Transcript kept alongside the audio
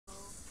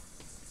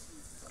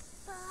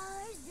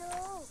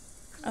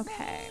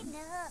Okay.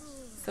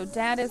 So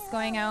Dad is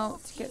going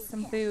out to get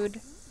some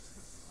food.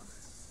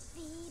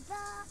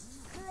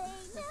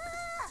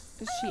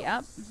 Is she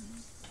up?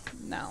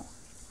 No.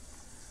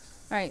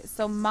 Alright,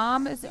 so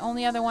Mom is the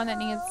only other one that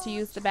needs to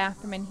use the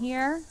bathroom in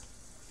here.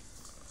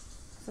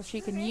 So she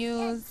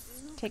can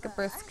take a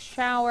brisk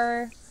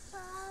shower.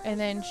 And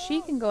then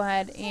she can go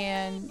ahead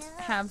and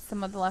have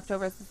some of the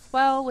leftovers as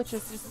well, which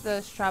is just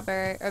the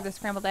strawberry or the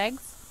scrambled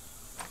eggs.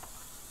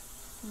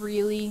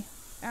 Really?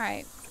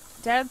 Alright.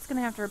 Dad's going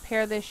to have to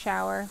repair this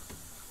shower.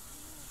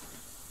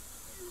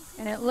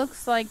 And it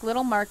looks like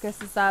little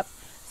Marcus is up.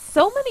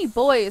 So many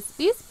boys.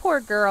 These poor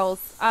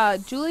girls.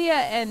 Julia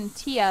and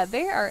Tia,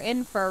 they are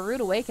in for a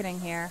rude awakening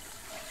here.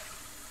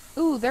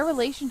 Ooh, their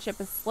relationship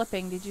is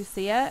slipping. Did you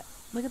see it?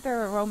 Look at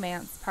their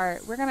romance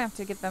part. We're going to have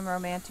to get them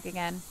romantic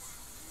again.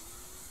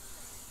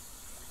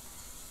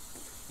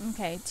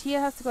 Okay,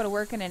 Tia has to go to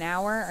work in an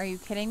hour. Are you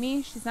kidding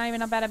me? She's not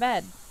even up out of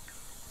bed.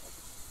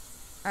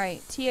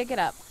 Alright, Tia, get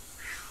up.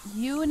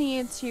 You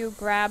need to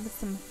grab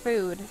some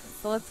food.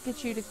 So let's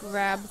get you to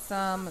grab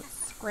some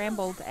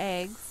scrambled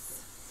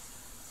eggs.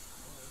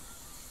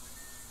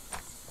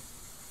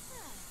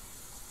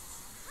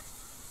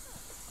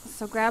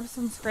 So grab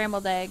some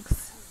scrambled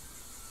eggs.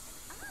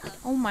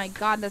 Oh my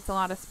god, that's a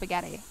lot of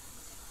spaghetti.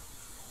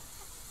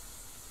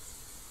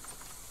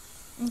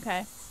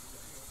 Okay.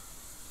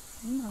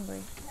 I'm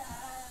hungry.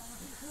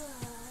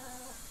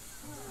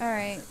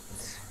 Alright.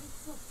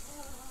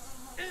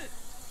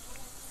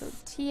 So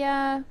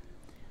Tia,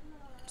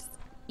 just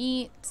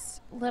eat.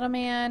 Little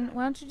man,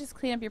 why don't you just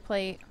clean up your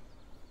plate?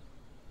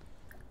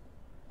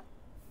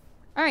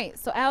 Alright,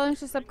 so Alex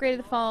just upgraded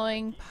the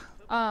following,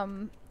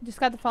 just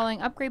got the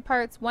following upgrade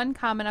parts, 1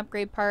 common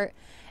upgrade part,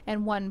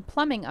 and 1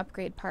 plumbing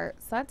upgrade part.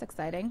 So that's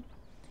exciting.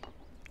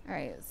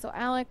 Alright, so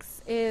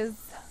Alex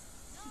is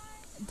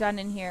done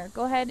in here.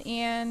 Go ahead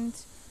and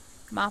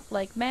mop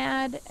like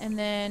mad, and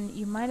then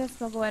you might as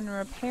well go ahead and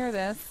repair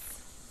this.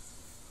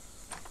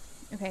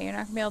 Okay, you're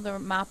not going to be able to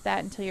mop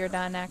that until you're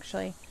done,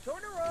 actually.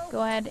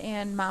 Go ahead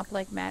and mop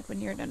like mad when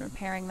you're done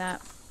repairing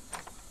that.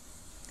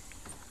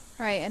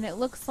 Alright, and it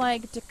looks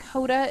like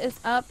Dakota is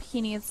up.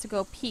 He needs to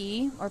go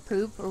pee, or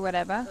poop, or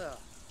whatever.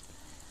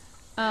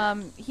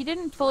 He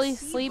didn't fully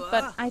sleep,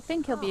 but I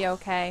think he'll be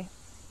okay.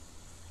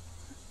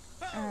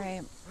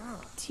 Alright.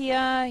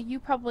 Tia, you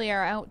probably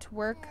are out to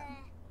work.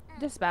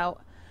 Just about.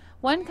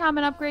 1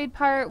 common upgrade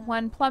part,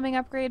 1 plumbing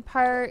upgrade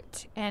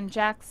part, and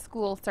Jack's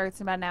school starts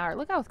in about an hour.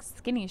 Look how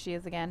skinny she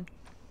is again.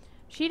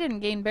 She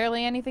didn't gain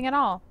barely anything at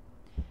all.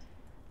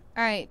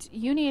 Alright,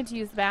 you need to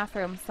use the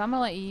bathroom, so I'm going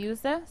to let you use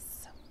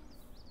this.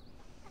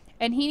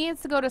 And he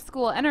needs to go to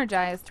school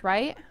energized,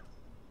 right?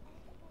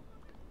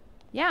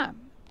 Yeah.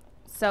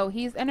 So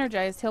he's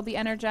energized. He'll be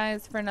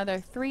energized for another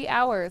 3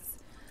 hours.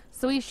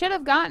 So we should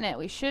have gotten it.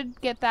 We should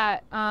get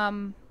that,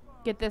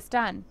 get this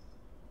done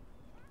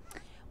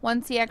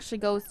once he actually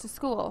goes to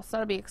school. So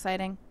that'll be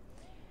exciting.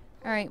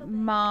 Alright,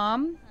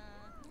 Mom,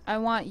 I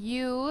want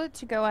you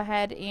to go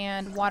ahead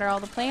and water all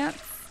the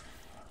plants.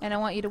 And I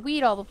want you to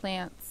weed all the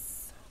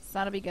plants. So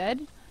that'll be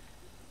good.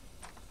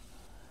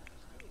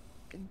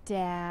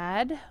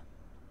 Dad.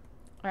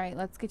 Alright,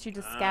 let's get you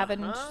to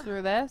scavenge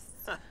through this.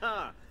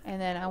 And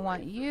then I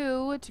want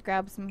you to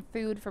grab some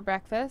food for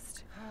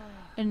breakfast.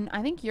 And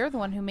I think you're the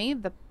one who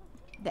made the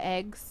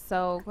eggs,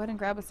 so go ahead and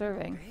grab a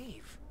serving.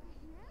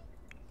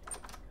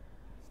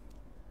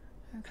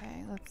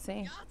 Okay, let's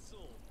see.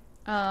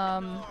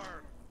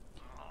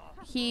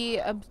 He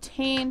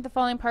obtained the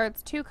following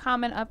parts, 2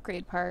 common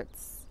upgrade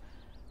parts.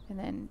 And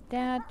then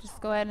Dad, just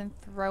go ahead and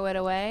throw it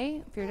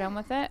away if you're done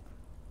with it.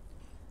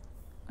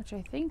 Which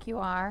I think you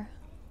are.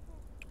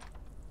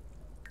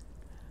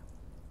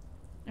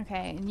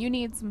 Okay, and you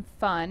need some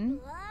fun.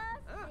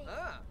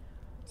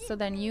 So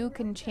then you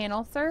can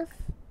channel surf.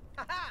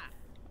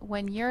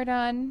 When you're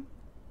done,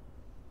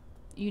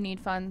 you need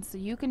fun, so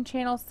you can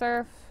channel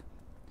surf.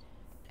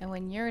 And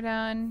when you're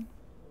done,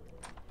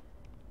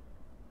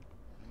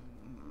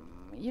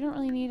 you don't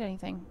really need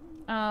anything.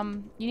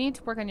 You need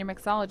to work on your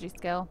mixology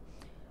skill.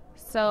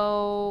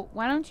 So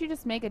why don't you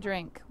just make a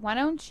drink? Why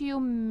don't you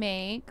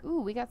make...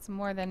 Ooh, we got some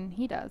more than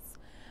he does.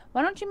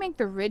 Why don't you make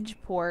the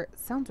Ridgeport?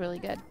 Sounds really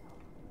good.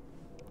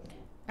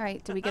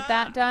 Alright, did we get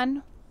that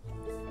done?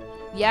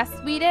 Yes,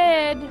 we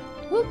did!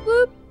 Whoop,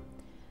 whoop!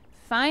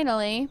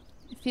 Finally.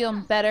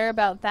 Feeling better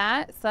about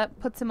that. So that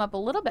puts him up a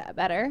little bit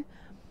better.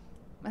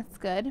 That's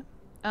good.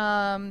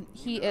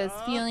 He is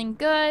feeling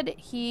good.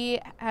 He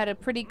had a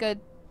pretty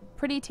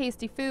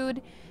tasty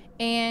food.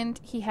 And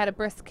he had a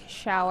brisk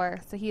shower.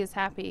 So he is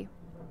happy.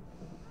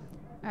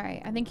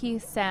 Alright, I think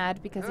he's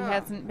sad because he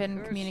hasn't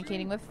been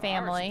communicating with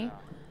family.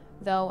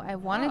 Though I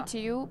wanted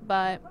to,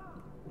 but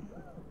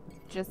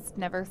just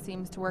never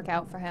seems to work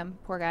out for him.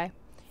 Poor guy.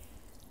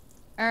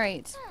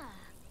 Alright.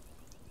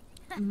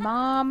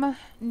 Mom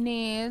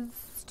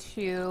needs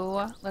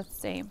to... Let's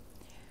see.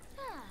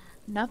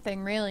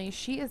 Nothing, really.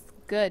 She is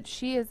good.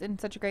 She is in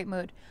such a great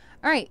mood.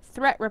 Alright,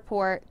 threat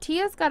report.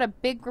 Tia's got a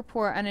big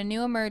report on a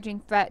new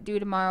emerging threat due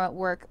tomorrow at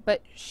work,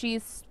 but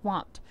she's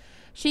swamped.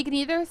 She can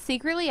either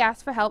secretly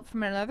ask for help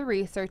from another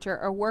researcher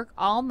or work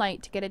all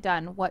night to get it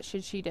done. What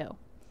should she do?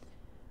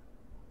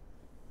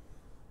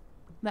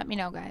 Let me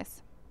know,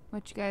 guys,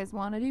 what you guys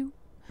want to do.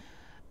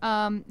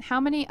 How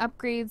many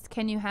upgrades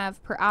can you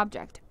have per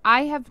object?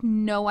 I have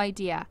no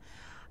idea.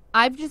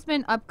 I've just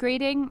been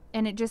upgrading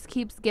and it just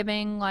keeps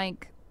giving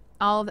like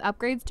all of the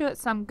upgrades to it.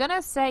 So I'm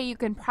gonna say you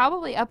can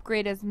probably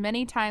upgrade as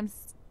many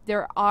times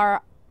there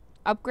are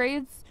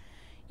upgrades.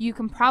 You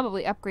can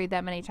probably upgrade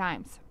that many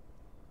times.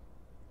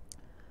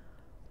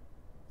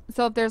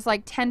 So if there's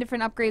like 10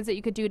 different upgrades that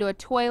you could do to a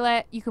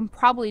toilet, you can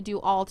probably do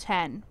all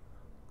 10.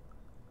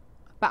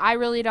 But I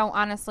really don't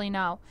honestly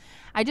know.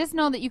 I just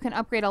know that you can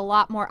upgrade a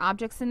lot more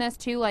objects in this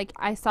too. Like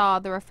I saw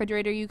the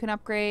refrigerator you can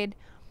upgrade.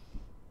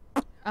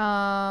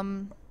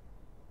 There's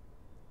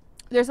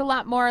a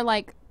lot more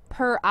like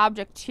per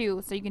object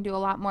too, so you can do a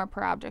lot more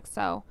per object.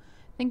 So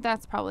I think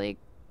that's probably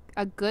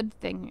a good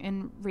thing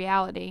in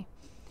reality.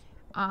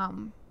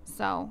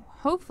 So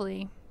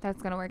hopefully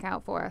that's going to work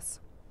out for us.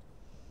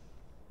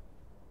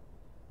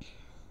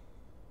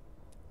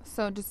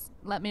 So just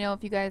let me know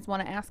if you guys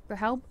want to ask for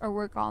help or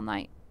work all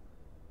night.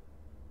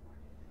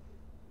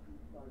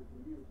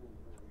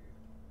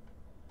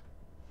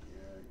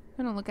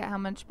 I'm going to look at how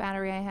much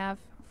battery I have.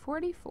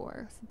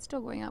 44. So it's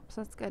still going up,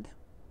 so that's good.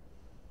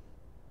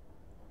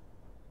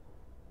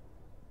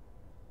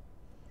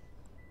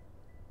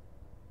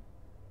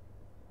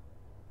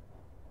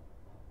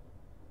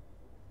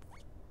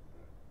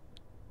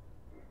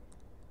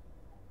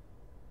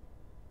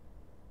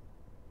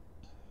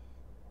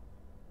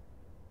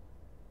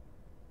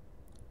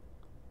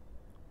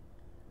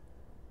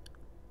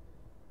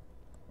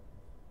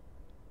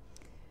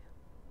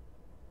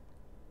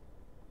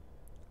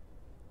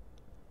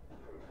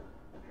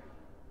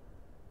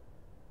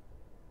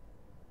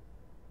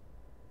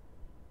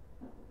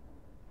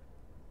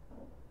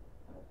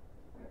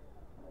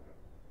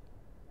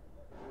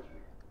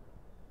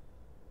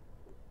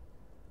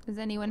 Does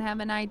anyone have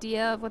an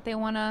idea of what they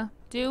want to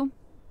do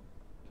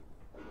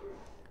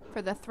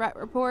for the threat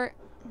report?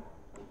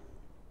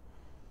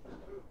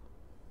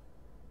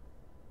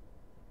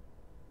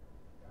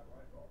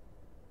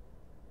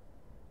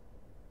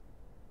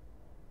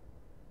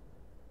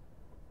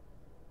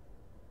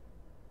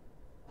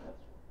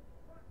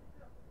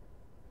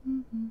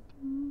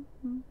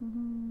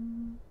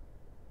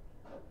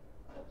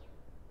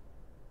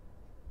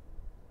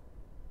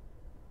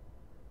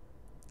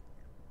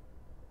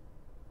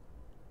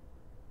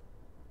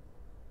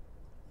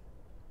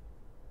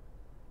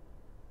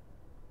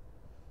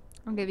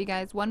 I'll give you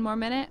guys one more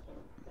minute.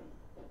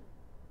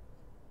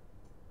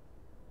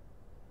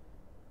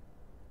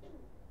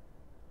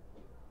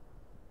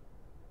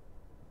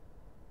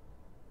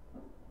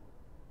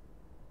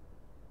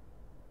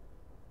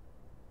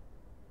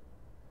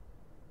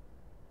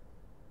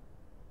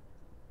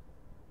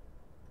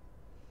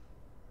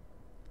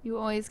 You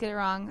always get it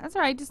wrong. That's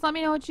alright, just let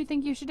me know what you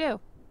think you should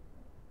do.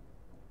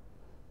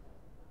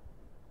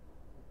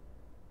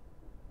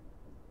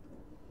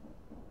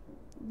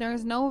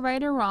 There's no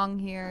right or wrong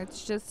here,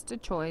 it's just a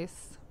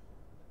choice.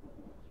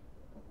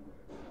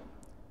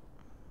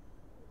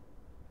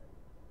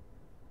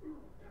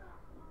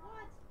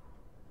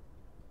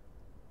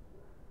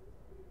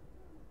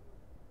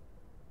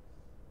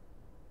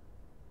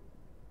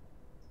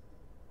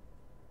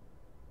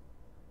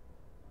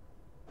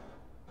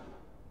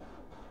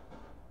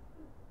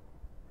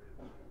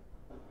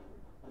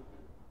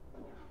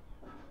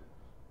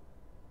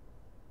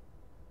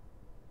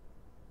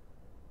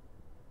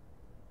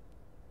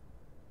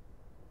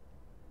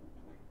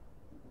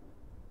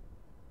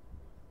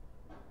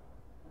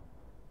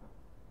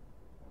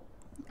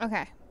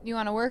 Okay, you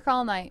want to work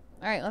all night.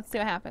 Alright, let's see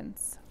what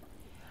happens.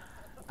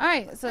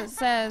 Alright, so it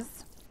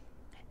says,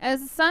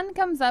 as the sun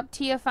comes up,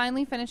 Tia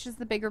finally finishes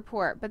the big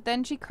report, but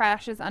then she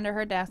crashes under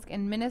her desk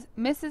and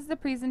misses the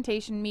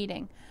presentation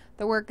meeting.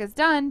 The work is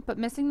done, but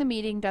missing the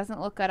meeting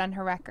doesn't look good on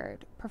her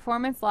record.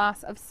 Performance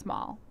loss of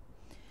small.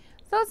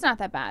 So it's not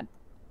that bad.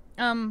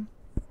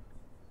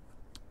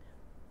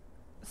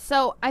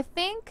 So I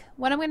think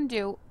what I'm going to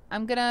do,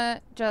 I'm going to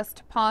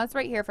just pause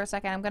right here for a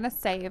second. I'm going to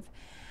save.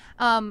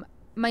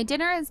 My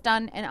dinner is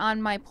done and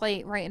on my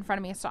plate right in front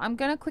of me. So I'm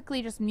going to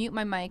quickly just mute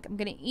my mic. I'm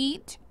going to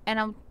eat and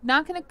I'm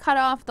not going to cut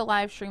off the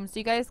live stream so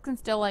you guys can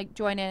still like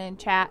join in and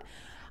chat.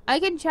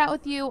 I can chat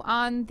with you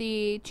on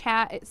the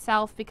chat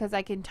itself because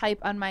I can type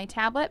on my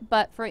tablet.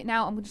 But for right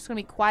now, I'm just going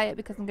to be quiet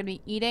because I'm going to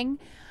be eating.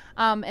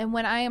 And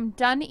when I am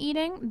done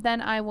eating, then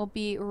I will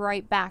be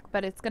right back.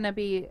 But it's going to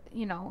be,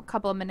 you know, a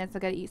couple of minutes. I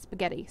got to eat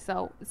spaghetti.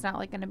 So it's not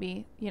like going to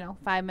be, you know,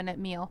 5-minute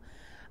meal.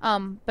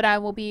 But I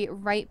will be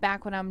right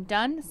back when I'm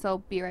done, so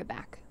be right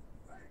back.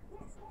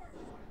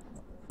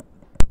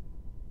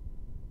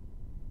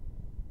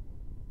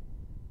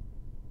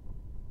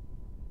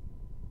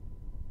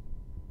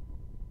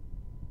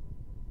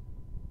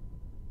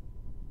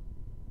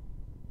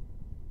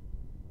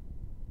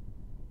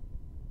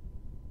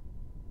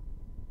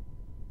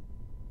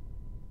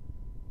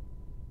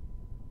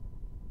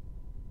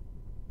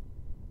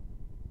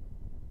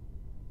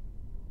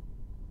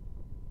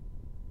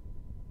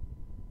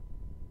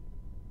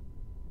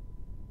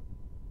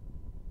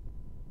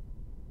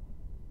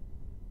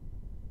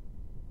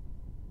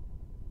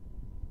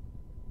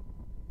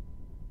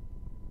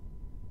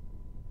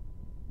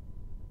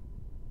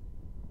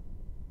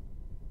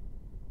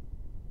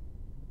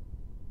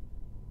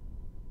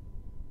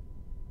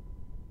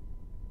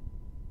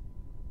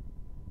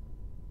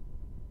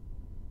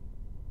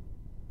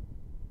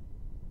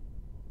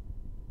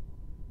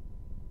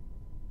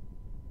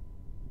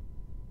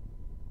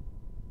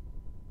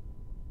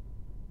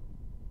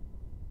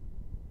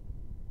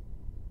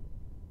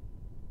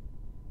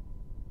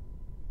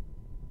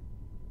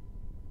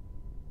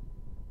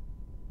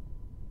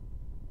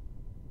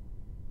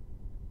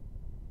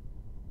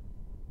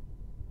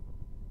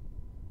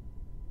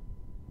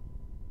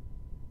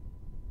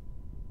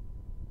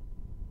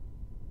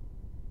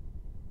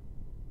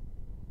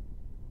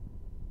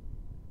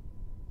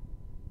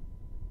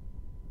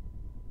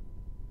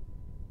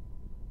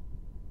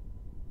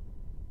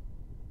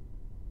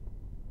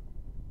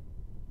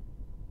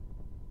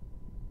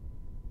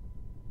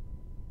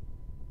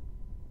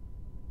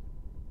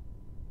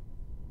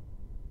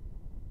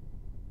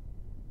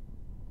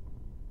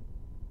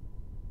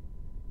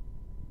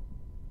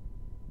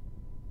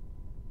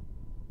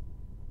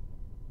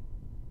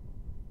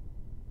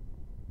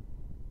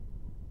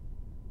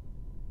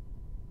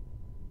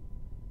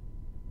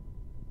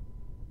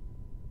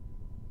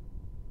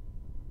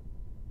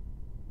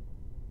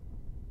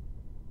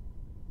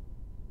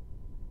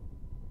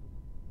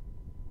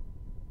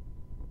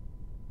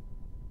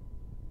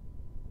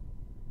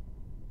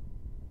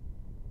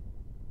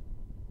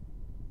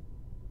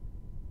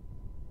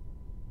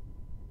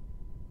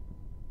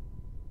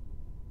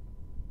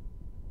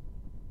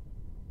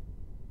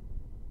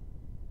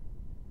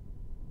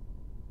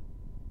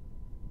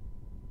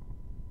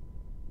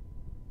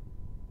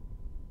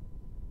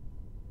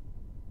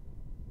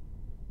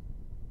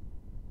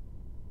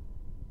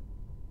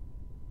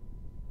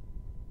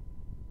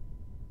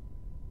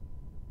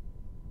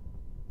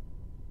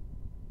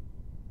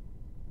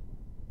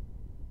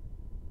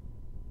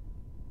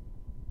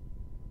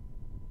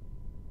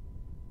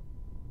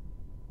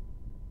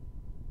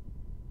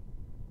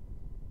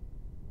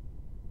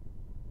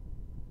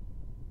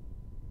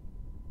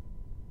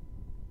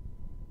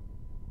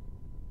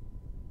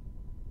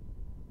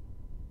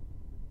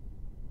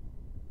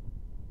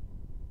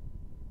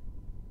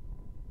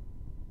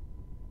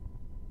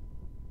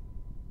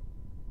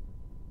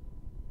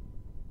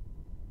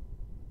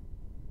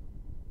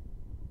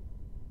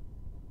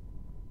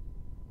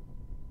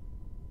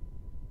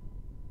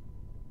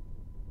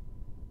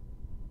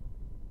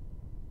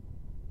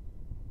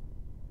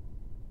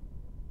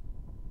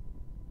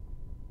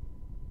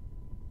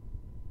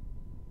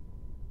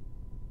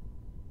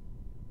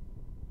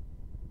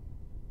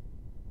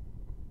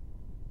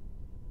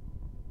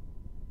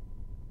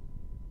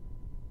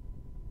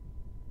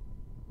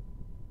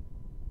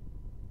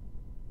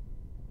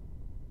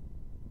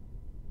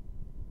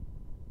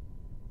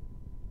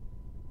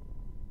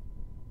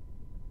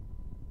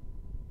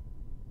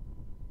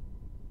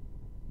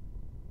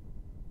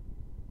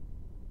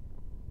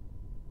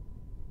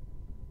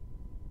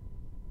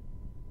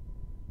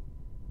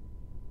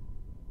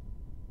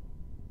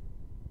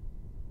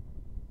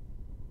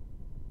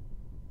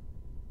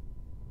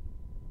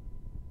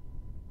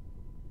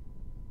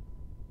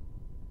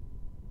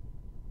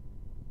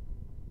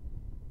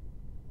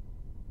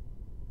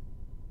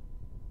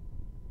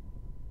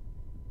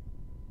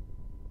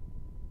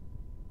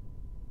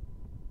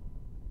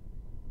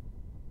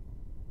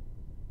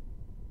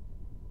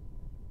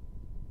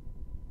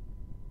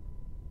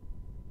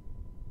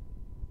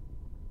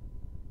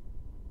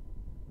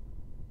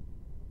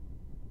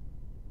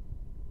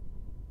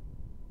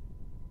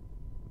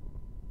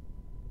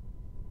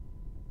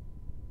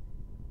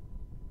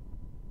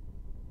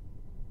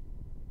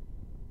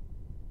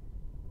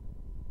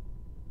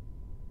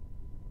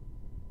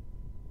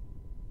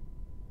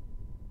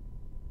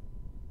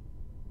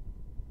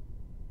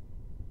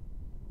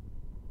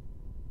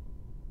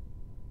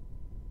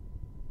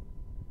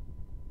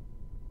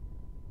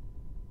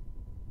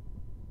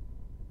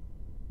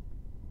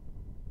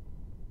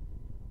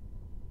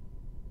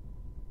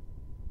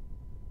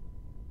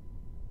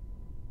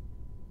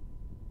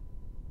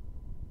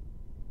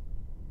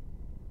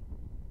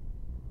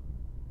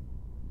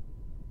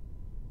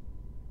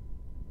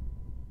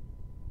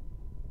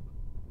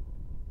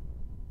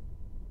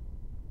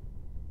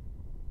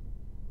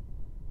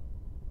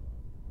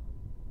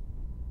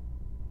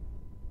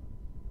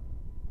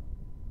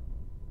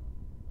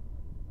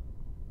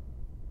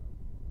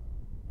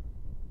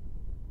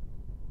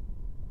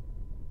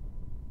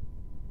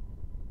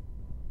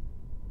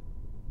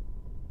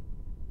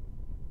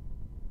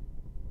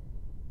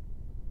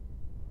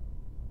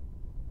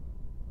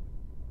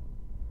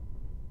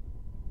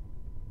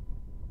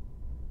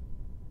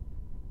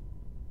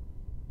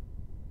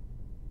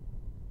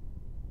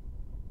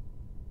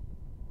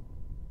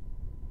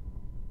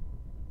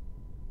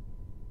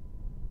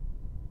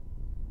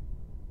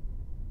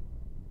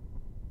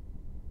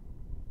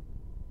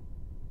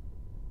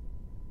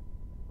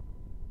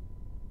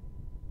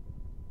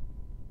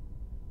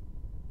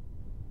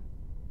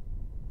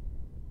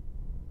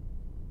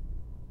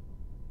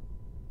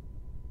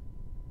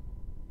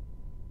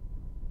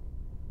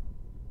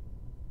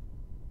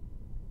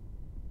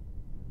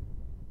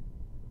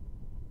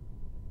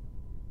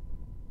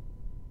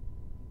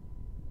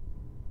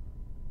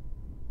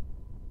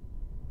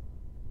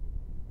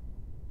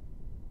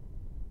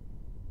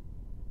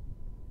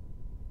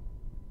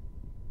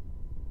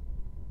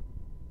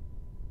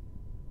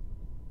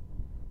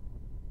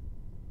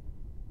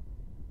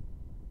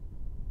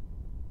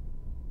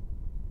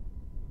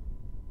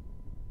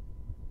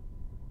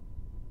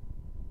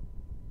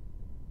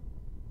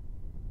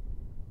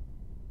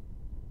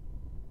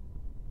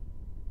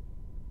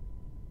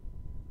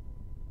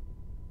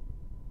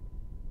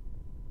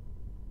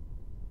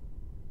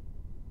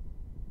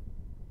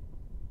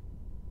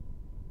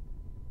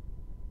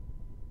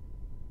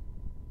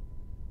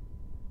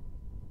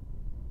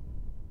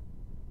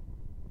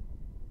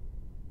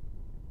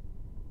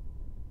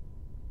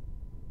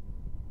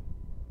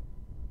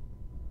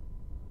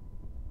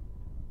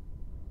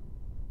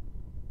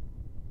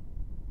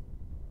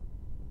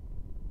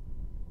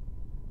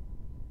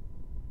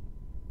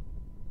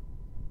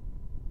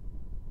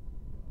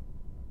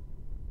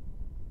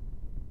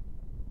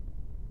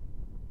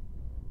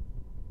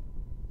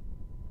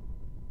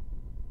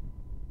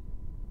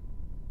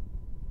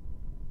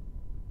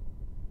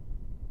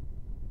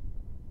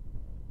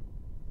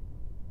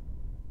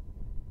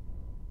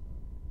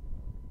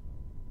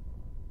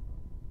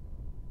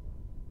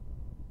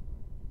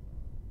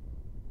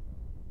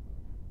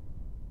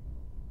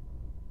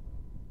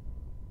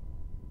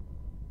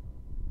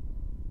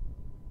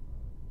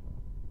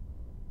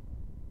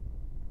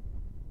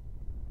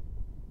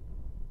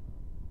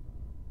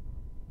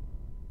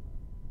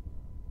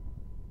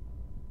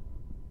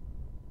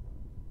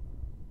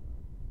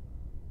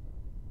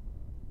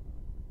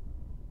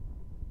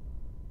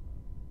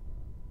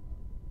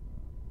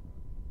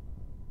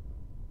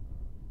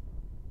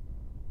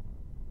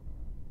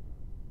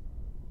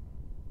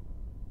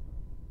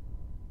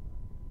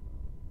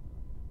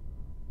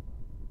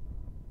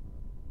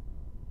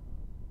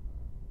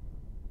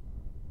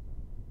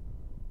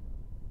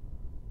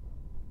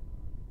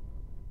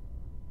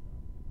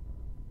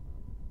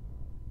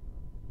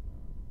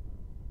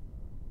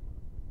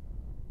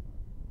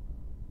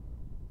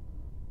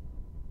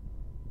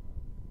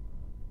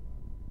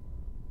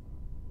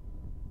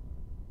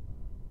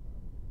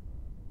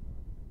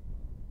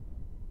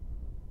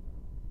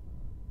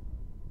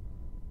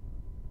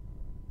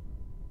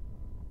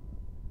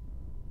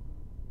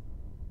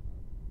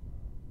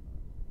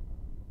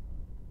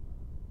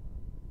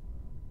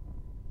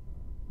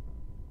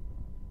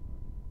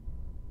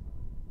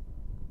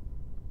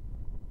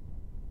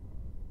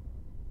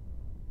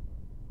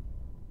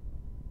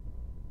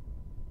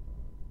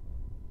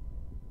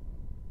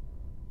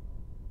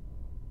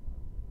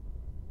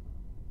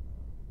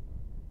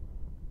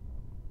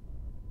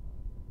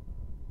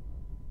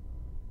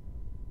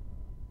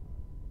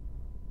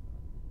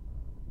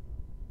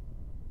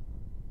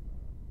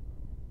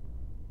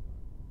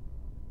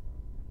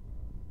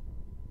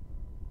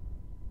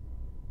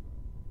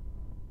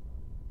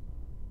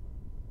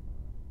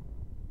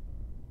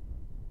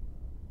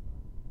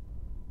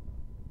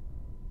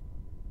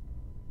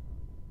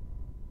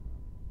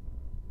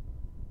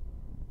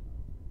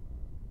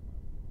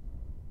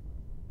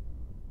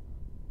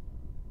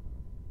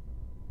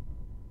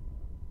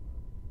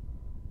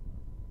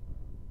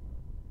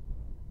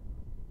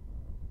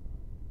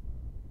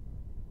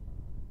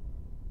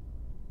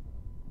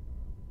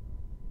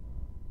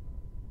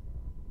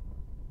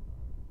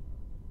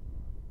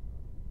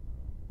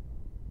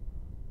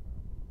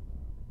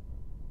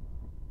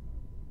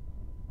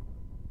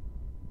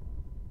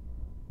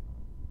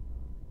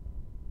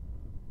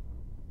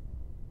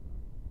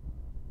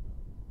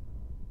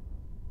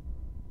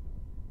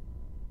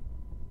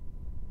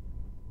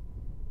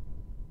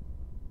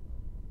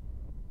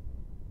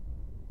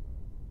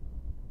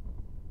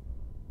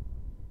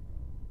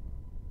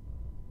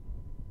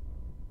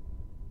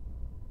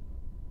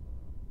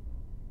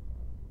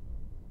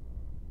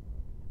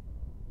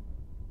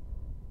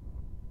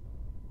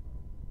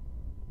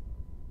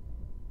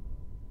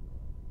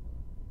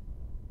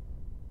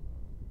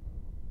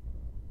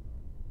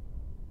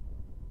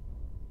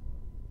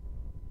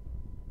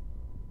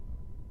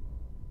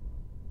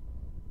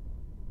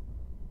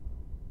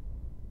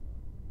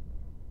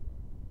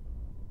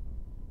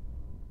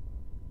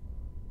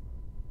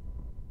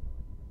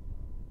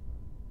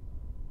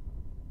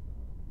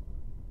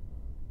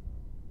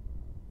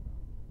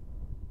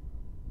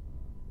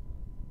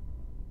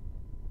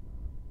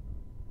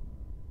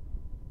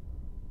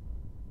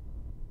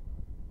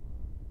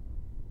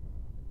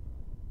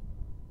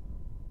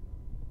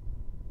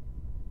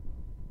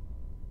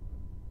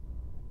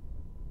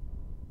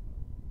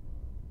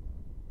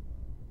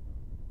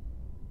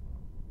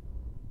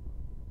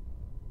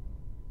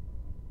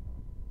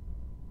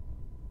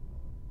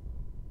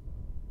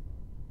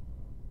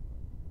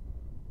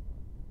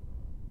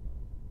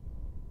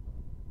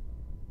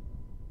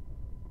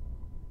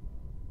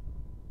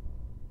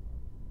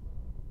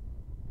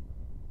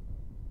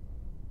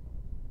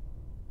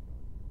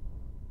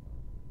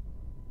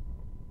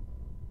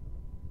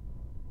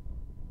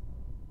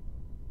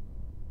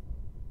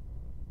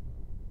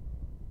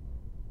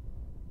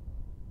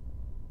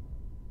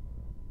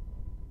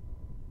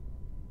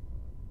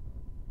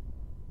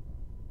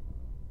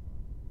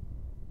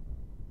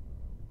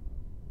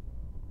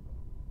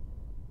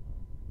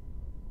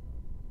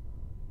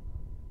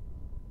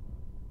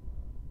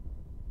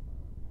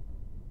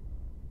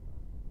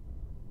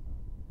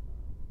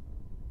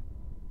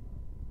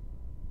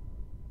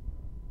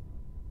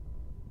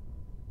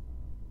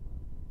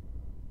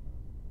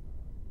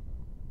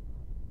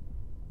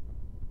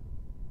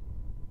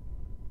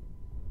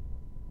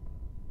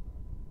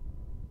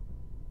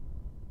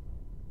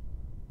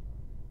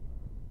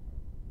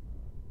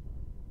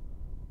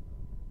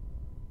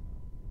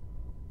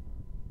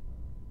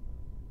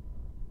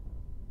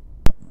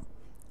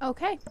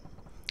 Okay.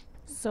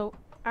 So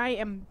I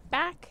am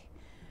back.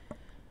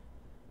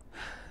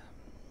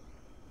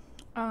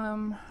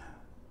 Alright,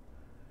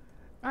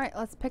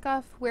 let's pick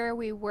off where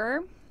we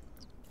were.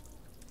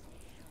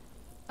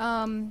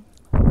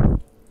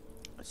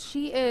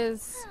 She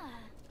is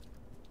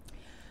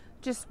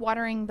just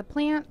watering the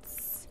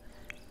plants.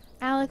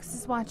 Alex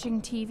is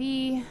watching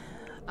TV.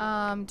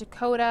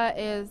 Dakota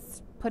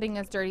is putting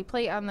his dirty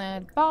plate on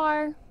the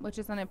bar, which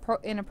is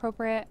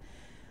inappropriate.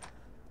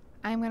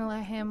 I'm going to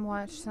let him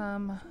watch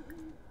some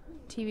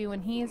TV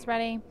when he's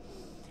ready.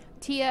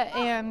 Tia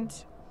and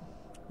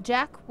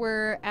Jack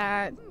were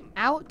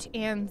out,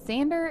 and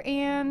Xander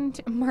and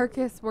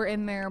Marcus were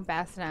in their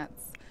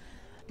bassinets.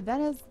 That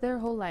is their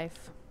whole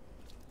life.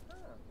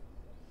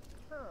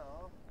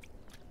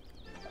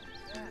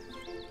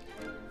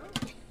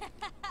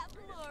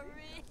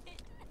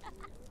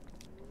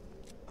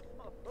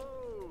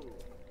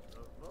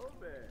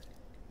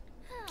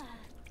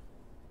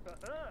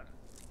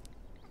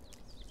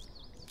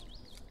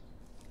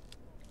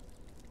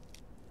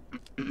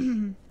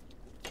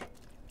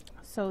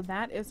 So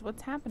that is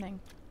what's happening.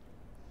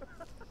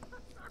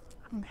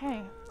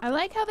 Okay. I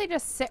like how they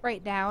just sit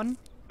right down.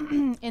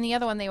 In the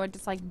other one, they would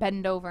just like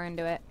bend over and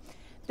do it.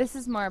 This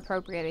is more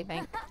appropriate, I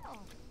think.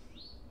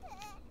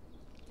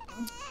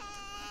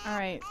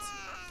 Alright.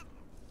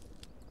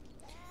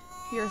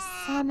 Your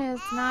son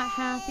is not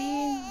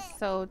happy,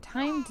 so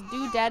time to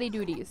do daddy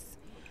duties.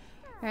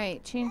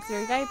 Alright, change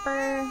your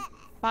diaper,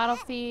 bottle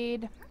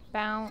feed,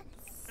 bounce,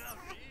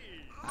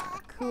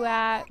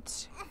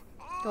 Kuat.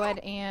 Go ahead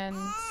and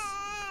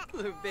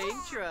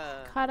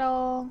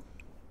cuddle,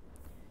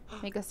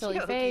 make a silly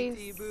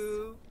face,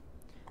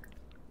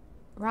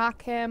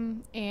 rock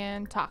him,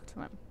 and talk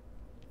to him.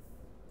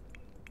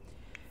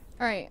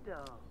 Alright.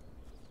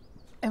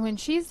 And when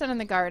she's done in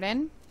the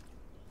garden,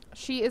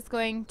 she is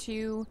going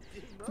to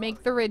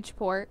make the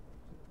Ridgeport.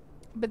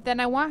 But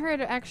then I want her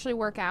to actually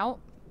work out.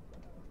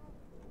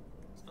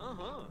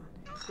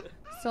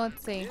 So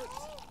let's see.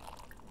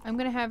 I'm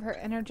going to have her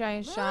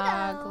energize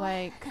jog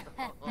like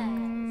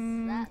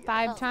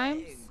 5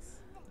 times.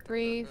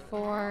 3,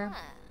 4.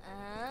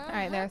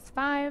 Alright, there's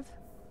 5.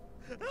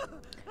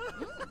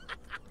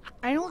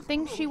 I don't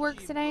think she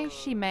works today.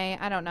 She may.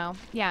 I don't know.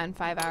 Yeah, in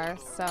 5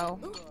 hours. So,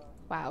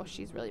 wow,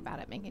 she's really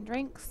bad at making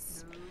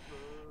drinks.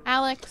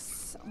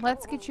 Alex,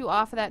 let's get you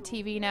off of that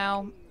TV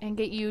now and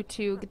get you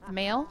to get the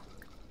mail.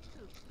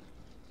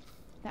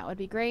 That would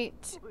be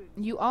great.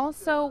 You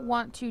also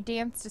want to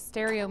dance to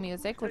stereo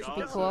music, which would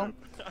be cool.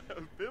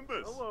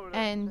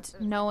 And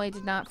no, I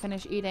did not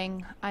finish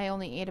eating. I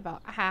only ate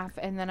about half,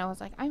 and then I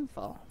was like, I'm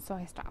full, so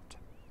I stopped.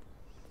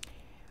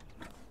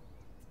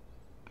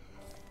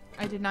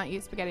 I did not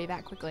eat spaghetti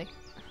that quickly.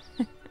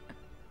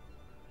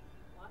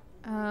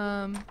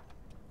 I'm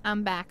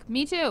back.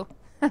 Me too.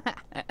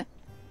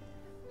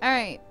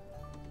 Alright.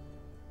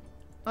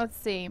 Let's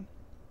see.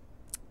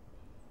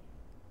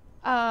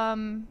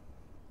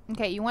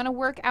 Okay, you want to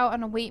work out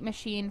on a weight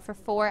machine for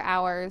 4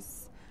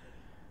 hours.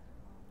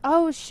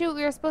 Oh, shoot.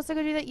 We were supposed to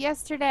go do that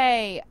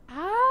yesterday.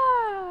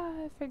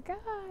 Ah, I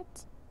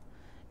forgot.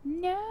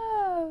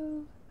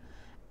 No.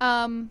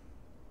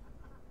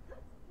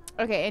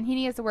 Okay, and he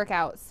needs to work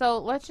out. So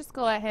let's just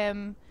go let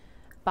him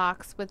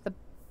box with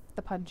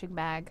the punching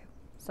bag.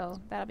 So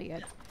that'll be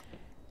good.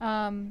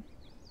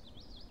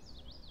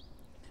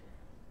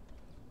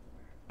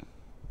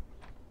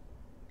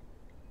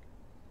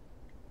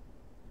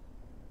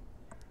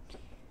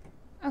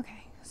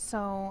 Okay,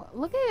 so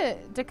look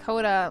at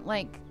Dakota,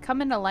 like,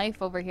 coming to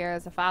life over here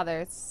as a father.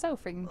 It's so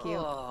freaking cute.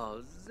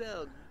 Oh,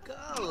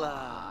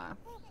 Zelgala.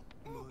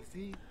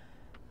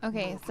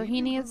 Okay, so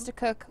he needs to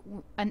cook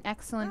an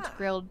excellent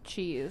grilled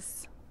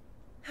cheese.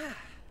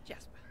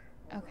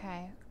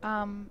 Okay,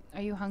 are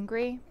you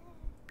hungry?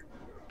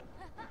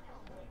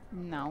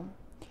 No.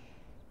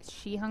 Is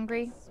she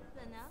hungry?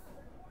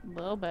 A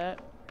little bit.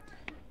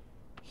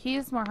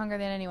 He's more hungry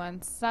than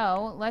anyone,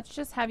 so let's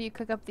just have you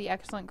cook up the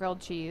excellent grilled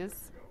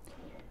cheese.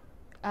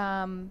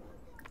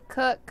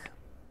 Cook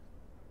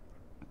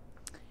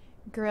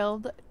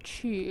grilled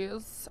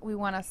cheese. We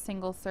want a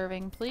single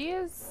serving,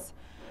 please.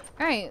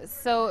 Alright,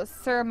 so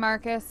Sir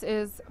Marcus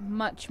is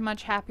much,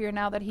 much happier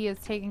now that he is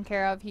taken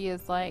care of. He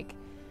is like,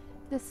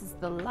 this is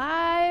the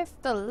life,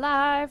 the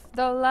life,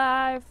 the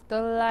life,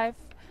 the life.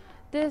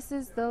 This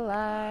is the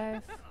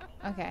life.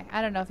 Okay,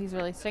 I don't know if he's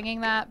really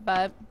singing that,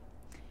 but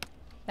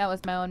that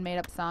was my own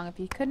made-up song, if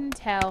you couldn't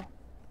tell.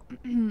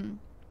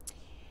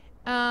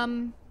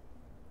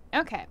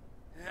 Okay.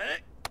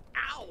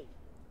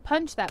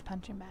 Punch that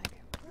punching bag.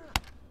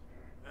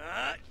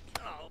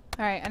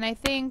 Alright, and I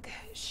think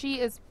she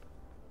is...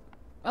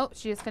 Oh,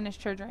 she has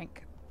finished her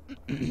drink.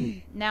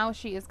 Now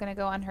she is going to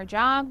go on her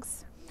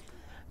jogs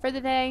for the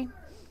day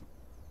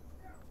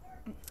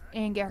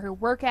and get her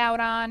workout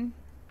on.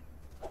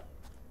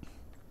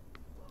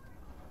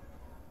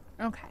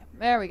 Okay,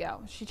 there we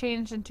go. She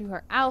changed into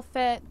her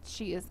outfit.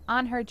 She is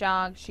on her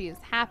jog. She is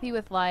happy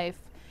with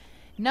life.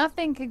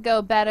 Nothing could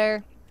go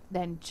better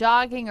than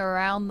jogging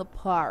around the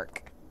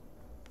park.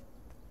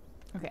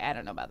 Okay, I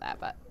don't know about that,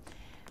 but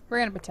We're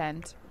gonna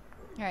pretend.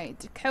 All right,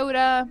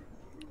 Dakota.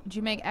 Did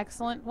you make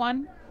excellent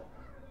one?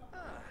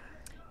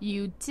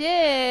 You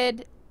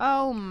did.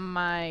 Oh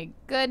my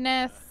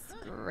goodness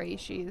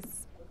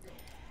gracious.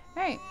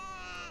 All right.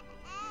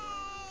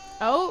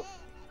 Oh,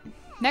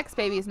 next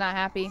baby's not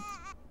happy.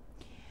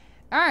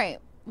 All right.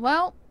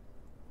 Well,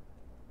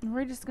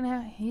 he's just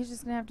gonna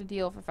have to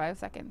deal for 5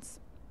 seconds.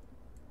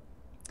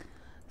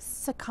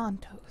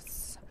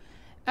 Sakantos.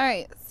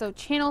 Alright, so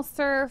Channel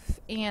Surf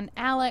and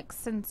Alex,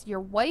 since your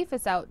wife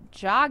is out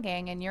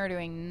jogging and you're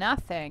doing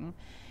nothing,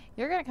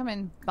 you're gonna come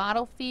in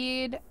bottle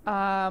feed, go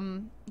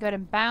ahead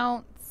and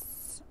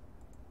bounce.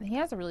 He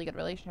has a really good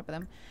relationship with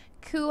him.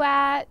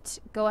 Kuat,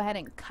 go ahead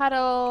and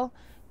cuddle.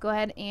 Go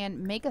ahead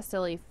and make a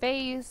silly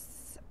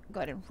face. Go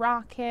ahead and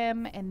rock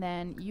him, and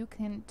then you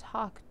can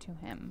talk to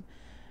him.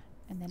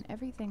 And then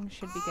everything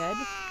should be good.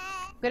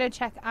 I'm gonna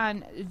check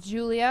on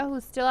Julia,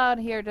 who's still out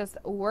here just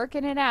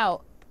working it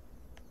out.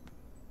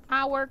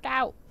 I work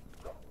out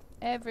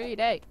every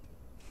day.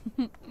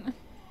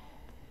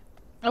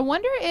 I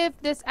wonder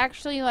if this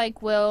actually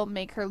like will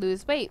make her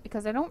lose weight,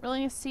 because I don't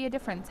really see a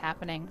difference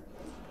happening.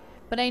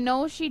 But I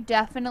know she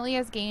definitely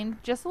has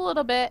gained just a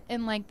little bit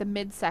in like the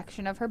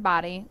midsection of her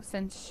body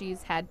since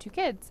she's had 2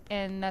 kids,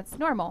 and that's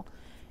normal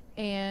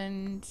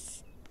and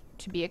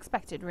to be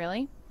expected,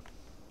 really.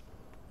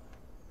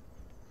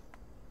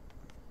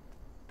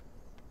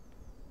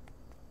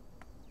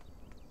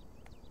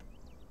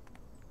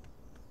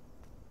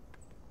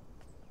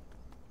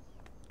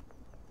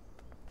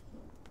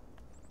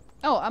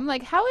 Oh, I'm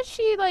like, how is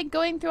she like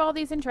going through all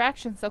these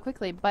interactions so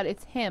quickly? But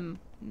it's him.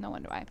 No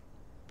wonder why.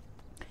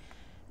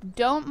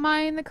 Don't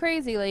mind the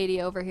crazy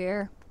lady over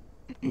here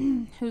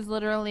who's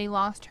literally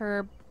lost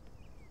her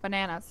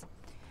bananas.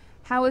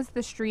 How is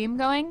the stream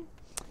going?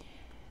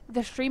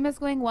 The stream is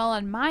going well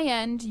on my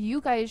end.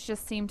 You guys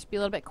just seem to be a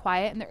little bit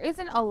quiet, and there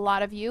isn't a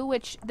lot of you,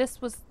 which this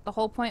was the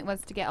whole point,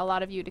 was to get a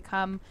lot of you to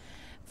come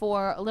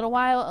for a little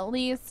while at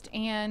least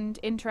and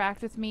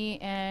interact with me.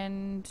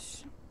 And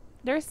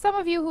there's some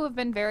of you who have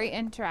been very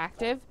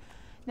interactive.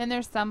 Then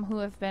there's some who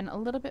have been a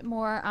little bit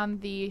more on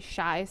the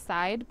shy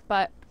side,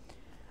 but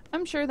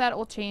I'm sure that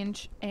will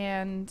change.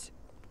 And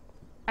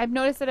I've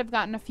noticed that I've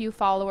gotten a few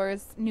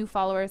followers, new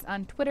followers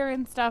on Twitter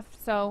and stuff,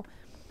 so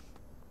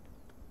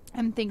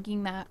I'm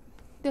thinking that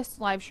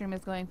this live stream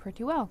is going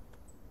pretty well.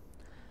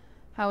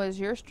 How is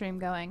your stream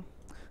going?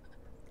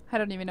 I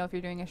don't even know if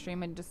you're doing a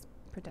stream, and just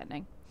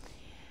pretending.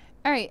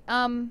 Alright,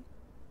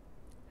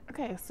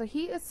 okay, so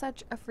he is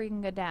such a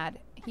freaking good dad.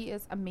 He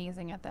is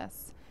amazing at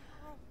this.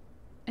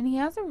 And he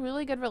has a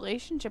really good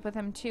relationship with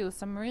him too,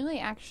 so I'm really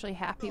actually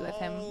happy with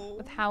him,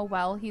 with how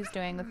well he's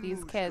doing with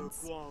these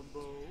kids.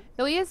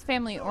 Though he is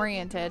family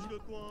oriented,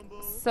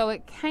 so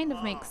it kind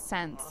of makes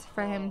sense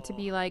for him to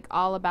be like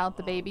all about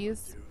the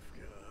babies.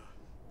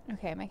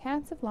 Okay, my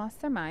cats have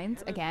lost their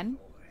minds again.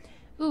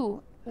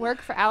 Ooh,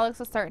 work for Alex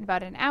will start in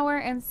about an hour,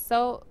 and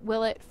so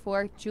will it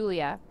for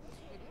Julia.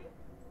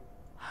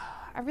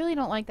 I really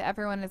don't like that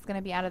everyone is going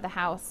to be out of the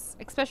house,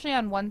 especially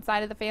on one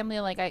side of the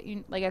family. Like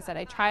I said,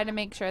 I try to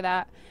make sure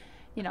that,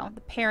 you know, the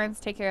parents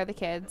take care of the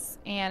kids,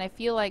 and I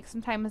feel like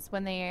sometimes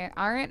when they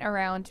aren't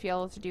around to be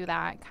able to do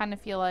that, I kind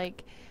of feel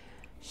like,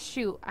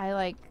 shoot, I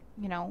like,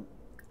 you know,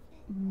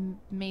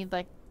 made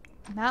like,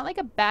 not like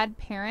a bad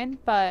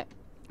parent, but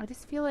I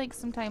just feel like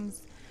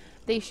sometimes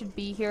they should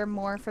be here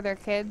more for their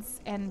kids,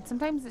 and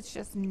sometimes it's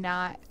just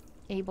not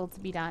able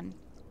to be done.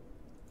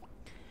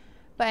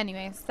 But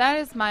anyways, that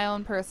is my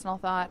own personal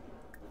thought.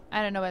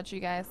 I don't know about you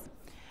guys.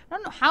 I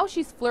don't know how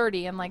she's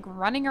flirty and like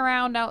running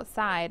around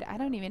outside. I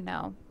don't even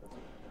know.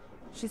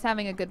 She's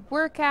having a good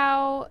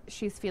workout.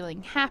 She's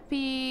feeling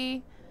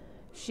happy.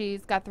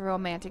 She's got the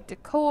romantic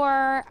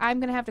decor. I'm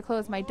going to have to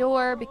close my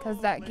door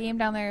because that game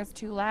down there is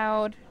too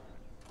loud.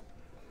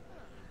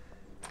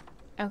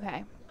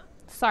 Okay.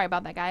 Sorry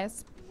about that,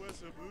 guys.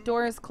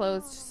 Door is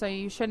closed, so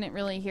you shouldn't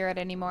really hear it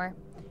anymore.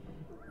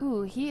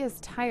 Ooh, he is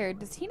tired.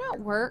 Does he not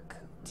work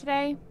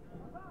today?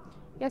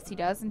 Yes, he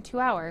does, in 2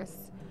 hours.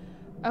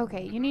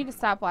 Okay, you need to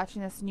stop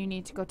watching this and you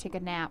need to go take a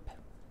nap.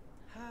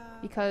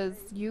 Because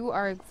you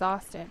are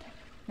exhausted.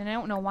 And I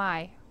don't know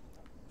why.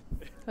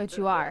 But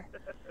you are.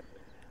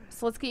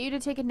 So let's get you to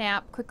take a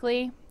nap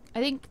quickly. I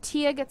think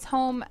Tia gets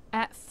home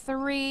at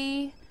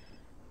 3.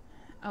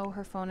 Oh,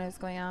 her phone is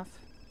going off.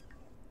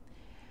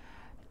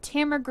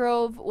 Tamara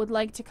Grove would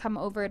like to come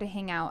over to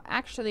hang out.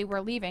 Actually, we're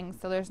leaving,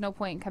 so there's no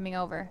point in coming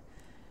over.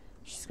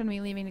 She's going to be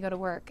leaving to go to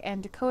work.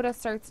 And Dakota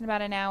starts in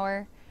about an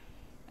hour.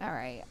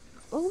 Alright.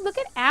 Oh, look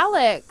at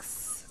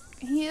Alex.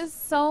 He is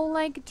so,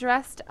 like,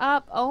 dressed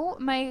up. Oh,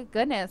 my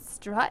goodness.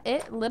 Strut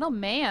it, little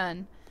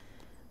man.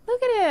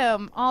 Look at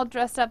him. All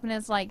dressed up in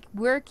his, like,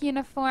 work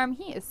uniform.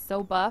 He is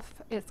so buff.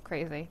 It's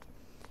crazy.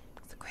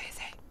 It's crazy.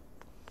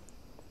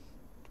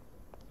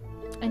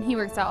 And he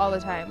works out all the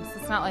time. So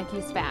it's not like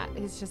he's fat.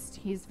 It's just,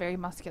 he's very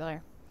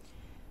muscular.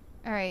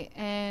 Alright,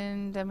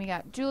 and then we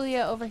got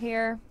Julia over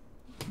here,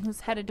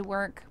 who's headed to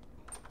work.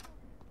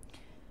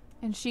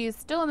 And she's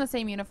still in the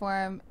same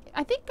uniform.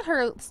 I think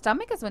her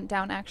stomach has went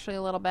down actually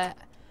a little bit.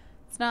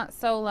 It's not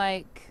so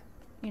like,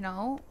 you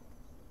know,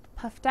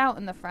 puffed out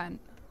in the front.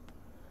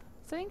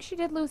 So I think she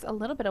did lose a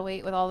little bit of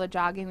weight with all the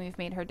jogging we've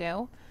made her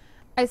do.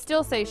 I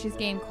still say she's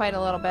gained quite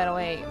a little bit of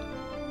weight.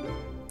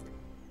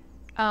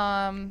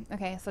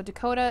 Okay, so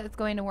Dakota is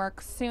going to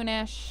work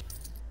soonish.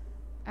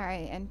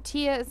 Alright, and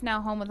Tia is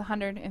now home with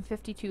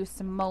 152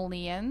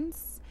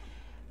 simoleons.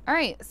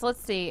 Alright, so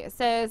let's see. It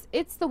says,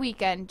 it's the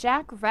weekend.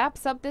 Jack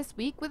wraps up this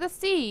week with a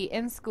C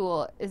in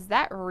school. Is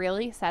that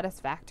really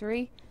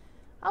satisfactory?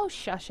 Oh,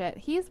 shush it.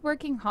 He's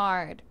working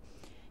hard.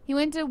 He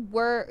went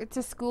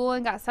to school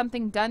and got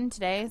something done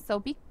today, so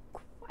be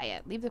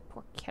quiet. Leave the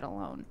poor kid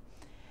alone.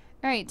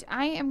 Alright,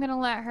 I am going to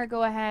let her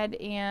go ahead,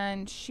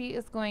 and she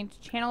is going to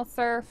channel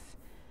surf.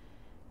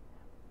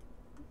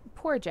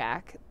 Poor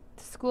Jack.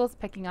 The school's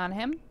picking on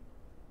him.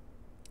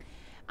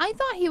 I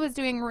thought he was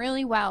doing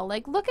really well.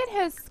 Like, look at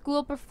his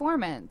school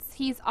performance.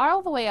 He's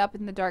all the way up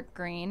in the dark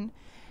green.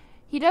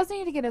 He does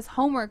need to get his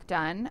homework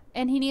done,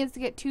 and he needs to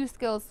get 2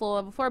 skills to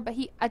level 4, but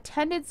he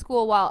attended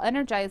school while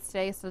energized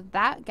today, so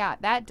that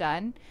got that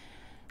done.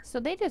 So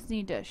they just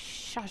need to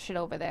shush it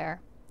over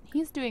there.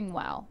 He's doing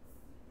well.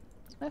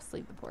 Let's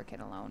leave the poor kid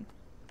alone.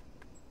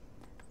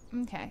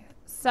 Okay,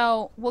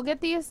 so we'll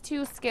get these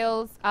 2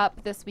 skills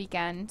up this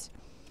weekend,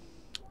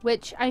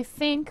 which I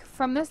think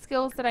from the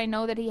skills that I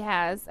know that he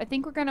has, I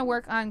think we're going to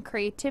work on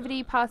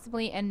creativity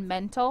possibly and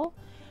mental.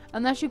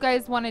 Unless you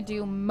guys want to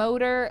do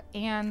motor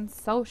and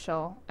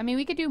social. I mean,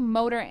 we could do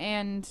motor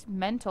and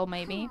mental,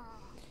 maybe.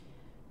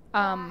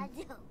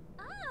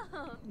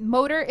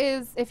 Motor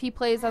is if he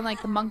plays on,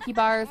 like, the monkey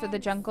bars or the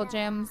jungle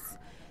gyms.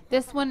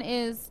 This one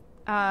is,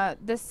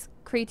 this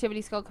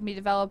creativity skill can be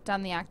developed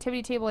on the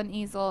activity table and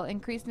easel.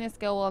 Increasing the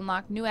skill will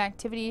unlock new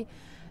activity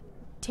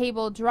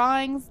table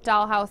drawings,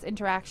 dollhouse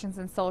interactions,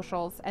 and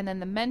socials. And then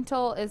the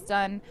mental is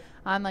done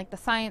on, like, the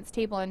science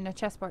table and the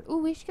chessboard. Ooh,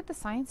 we should get the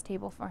science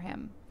table for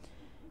him.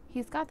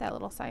 He's got that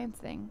little science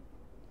thing.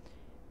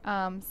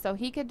 So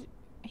he could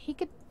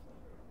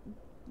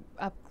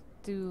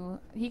do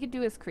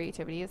his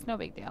creativity. It's no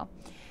big deal.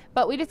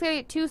 But we just gotta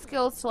get 2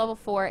 skills to level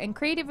 4, and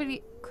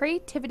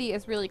creativity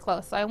is really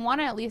close. So I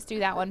want to at least do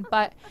that one,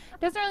 but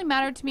it doesn't really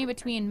matter to me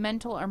between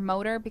mental or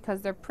motor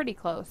because they're pretty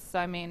close. So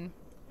I mean,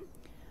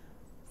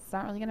 it's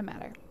not really gonna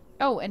matter.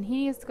 Oh, and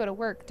he needs to go to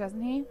work,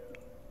 doesn't he?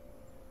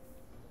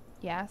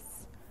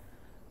 Yes.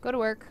 Go to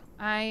work.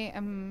 I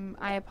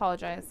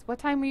apologize. What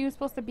time were you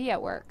supposed to be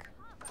at work?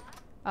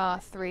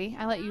 3.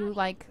 I let you,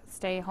 like,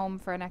 stay home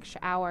for an extra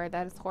hour.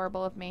 That is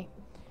horrible of me.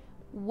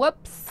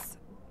 Whoops.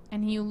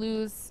 And you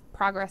lose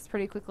progress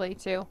pretty quickly,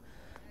 too.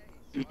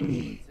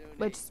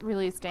 Which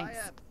really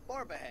stinks.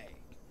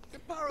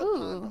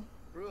 Ooh.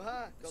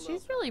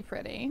 She's really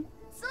pretty.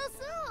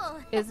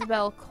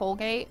 Isabel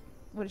Colgate.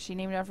 What is she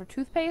named after?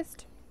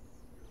 Toothpaste?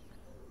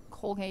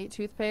 Colgate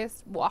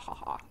toothpaste?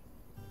 Wahaha.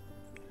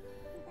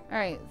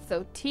 Alright,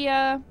 so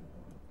Tia,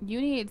 you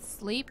need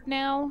sleep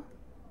now.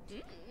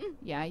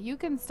 Yeah, you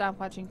can stop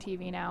watching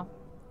TV now.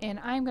 And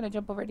I'm going to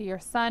jump over to your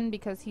son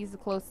because he's the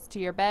closest to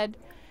your bed.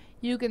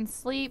 You can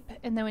sleep,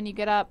 and then when you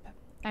get up,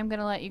 I'm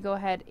going to let you go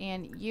ahead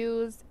and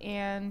use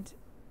and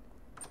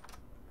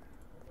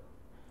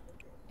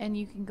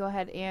you can go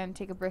ahead and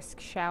take a brisk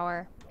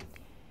shower.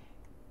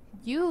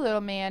 You little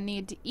man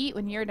need to eat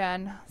when you're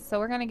done, so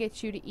we're going to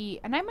get you to eat.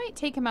 And I might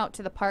take him out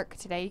to the park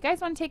today. You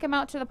guys want to take him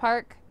out to the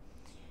park?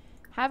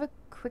 Have a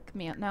quick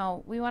meal.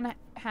 No, we want to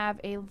have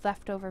a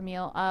leftover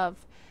meal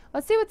of...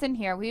 Let's see what's in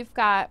here. We've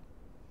got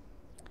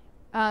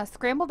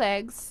scrambled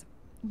eggs.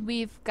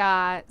 We've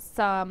got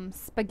some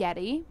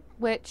spaghetti,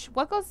 which...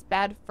 What goes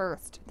bad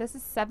first? This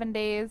is 7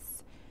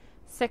 days.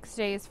 6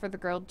 days for the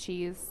grilled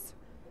cheese.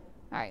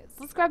 Alright,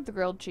 so let's grab the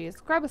grilled cheese.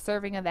 Let's grab a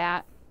serving of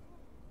that.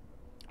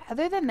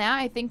 Other than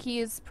that, I think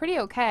he's pretty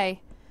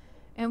okay.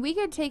 And we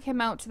could take him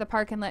out to the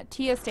park and let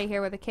Tia stay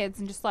here with the kids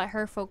and just let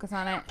her focus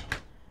on it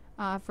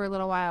for a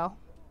little while.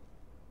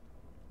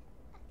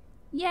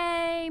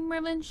 Yay!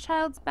 Merlin's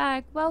child's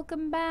back.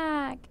 Welcome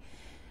back.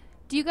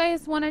 Do you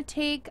guys want to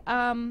take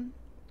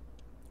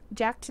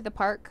Jack to the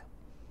park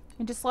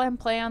and just let him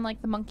play on,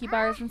 like, the monkey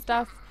bars and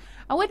stuff?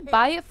 I would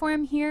buy it for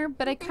him here,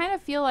 but I kind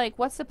of feel like,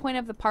 what's the point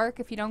of the park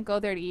if you don't go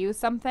there to use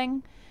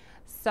something?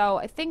 So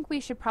I think we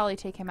should probably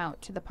take him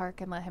out to the park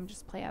and let him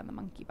just play on the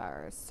monkey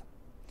bars.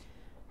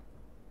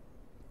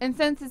 And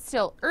since it's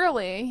still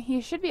early,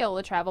 he should be able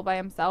to travel by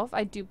himself,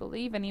 I do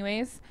believe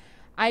anyways.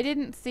 I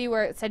didn't see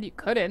where it said you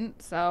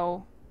couldn't,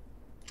 so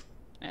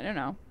I don't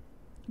know.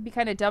 It'd be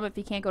kind of dumb if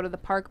he can't go to the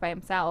park by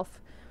himself.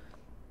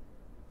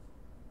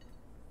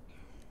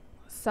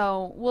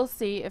 So we'll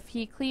see. If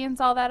he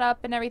cleans all that up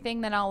and everything,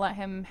 then I'll let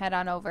him head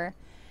on over.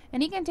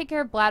 And he can take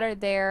care of Bladder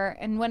there,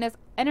 and when his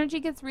energy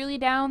gets really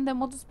down, then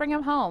we'll just bring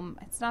him home.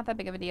 It's not that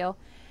big of a deal.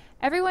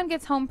 Everyone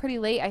gets home pretty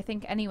late, I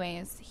think,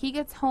 anyways. He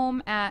gets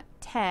home at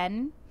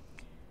 10.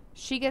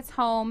 She gets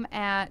home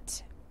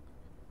at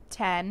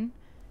 10.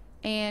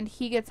 And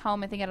he gets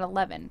home, I think, at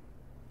 11.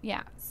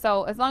 Yeah,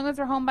 so as long as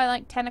we're home by,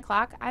 like, 10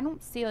 o'clock, I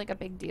don't see, like, a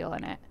big deal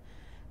in it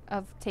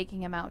of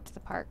taking him out to the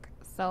park.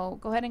 So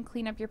go ahead and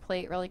clean up your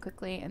plate really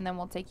quickly, and then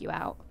we'll take you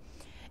out.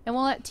 And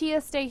we'll let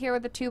Tia stay here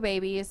with the 2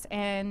 babies,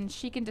 and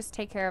she can just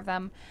take care of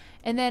them.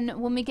 And then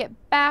when we get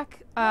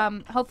back,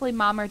 hopefully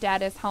Mom or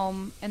Dad is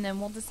home, and then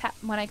we'll just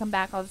when I come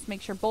back, I'll just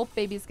make sure both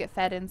babies get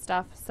fed and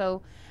stuff,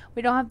 so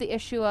we don't have the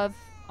issue of,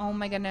 oh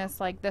my goodness,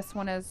 like this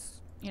one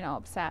is, you know,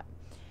 upset.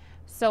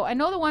 So I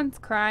know the one's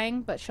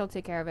crying, but she'll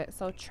take care of it.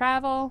 So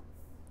travel.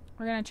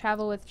 We're going to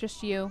travel with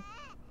just you.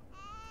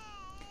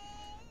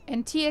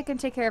 And Tia can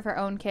take care of her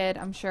own kid,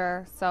 I'm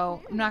sure.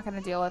 So I'm not going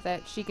to deal with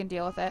it. She can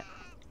deal with it.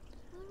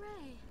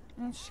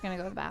 And she's going to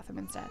go to the bathroom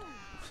instead.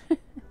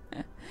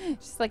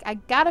 She's like, I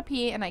gotta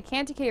pee and I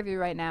can't take care of you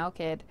right now,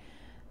 kid.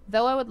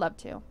 Though I would love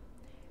to.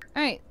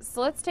 Alright,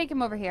 so let's take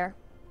him over here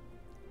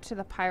to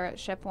the pirate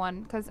ship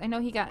one, because I know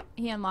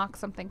he unlocked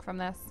something from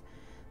this.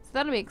 So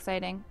that'll be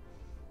exciting.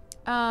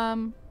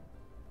 Have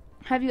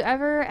you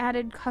ever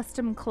added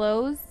custom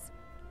clothes?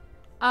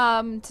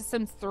 To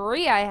Sims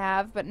 3 I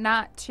have, but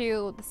not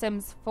to The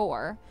Sims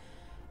 4.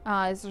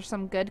 Is there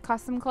some good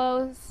custom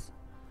clothes?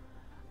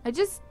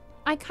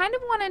 I kind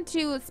of wanted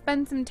to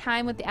spend some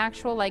time with the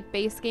actual like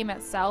base game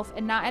itself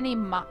and not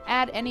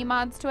add any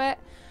mods to it,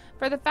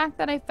 for the fact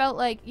that I felt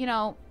like, you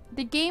know,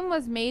 the game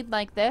was made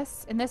like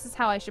this, and this is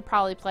how I should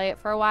probably play it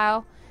for a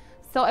while.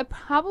 So I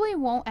probably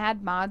won't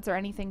add mods or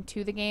anything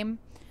to the game.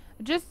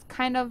 Just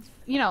kind of,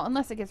 you know,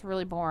 unless it gets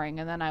really boring,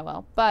 and then I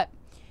will. But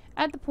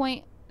at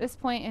this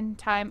point in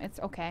time, it's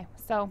okay.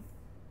 So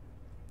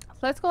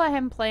let's go ahead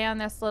and play on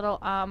this little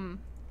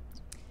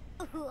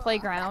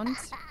playground.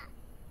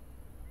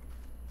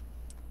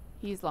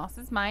 He's lost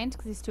his mind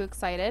because he's too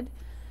excited.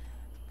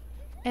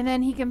 And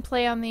then he can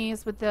play on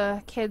these with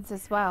the kids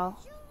as well.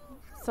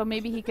 So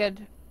maybe he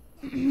could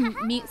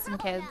meet some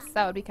kids.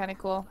 That would be kind of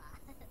cool.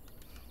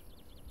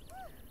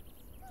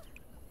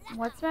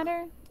 What's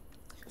better?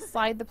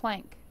 Slide the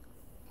plank.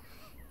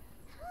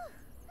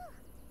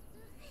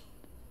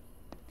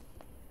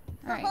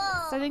 Alright,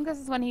 so I think this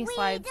is when he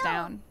slides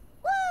down.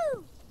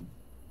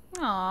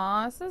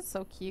 Aw, this is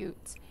so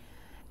cute.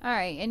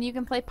 Alright, and you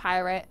can play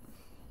pirate.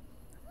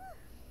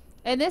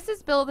 And this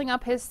is building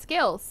up his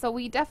skills, so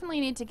we definitely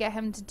need to get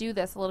him to do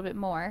this a little bit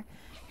more.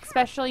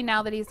 Especially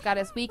now that he's got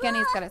his weekend,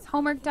 he's got his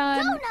homework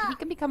done. He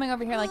can be coming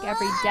over here like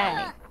every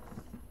day.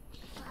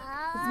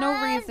 There's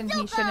no reason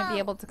he shouldn't be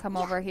able to come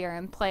over here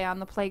and play on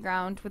the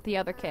playground with the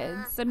other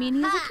kids. I mean,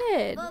 he's a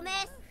kid.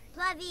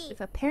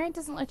 If a parent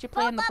doesn't let you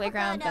play on the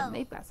playground, then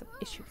they've got some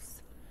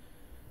issues.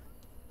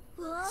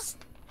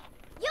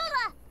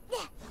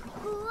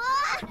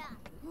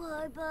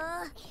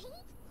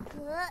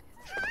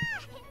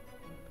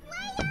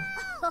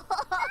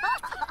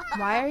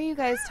 Why are you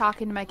guys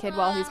talking to my kid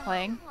while he's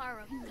playing?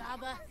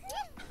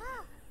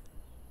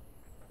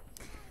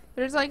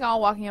 They're just like all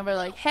walking over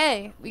like,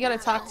 hey, we gotta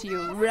talk to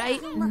you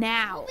right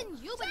now.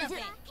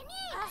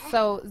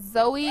 So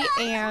Zoe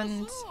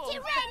and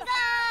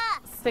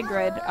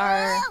Sigrid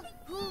are...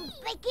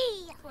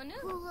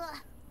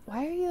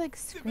 Why are you like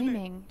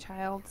screaming,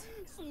 child?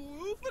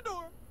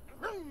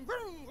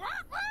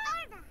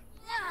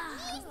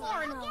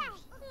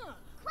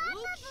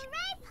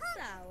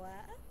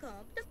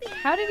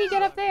 How did he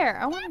get up there?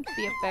 I want him to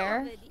be up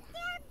there.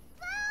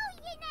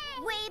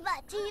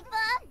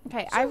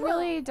 Okay, I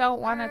really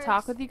don't want to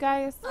talk with you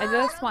guys. I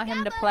just want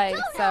him to play,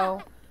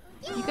 so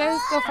you guys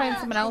go find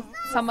someone else,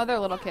 some other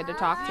little kid to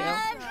talk to.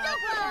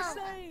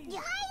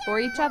 Or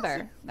each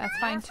other. That's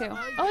fine too.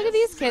 Oh, look at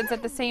these kids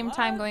at the same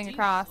time going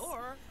across.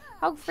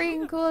 How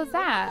freaking cool is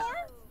that?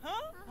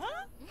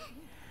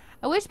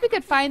 I wish we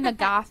could find the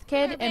goth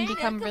kid and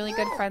become really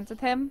good friends with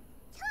him.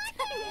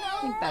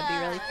 I think that'd be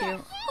really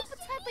cute.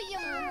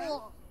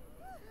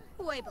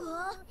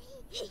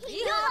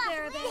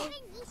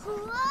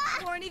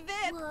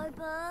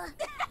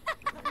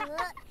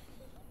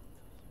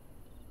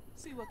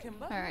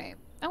 Alright.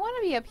 I want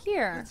to be up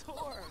here.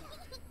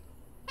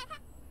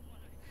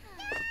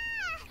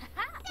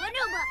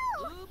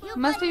 It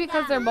must be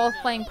because they're both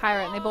playing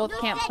pirate and they both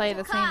can't play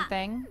the same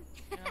thing.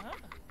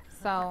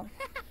 So,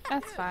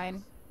 that's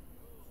fine.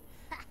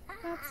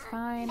 That's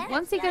fine.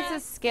 Once he gets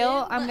his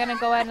skill, I'm going to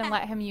go ahead and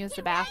let him use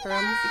the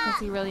bathroom because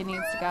he really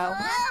needs to go.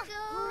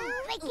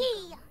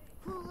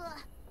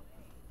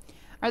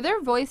 Are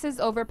their voices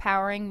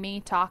overpowering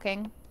me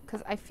talking?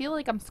 Because I feel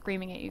like I'm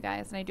screaming at you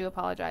guys, and I do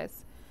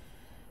apologize.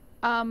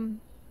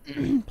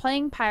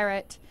 Playing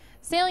pirate.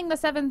 Sailing the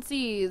 7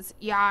 seas.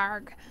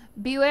 Yarg.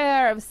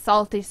 Beware of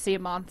salty sea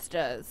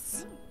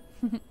monsters.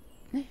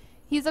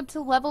 He's up to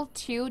level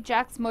 2.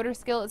 Jack's motor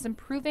skill is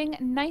improving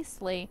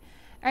nicely.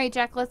 Alright,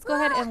 Jack, let's go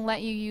ahead and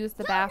let you use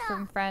the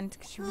bathroom, friend,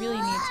 because you really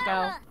need to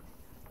go.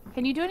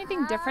 Can you do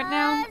anything different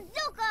now?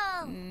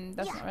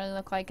 Doesn't really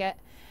look like it.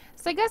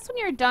 So I guess when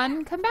you're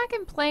done, come back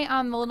and play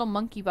on the little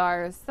monkey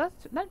bars.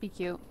 That'd be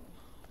cute.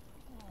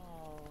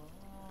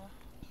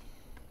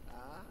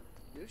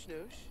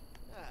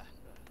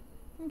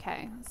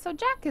 Okay, so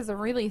Jack is a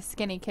really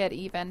skinny kid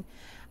even.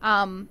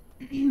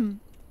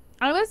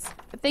 I was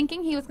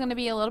thinking he was going to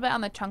be a little bit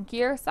on the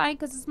chunkier side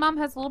because his mom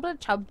has a little bit of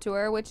chub to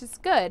her, which is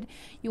good.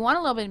 You want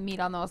a little bit of meat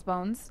on those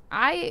bones.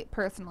 I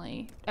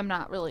personally am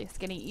not really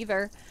skinny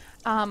either.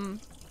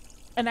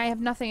 And I have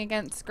nothing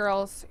against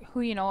girls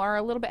who, you know, are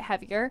a little bit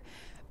heavier.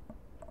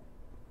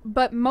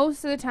 But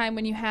most of the time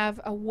when you have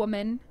a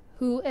woman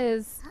who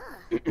is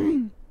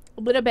a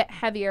little bit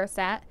heavier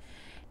set,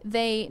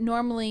 they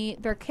normally,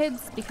 their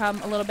kids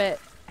become a little bit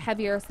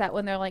heavier set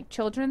when they're like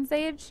children's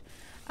age.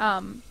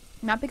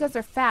 Not because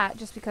they're fat,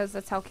 just because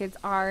that's how kids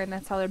are and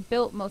that's how they're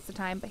built most of the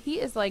time. But he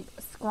is like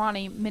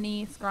scrawny,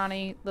 mini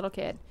scrawny little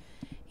kid.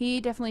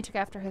 He definitely took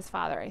after his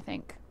father, I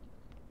think,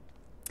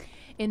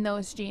 in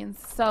those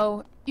genes.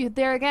 So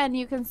there again,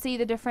 you can see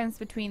the difference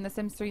between The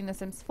Sims 3 and The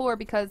Sims 4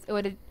 because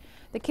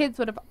the kids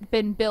would have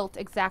been built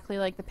exactly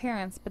like the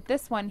parents. But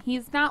this one,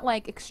 he's not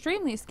like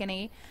extremely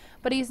skinny,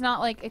 but he's not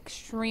like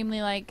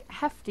extremely like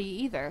hefty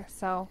either.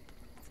 So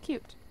it's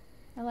cute.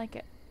 I like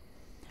it.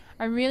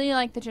 I really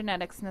like the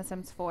genetics in The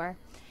Sims 4.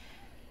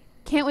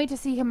 Can't wait to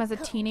see him as a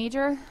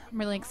teenager. I'm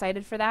really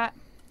excited for that.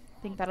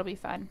 I think that'll be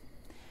fun.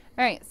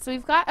 Alright, so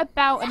we've got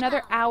about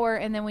another hour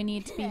and then we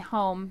need to be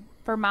home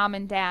for Mom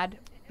and Dad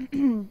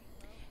to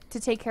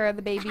take care of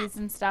the babies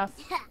and stuff.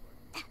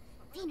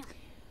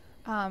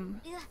 Ooh,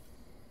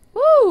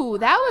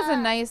 that was a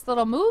nice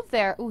little move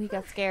there. Ooh, he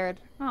got scared.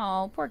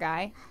 Oh, poor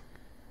guy.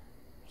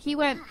 He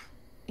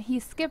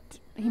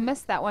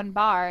missed that one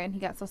bar and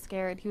he got so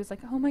scared. He was like,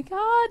 oh my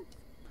god.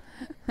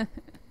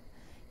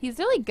 He's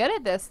really good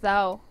at this,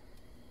 though.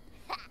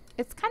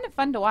 It's kind of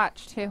fun to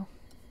watch, too.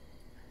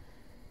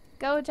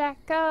 Go,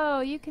 Jack, go.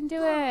 You can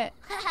do it.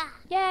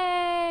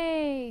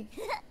 Yay.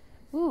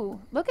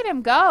 Ooh, look at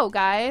him go,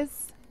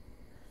 guys.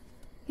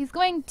 He's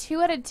going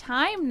 2 at a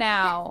time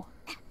now.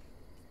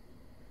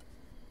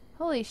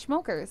 Holy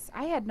smokers.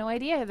 I had no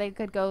idea they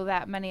could go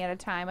that many at a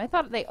time. I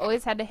thought they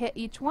always had to hit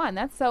each one.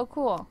 That's so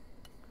cool.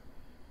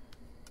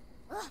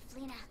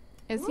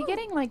 Is he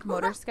getting, like,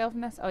 motor skill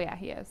from this? Oh, yeah,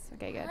 he is.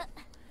 Okay, good.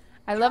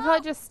 I love how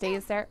it just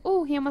stays there.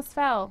 Ooh, he almost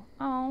fell.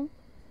 Oh.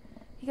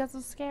 He got so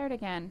scared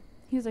again.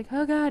 He was like,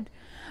 oh, God.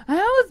 I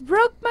almost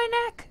broke my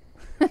neck.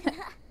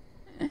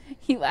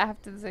 He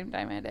laughed at the same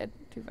time I did.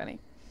 Too funny.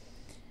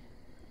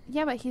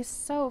 Yeah, but he's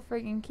so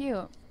freaking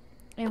cute.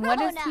 And what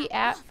is he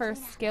at for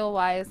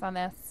skill-wise on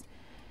this?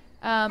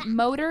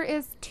 Motor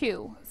is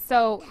 2.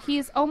 So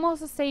he's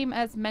almost the same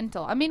as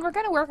mental. I mean, we're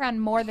going to work on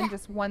more than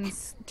just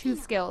 2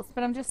 skills.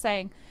 But I'm just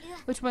saying,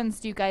 which ones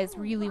do you guys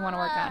really want to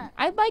work on?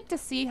 I'd like to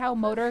see how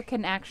motor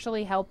can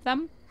actually help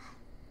them.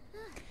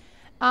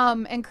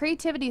 And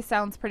creativity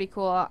sounds pretty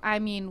cool. I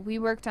mean, we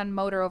worked on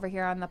motor over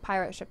here on the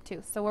pirate ship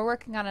too. So we're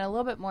working on it a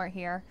little bit more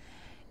here.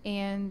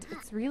 And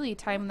it's really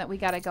time that we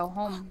got to go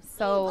home.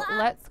 So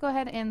let's go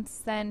ahead and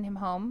send him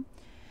home.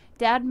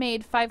 Dad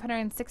made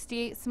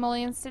 568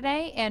 simoleons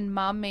today, and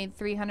Mom made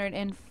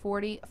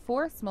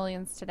 344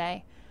 simoleons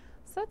today.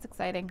 So that's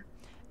exciting.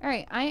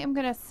 Alright, I am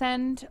going to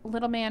send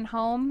little man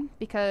home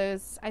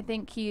because I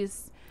think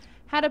he's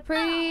had a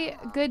pretty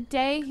good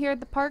day here at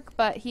the park,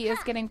 but he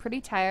is getting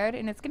pretty tired,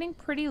 and it's getting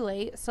pretty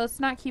late, so let's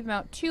not keep him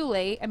out too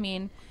late. I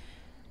mean,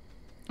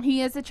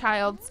 he is a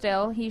child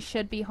still. He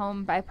should be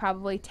home by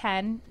probably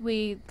 10.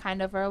 We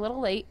kind of are a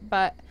little late,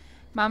 but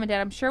Mom and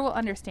Dad, I'm sure, will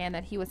understand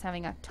that he was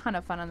having a ton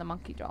of fun on the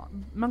monkey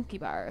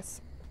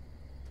bars.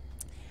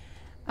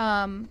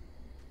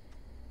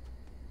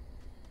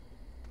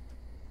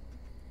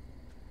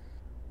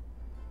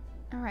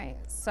 Alright,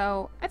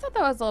 so I thought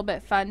that was a little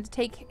bit fun to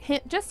take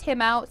just him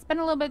out,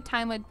 spend a little bit of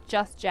time with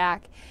just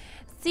Jack,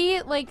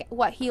 see like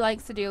what he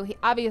likes to do. He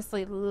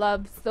obviously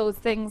loves those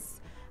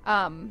things.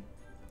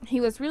 He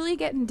was really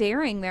getting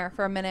daring there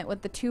for a minute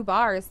with the 2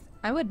 bars.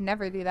 I would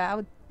never do that. I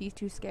would be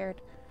too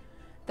scared.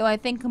 Though I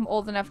think I'm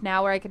old enough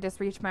now where I could just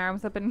reach my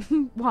arms up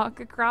and walk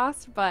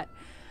across, but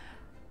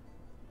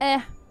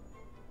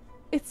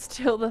it's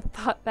still the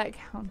thought that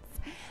counts.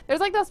 There's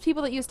like those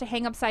people that used to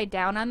hang upside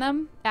down on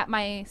them at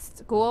my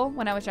school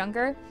when I was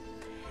younger.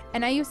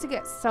 And I used to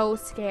get so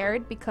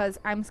scared because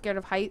I'm scared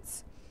of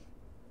heights.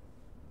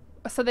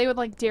 So they would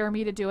like dare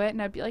me to do it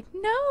and I'd be like,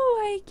 no,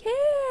 I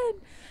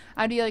can't.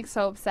 I'd be like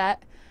so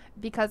upset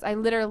because I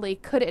literally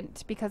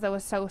couldn't because I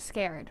was so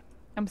scared.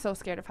 I'm so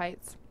scared of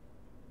heights.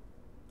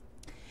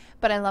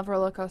 But I love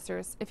roller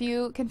coasters. If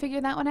you can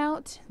figure that one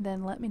out,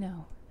 then let me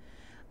know.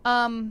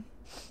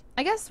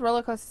 I guess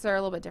roller coasters are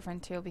a little bit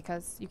different too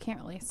because you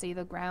can't really see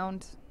the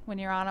ground when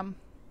you're on them.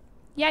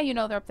 Yeah, you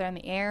know they're up there in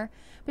the air,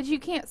 but you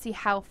can't see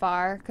how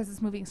far because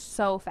it's moving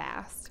so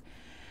fast.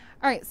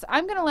 Alright, so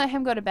I'm going to let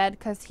him go to bed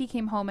because he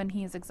came home and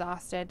he's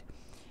exhausted.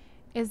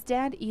 Is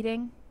Dad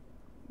eating?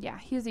 Yeah,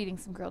 he was eating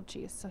some grilled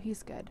cheese, so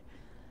he's good.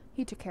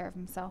 He took care of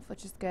himself,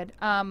 which is good.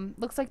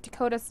 Looks like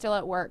Dakota's still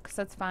at work,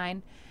 so that's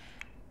fine.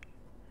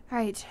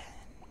 Alright.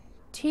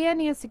 Tia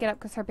needs to get up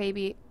because her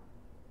baby...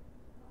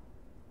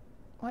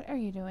 What are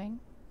you doing?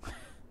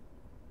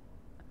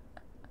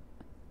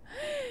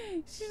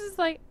 She's just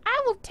like,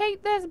 I will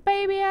take this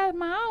baby as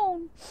my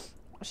own.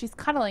 She's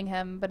cuddling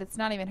him, but it's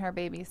not even her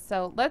baby.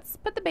 So let's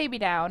put the baby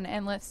down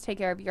and let's take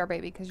care of your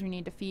baby because you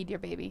need to feed your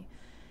baby.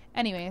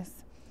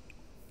 Anyways.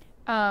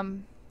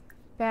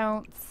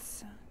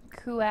 Bounce.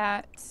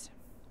 Cooat.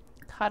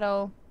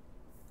 Cuddle.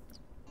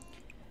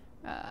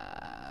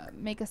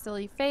 Make a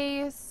silly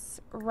face.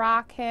 face,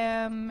 rock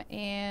him,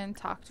 and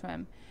talk to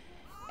him.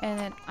 And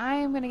then I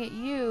am going to get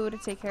you to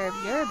take care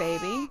of your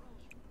baby,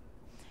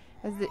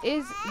 as it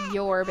is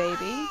your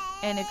baby.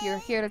 And if you're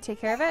here to take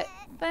care of it,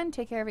 then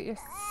take care of it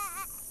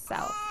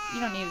yourself.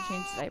 You don't need to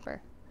change the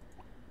diaper.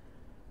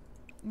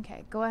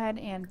 Okay, go ahead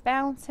and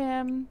bounce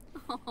him,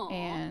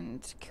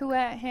 and coo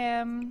at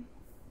him,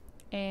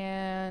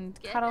 and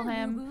cuddle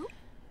him.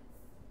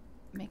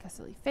 Make a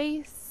silly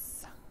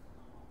face.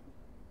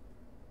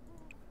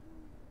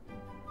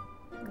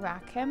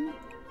 Rock him,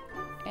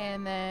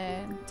 and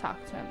then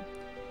talk to him.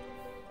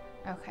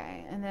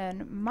 Okay, and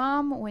then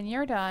Mom, when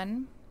you're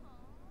done,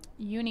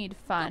 you need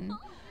fun.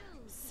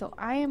 So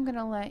I am going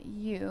to let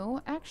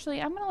you,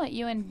 actually, I'm going to let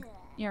you and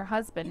your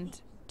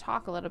husband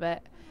talk a little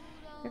bit.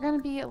 You're going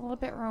to be a little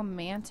bit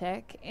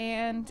romantic,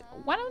 and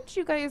why don't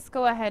you guys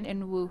go ahead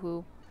and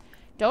woohoo?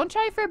 Don't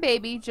try for a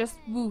baby, just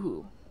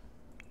woohoo.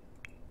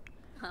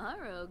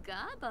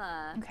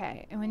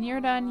 Okay, and when you're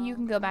done, you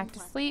can go back to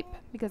sleep,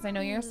 because I know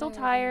you're still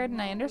tired,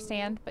 and I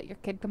understand, but your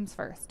kid comes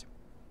first.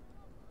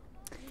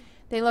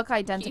 They look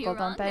identical,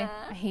 don't they?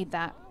 I hate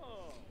that.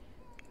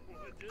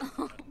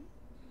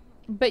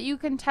 But you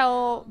can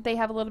tell they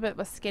have a little bit of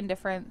a skin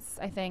difference,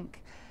 I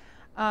think.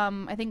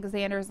 I think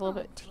Xander is a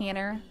little bit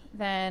tanner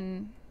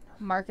than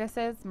Marcus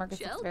is.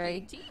 Marcus is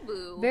very,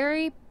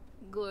 very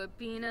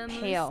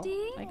pale,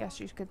 I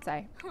guess you could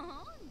say.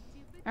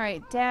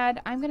 Alright,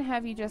 Dad, I'm going to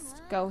have you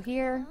just go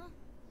here.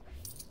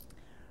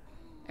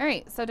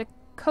 Alright, so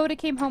Dakota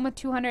came home with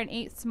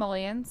 208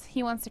 simoleons.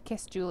 He wants to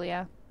kiss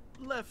Julia.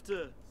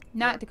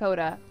 Not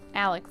Dakota.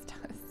 Alex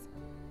does.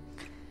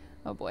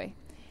 Oh boy.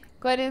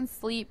 Go ahead and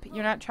sleep.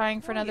 You're not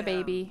trying for another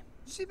baby.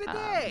 Not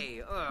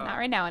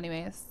right now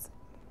anyways.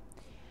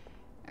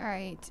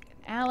 Alright,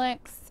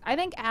 Alex. I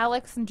think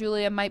Alex and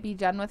Julia might be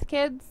done with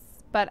kids,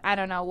 but I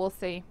don't know. We'll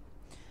see.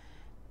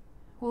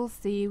 We'll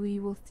see. We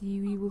will see.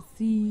 We will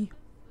see.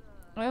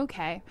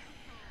 Okay.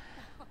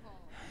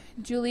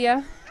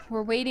 Julia,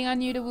 we're waiting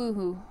on you to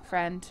woohoo,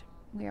 friend.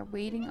 We are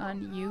waiting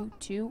on you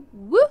to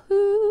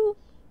woohoo.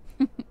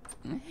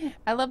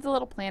 I love the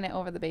little planet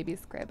over the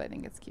baby's crib. I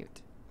think it's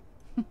cute.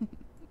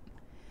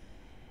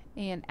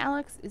 And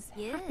Alex is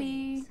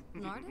happy.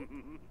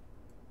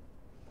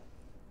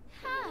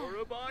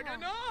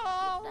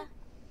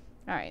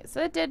 Alright,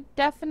 so it did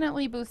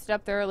definitely boost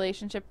up their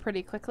relationship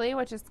pretty quickly,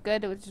 which is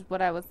good, which is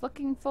what I was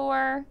looking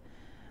for.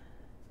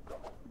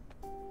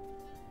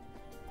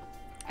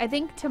 I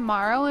think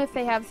tomorrow, if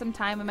they have some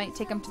time, I might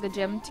take them to the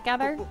gym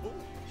together.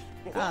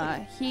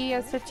 He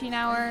has 15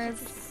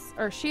 hours,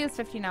 or she has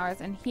 15 hours,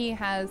 and he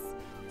has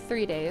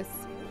 3 days.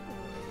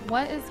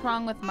 What is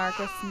wrong with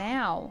Marcus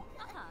now?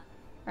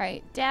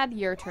 Alright, Dad,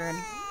 your turn.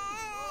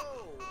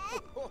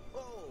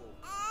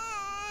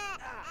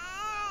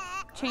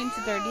 Change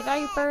the dirty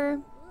diaper.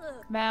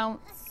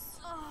 Bounce.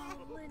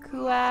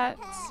 Coo at.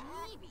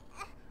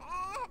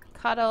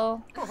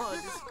 Cuddle.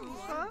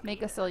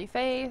 Make a silly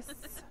face.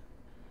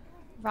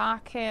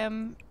 Rock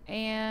him.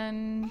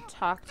 And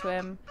talk to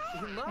him.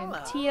 And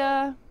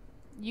Tia,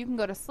 you can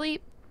go to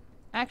sleep.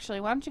 Actually,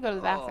 why don't you go to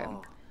the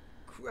bathroom?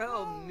 Why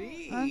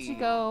don't you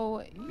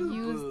go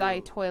use thy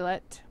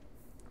toilet.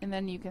 And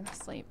then you can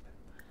sleep.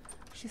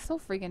 She's so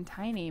freaking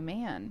tiny,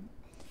 man.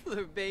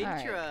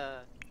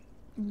 Right.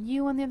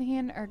 You, on the other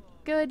hand, are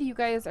good. You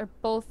guys are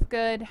both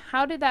good.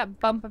 How did that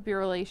bump up your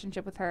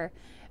relationship with her?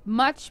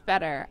 Much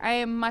better. I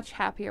am much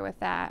happier with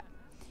that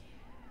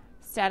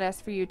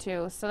status for you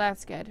two, so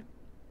that's good.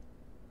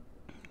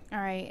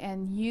 Alright,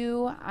 and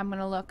you, I'm going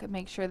to look and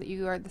make sure that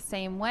you are the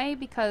same way,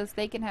 because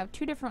they can have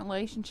two different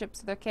relationships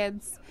with their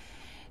kids.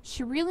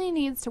 She really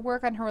needs to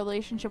work on her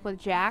relationship with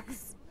Jack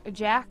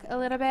a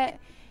little bit,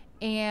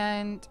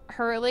 and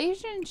her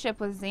relationship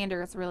with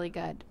Xander is really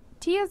good.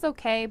 Tia's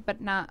okay, but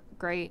not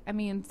great. I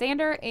mean,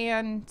 Xander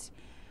and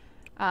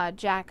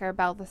Jack are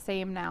about the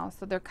same now,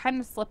 so they're kind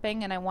of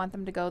slipping, and I want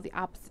them to go the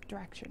opposite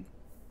direction.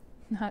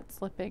 Not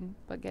slipping,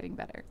 but getting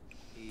better.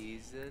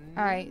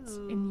 Alright,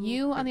 and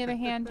you, on the other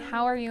hand,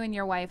 how are you and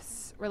your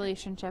wife's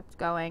relationship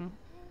going?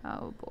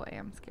 Oh boy,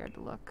 I'm scared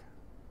to look.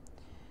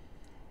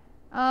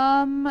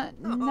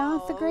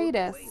 Not the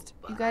greatest.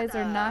 You guys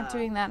are not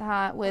doing that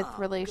hot with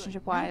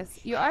relationship-wise.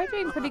 You are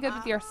doing pretty good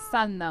with your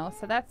son, though,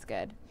 so that's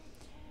good.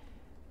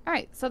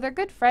 Alright, so they're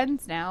good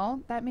friends now.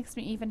 That makes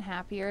me even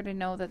happier to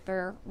know that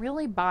they're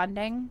really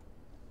bonding.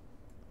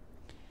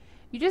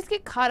 You just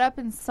get caught up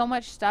in so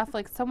much stuff.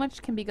 Like, so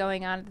much can be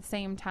going on at the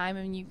same time,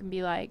 and you can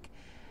be like,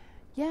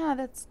 yeah,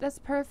 that's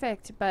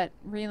perfect, but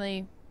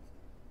really,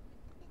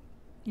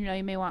 you know,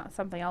 you may want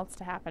something else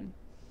to happen.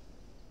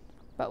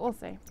 But we'll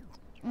see.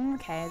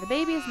 Okay, the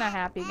baby is not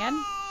happy again.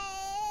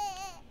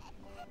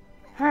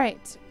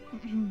 Alright.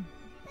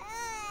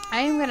 I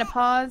am going to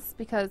pause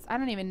because I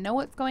don't even know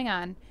what's going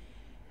on.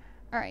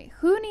 Alright,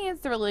 who needs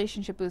the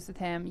relationship boost with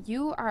him?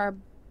 You are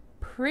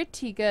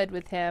pretty good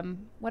with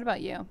him. What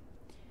about you?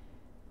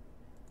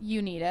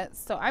 You need it.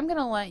 So I'm going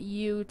to let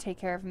you take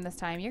care of him this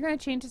time. You're going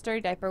to change his dirty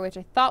diaper, which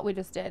I thought we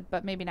just did,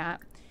 but maybe not.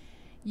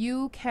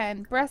 You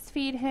can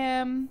breastfeed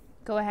him.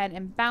 Go ahead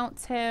and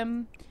bounce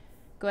him.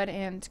 Go ahead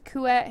and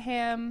coo at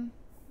him.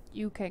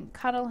 You can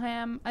cuddle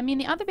him. I mean,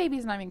 the other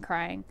baby's not even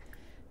crying.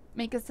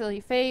 Make a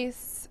silly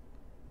face.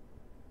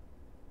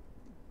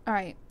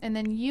 Alright, and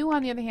then you,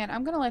 on the other hand,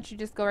 I'm going to let you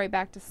just go right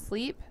back to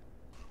sleep.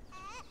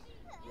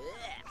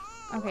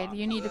 Okay, do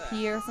you need to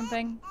pee or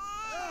something?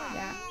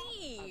 Yeah.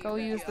 Go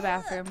use the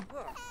bathroom.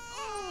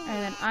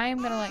 And then I'm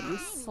going to let you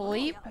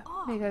sleep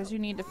because you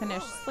need to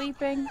finish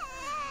sleeping.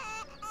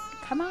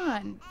 Come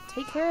on,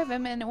 take care of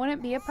him and it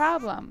wouldn't be a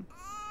problem.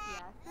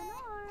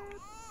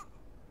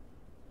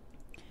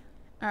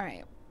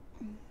 Alright.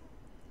 I'm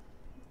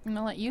going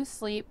to let you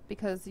sleep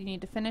because you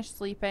need to finish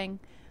sleeping.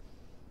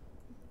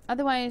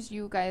 Otherwise,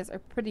 you guys are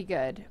pretty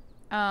good.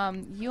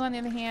 You, on the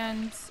other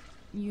hand,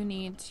 you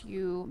need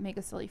to make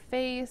a silly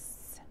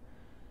face.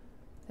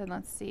 Then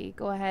let's see.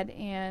 Go ahead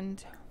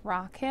and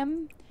rock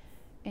him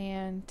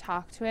and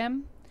talk to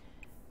him.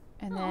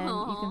 And then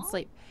you can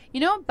sleep. You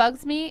know what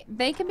bugs me?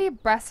 They can be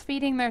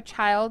breastfeeding their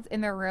child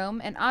in their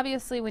room. And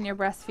obviously when you're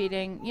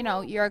breastfeeding, you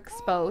know, you're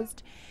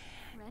exposed.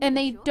 And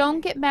they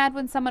don't get mad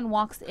when someone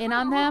walks in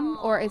on them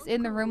or is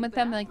in the room with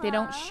them. Like, they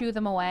don't shoo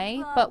them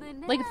away. But,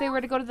 like, if they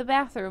were to go to the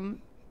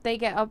bathroom, they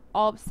get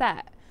all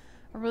upset.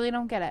 I really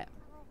don't get it.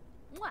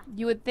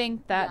 You would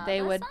think that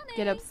they would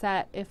get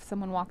upset if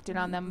someone walked in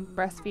on them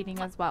breastfeeding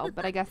as well.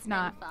 But I guess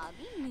not.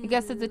 I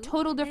guess it's a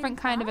total different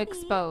kind of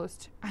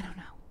exposed. I don't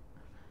know.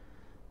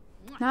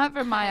 Not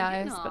for my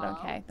eyes, but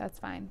okay. That's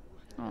fine.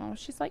 Oh,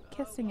 she's like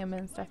kissing him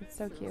and stuff. It's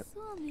so cute.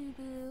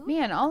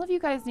 Man, all of you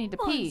guys need to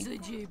pee.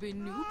 Just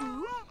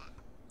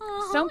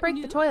don't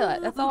break the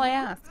toilet. That's all I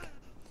ask.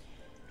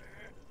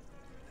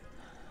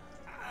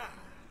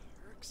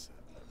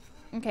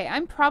 Okay,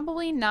 I'm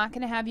probably not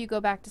going to have you go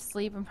back to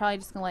sleep. I'm probably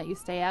just going to let you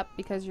stay up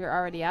because you're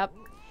already up.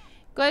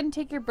 Go ahead and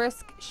take your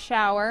brisk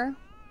shower.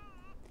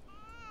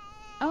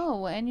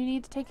 Oh, and you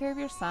need to take care of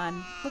your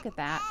son. Look at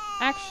that.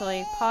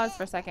 Actually, pause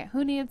for a second.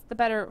 Who needs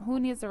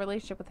the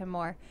relationship with him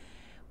more?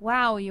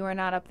 Wow, you are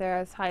not up there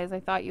as high as I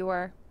thought you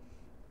were.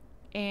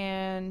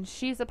 And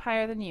she's up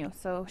higher than you.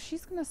 So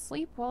she's going to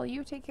sleep while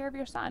you take care of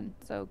your son.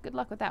 So good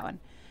luck with that one.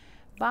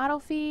 Bottle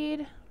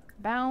feed,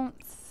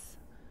 bounce,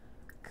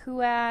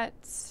 coo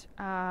at.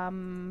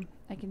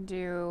 I can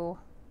do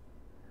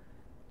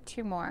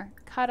 2 more.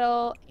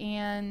 Cuddle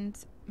and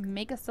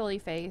make a silly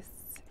face.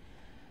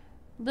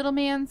 Little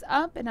man's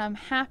up and I'm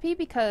happy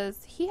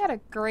because he had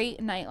a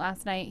great night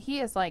last night. He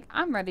is like,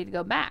 I'm ready to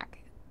go back.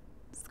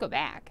 Let's go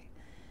back.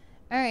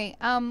 Alright,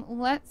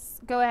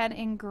 let's go ahead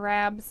and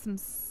grab some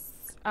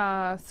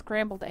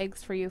scrambled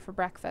eggs for you for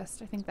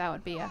breakfast. I think that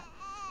would be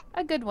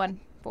a good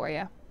one for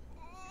you.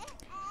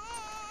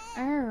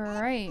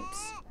 Alright.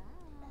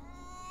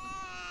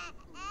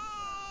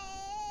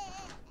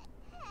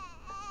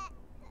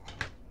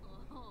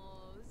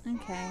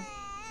 Okay.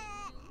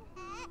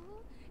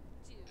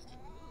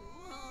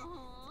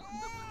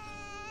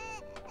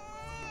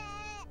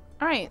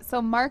 Alright,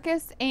 so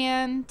Marcus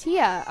and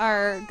Tia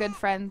are good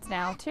friends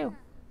now, too.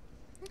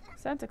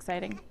 So that's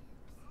exciting.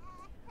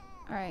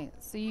 Alright,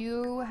 so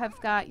you have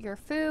got your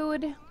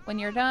food. When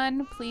you're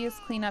done, please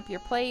clean up your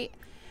plate.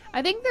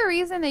 I think the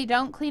reason they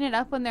don't clean it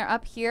up when they're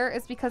up here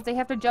is because they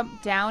have to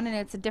jump down and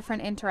it's a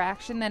different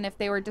interaction than if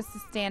they were just to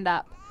stand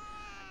up.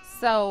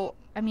 So,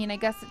 I mean, I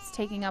guess it's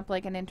taking up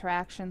like an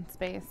interaction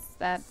space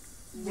that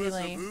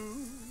really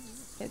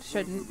it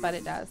shouldn't, but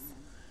it does.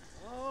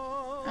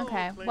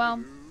 Okay,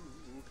 well,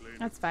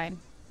 that's fine.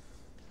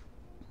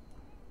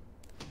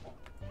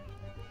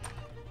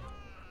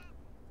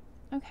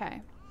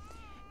 Okay.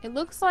 It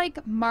looks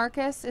like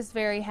Marcus is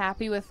very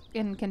happy with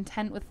and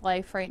content with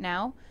life right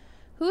now.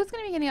 Who's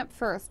going to be getting up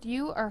first?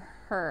 You or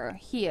her?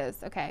 He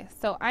is. Okay.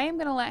 So I am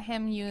going to let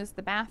him use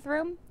the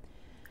bathroom.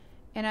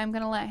 And I'm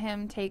going to let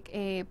him take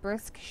a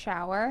brisk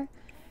shower.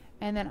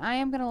 And then I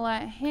am going to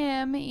let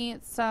him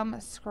eat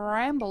some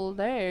scrambled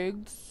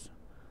eggs.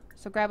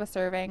 So grab a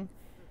serving.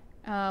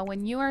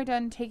 When you are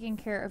done taking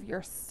care of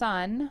your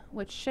son,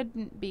 which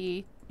shouldn't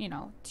be, you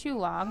know, too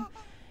long,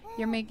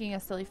 you're making a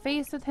silly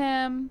face with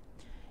him.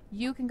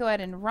 You can go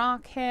ahead and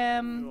rock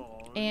him,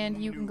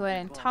 and you can go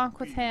ahead and talk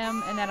with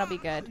him, and that'll be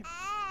good.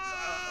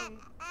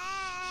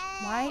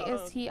 Why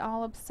is he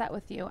all upset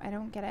with you? I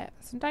don't get it.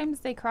 Sometimes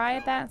they cry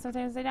at that, and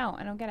sometimes they don't.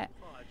 I don't get it.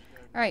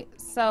 Alright,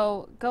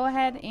 so go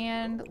ahead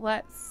and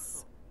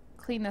let's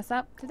clean this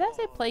up. Did that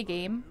say play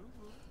game?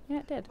 Yeah,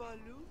 it did.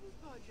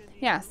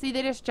 Yeah, see,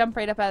 they just jump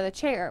right up out of the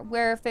chair.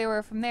 Where if they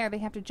were from there, they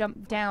have to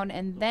jump down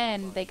and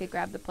then they could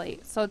grab the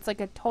plate. So it's like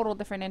a total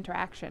different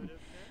interaction,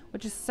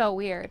 which is so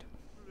weird.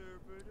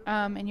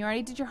 And you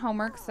already did your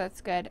homework, so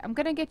that's good. I'm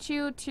going to get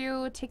you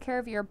to take care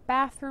of your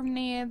bathroom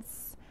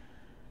needs.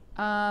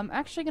 I'm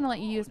actually going to let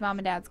you use Mom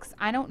and Dad's because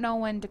I don't know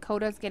when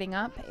Dakota's getting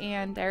up,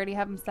 and I already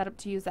have him set up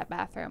to use that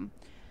bathroom.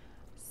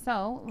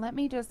 So let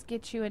me just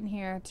get you in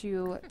here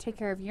to take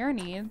care of your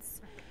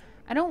needs.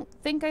 I don't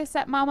think I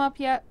set Mom up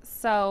yet,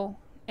 so...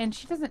 And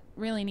she doesn't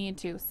really need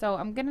to, so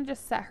I'm going to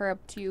just set her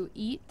up to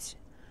eat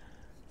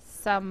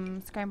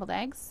some scrambled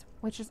eggs,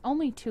 which is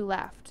only 2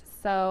 left.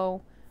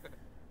 So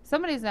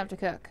somebody's going to have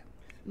to cook.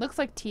 Looks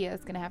like Tia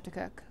is going to have to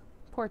cook.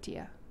 Poor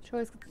Tia. She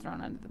always gets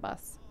thrown under the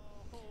bus.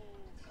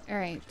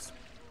 Alright.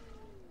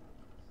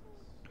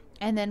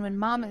 And then when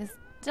Mom is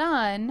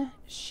done,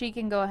 she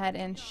can go ahead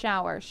and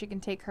shower. She can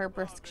take her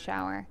brisk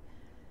shower.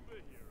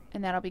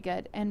 And that'll be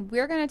good. And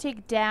we're going to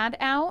take Dad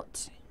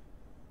out.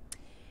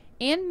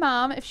 And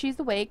Mom, if she's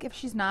awake. If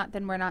she's not,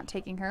 then we're not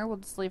taking her. We'll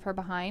just leave her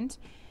behind.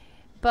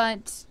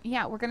 But,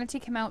 yeah, we're going to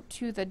take him out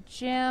to the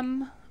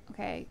gym.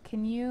 Okay,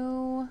 can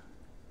you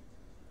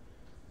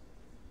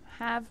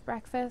have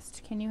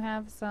breakfast? Can you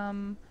have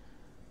some...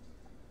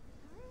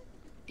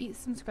 Eat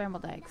some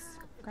scrambled eggs.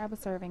 Grab a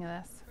serving of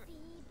this.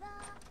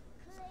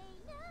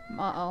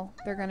 Uh-oh.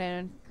 They're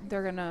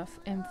gonna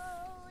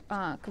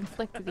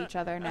conflict with each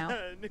other now.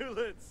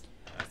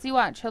 See,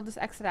 watch. He'll just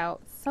exit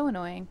out. So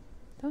annoying.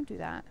 Don't do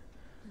that.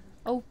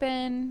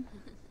 Open.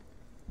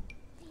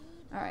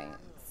 Alright.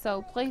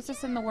 So, place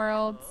this in the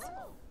worlds.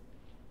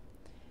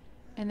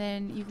 And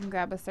then you can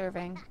grab a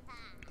serving.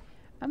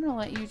 I'm gonna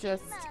let you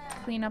just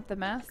clean up the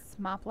mess.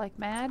 Mop like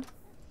mad.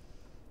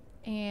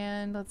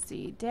 And let's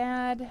see.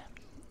 Dad,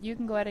 you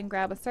can go ahead and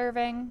grab a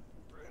serving.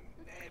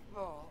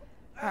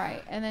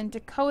 Alright, and then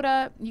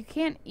Dakota, you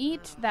can't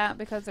eat that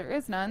because there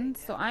is none,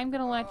 so I'm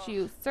going to let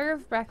you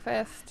serve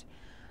breakfast.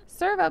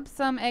 Serve up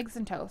some eggs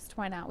and toast.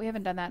 Why not? We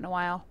haven't done that in a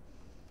while.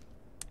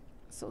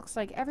 So it looks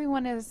like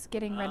everyone is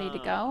getting ready to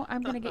go.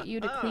 I'm going to get you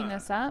to clean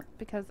this up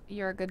because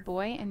you're a good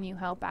boy and you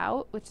help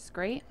out, which is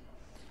great.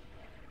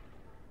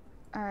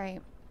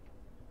 Alright.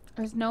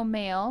 There's no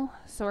mail,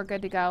 so we're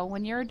good to go.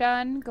 When you're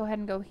done, go ahead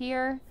and go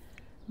here.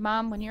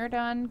 Mom, when you're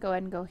done, go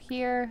ahead and go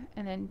here.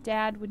 And then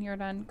Dad, when you're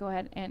done, go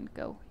ahead and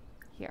go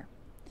here.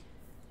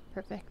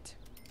 Perfect.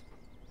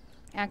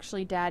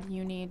 Actually, Dad,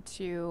 you need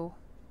to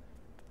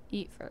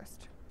eat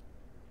first.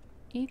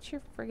 Eat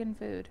your friggin'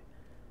 food.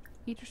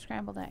 Eat your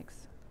scrambled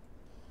eggs.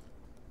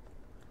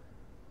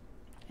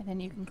 And then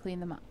you can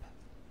clean them up.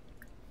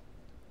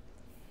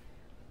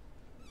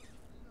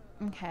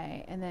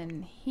 Okay, and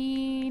then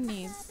he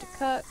needs to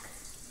cook.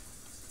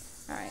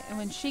 Alright, and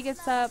when she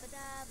gets up,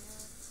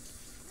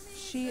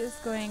 she is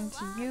going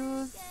to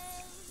use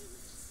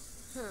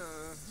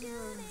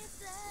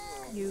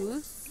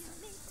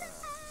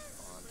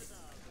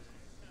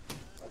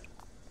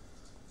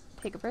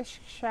take a brisk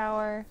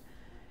shower,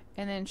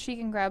 and then she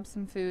can grab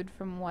some food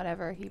from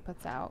whatever he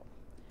puts out.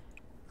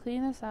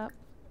 Clean this up.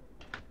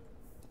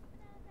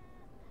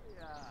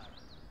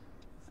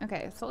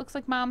 Okay, so it looks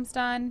like Mom's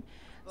done.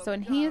 So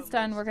when he is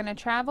done, we're going to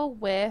travel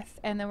with,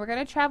 and then we're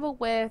going to travel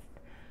with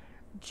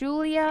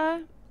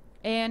Julia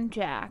and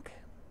Jack.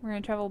 We're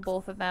going to travel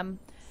both of them.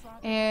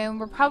 And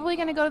we're probably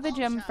going to go to the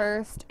gym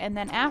first, and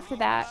then after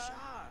that,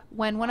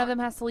 when one of them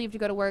has to leave to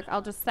go to work,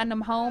 I'll just send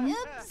them home.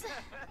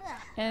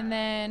 And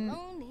then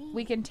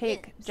we can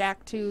take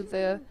Jack to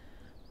the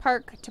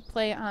park to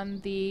play on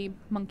the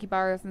monkey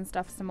bars and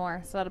stuff some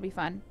more. So that'll be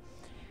fun.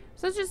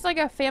 So it's just like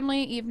a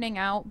family evening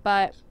out,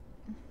 but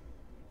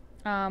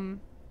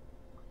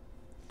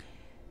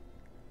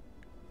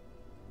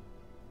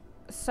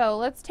so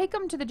let's take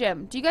them to the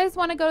gym. Do you guys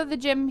want to go to the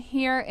gym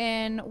here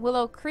in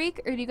Willow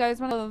Creek, or do you guys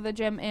want to go to the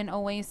gym in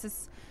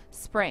Oasis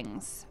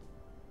Springs?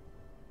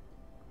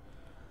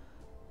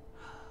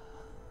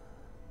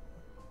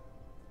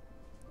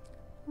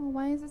 Oh,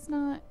 why is this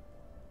not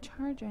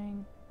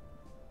charging?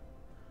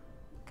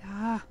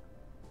 Gah.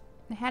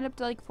 It had up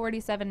to like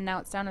 47, now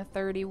it's down to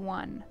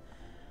 31.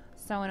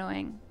 So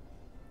annoying.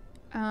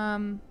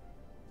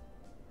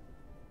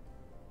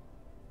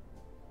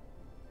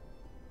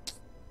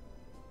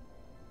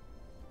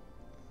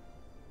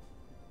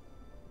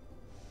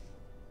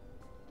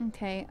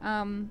 Okay,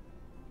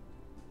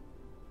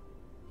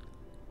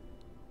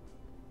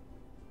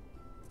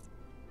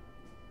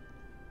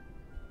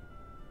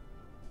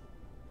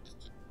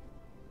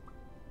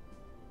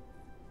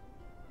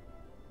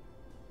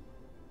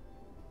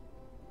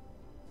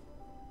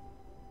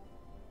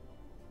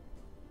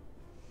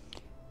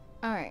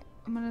 alright,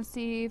 I'm gonna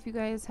see if you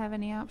guys have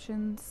any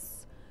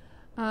options.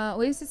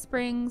 Oasis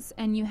Springs,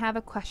 and you have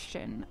a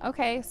question.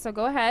 Okay, so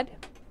go ahead.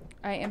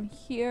 I am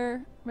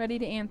here, ready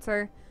to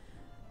answer.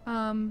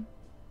 Alright,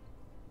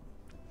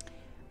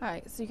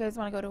 so you guys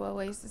want to go to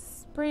Oasis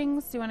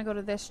Springs? Do you want to go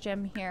to this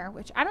gym here?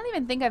 Which I don't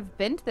even think I've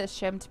been to this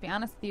gym, to be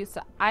honest with you.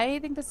 So I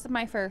think this is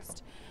my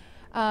first.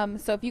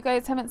 So if you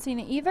guys haven't seen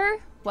it either,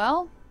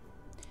 well,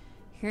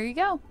 here you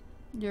go.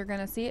 You're going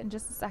to see it in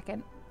just a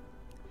second.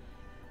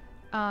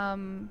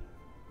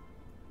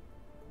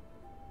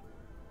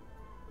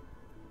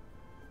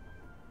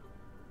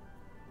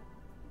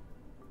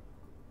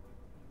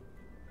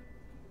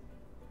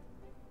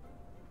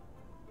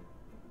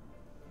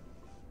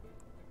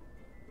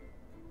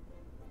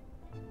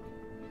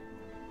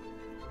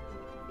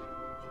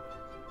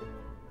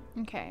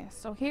 Okay,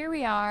 so here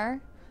we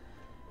are.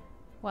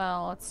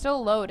 Well, it's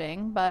still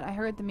loading, but I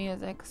heard the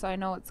music, so I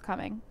know it's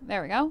coming.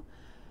 There we go.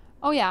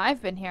 Oh yeah,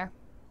 I've been here.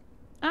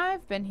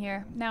 I've been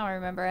here. Now I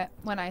remember it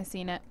when I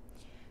seen it.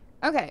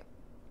 Okay,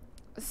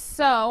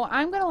 so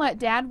I'm going to let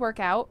Dad work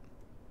out.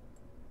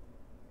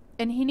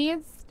 And he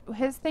needs,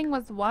 his thing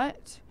was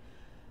what?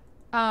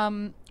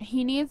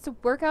 He needs to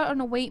work out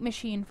on a weight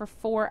machine for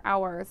 4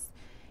 hours.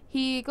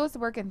 He goes to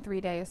work in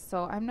 3 days,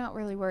 so I'm not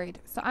really worried.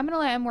 So I'm going to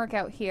let him work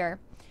out here.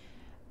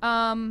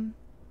 It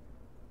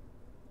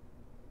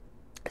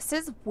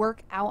says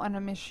work out on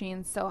a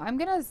machine, so I'm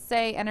going to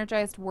say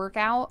energized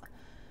workout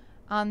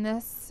on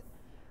this.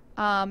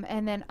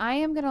 And then I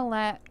am going to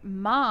let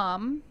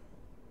Mom,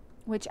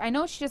 which I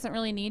know she doesn't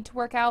really need to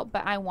work out,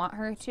 but I want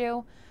her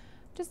to,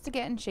 just to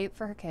get in shape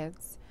for her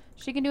kids.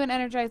 She can do an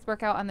energized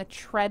workout on the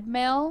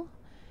treadmill.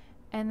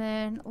 And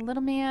then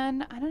little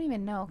man, I don't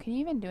even know. Can you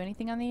even do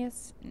anything on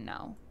these?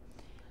 No.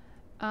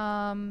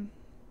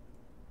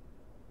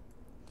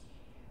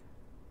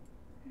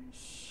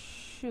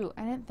 Shoot,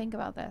 I didn't think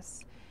about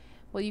this.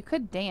 Well, you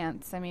could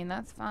dance. I mean,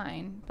 that's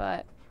fine,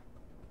 but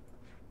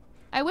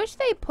I wish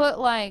they put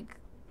like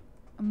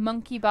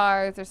monkey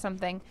bars or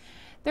something.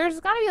 There's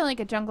got to be like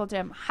a jungle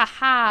gym.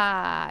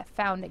 Haha, I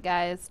found it,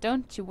 guys.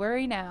 Don't you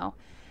worry now.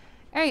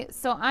 Alright,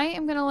 so I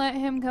am going to let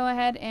him go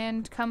ahead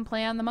and come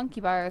play on the monkey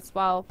bars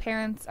while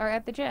parents are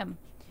at the gym.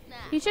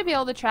 He should be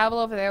able to travel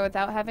over there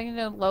without having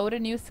to load a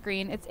new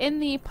screen. It's in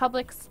the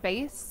public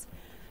space,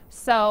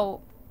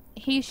 so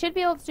he should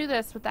be able to do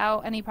this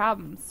without any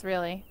problems,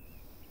 really.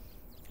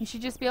 He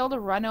should just be able to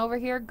run over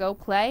here, go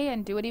play,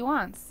 and do what he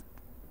wants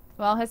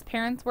while his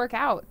parents work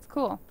out. It's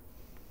cool.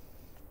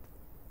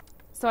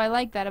 So I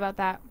like that about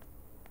that.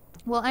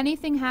 Will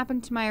anything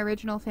happen to my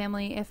original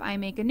family if I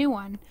make a new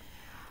one?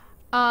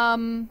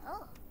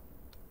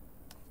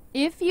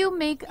 If you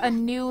make a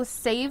new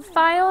save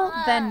file,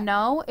 then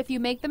no. If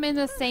you make them in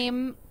the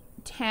same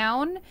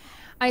town,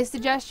 I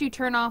suggest you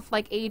turn off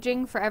like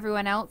aging for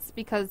everyone else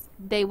because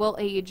they will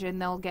age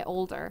and they'll get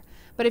older.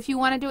 But if you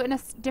want to do it in a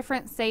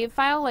different save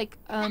file, like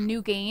a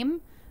new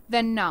game,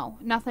 then no,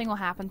 nothing will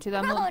happen to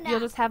them.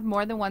 You'll just have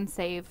more than one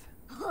save.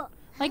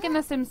 Like in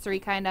The Sims 3,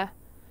 kinda.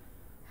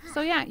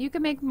 So yeah, you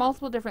can make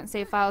multiple different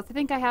save files. I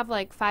think I have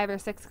like 5 or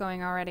 6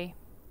 going already.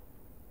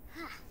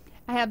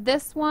 I have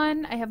this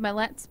one, I have my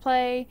Let's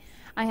Play,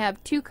 I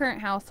have 2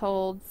 current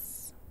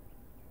households.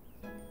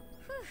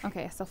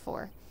 Okay, so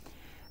 4.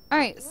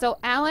 Alright, so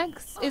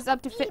Alex is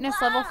up to fitness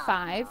level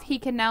 5. He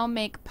can now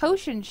make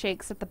potion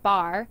shakes at the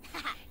bar.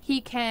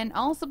 He can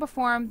also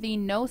perform the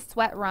no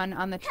sweat run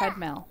on the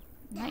treadmill.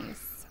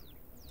 Nice.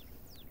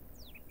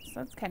 So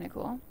that's kind of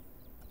cool.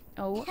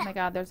 Oh my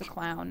god, there's a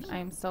clown. I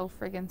am so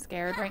friggin'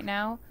 scared right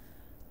now.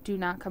 Do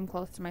not come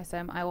close to my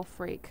sim. I will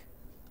freak.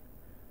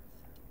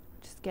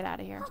 Just get out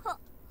of here.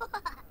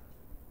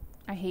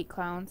 I hate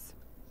clowns.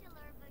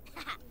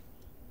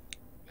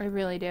 I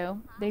really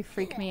do. They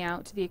freak me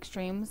out to the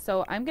extreme.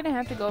 So I'm going to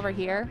have to go over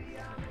here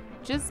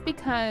just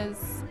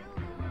because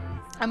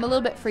I'm a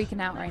little bit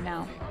freaking out right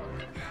now.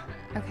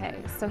 Okay,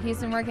 so he's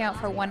been working out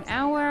for 1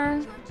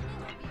 hour.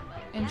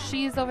 And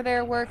she's over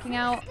there working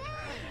out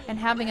and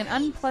having an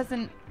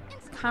unpleasant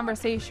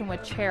conversation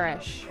with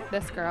Cherish,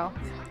 this girl.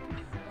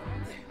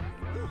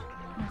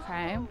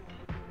 Okay.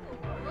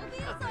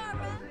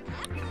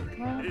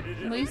 Well,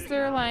 at least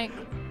they're like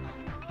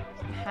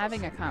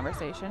having a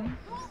conversation.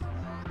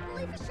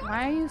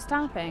 Why are you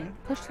stopping?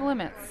 Push the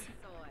limits.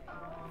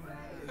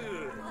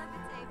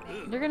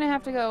 You're gonna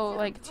have to go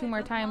like 2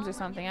 more times or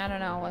something. I don't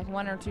know, like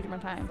 1 or 2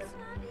 different times.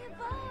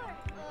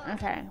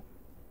 Okay.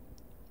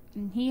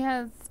 And he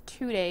has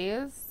 2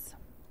 days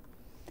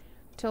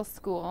till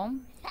school.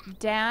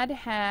 Dad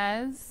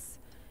has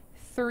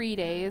 3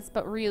 days,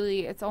 but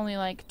really it's only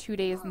like 2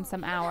 days and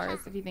some hours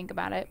if you think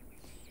about it.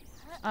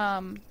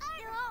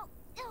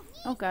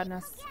 Oh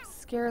goodness,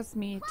 scares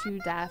me to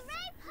death.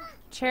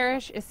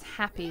 Cherish is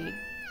happy,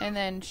 and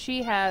then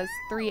she has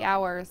 3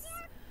 hours.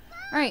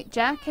 Alright,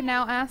 Jack can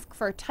now ask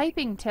for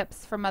typing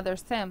tips from other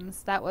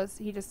Sims.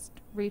 He just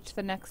reached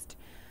the next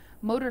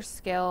motor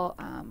skill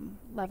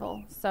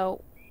level.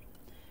 So,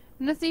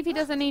 I'm going to see if he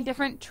does any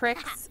different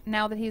tricks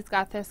now that he's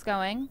got this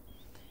going.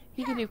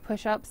 He can do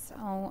push-ups.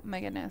 Oh my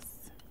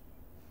goodness.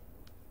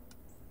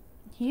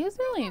 He is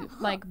really,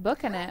 like,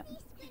 booking it.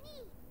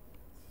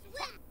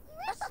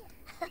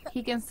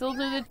 He can still do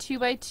the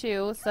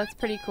 2x2, so that's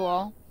pretty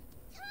cool.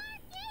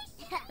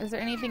 Is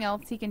there anything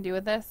else he can do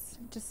with this?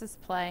 Just this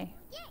play.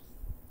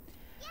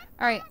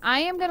 Alright, I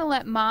am going to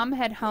let Mom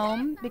head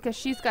home because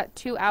she's got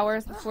 2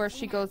 hours before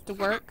she goes to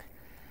work.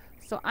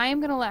 So I am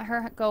going to let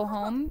her go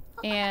home,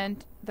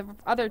 and the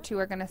other 2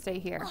 are going to stay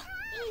here.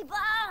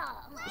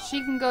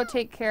 She can go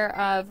take care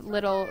of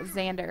little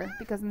Xander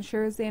because I'm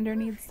sure Xander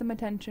needs some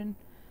attention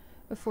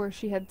before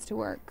she heads to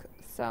work.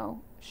 So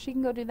she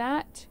can go do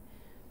that.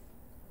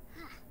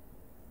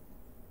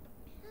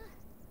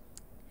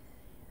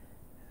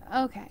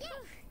 Okay.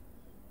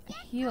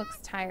 He looks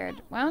tired.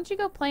 Why don't you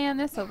go play on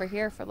this over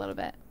here for a little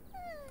bit?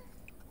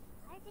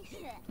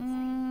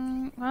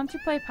 Why don't you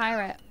play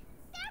pirate?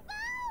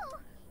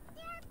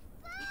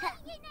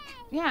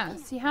 Yeah,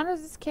 see, how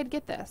does this kid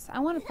get this? I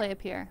want to play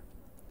up here.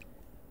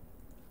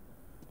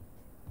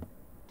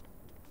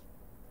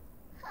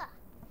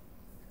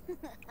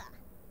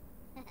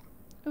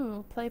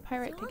 Ooh, play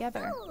pirate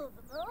together.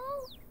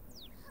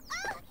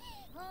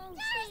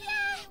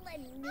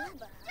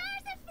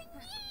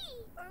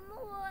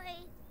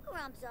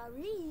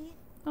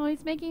 Oh,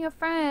 he's making a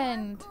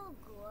friend.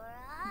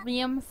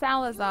 Liam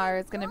Salazar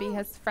is going to be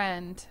his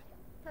friend.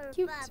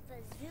 Cute.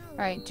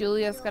 Alright,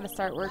 Julia's got to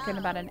start work in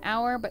about an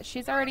hour, but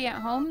she's already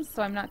at home,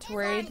 so I'm not too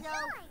worried.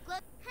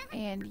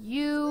 And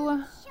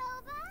you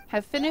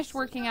have finished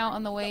working out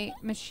on the weight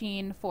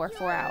machine for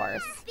 4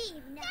 hours.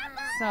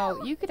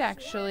 So you could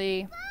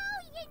actually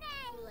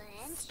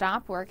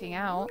stop working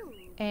out,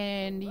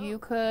 and you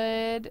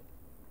could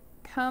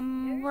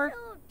come work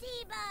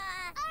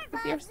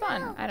with your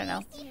son. I don't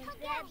know.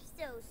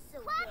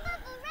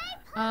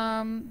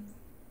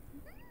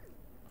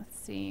 Let's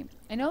see.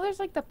 I know there's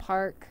like the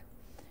park,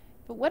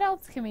 but what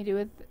else can we do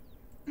with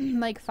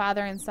like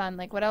father and son?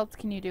 Like what else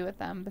can you do with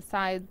them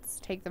besides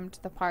take them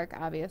to the park,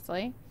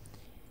 obviously?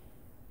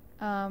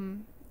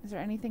 Is there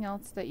anything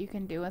else that you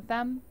can do with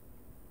them?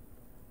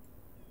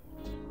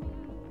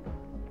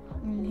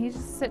 He's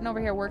just sitting over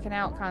here working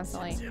out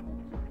constantly.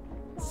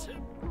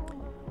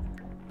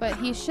 But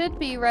he should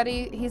be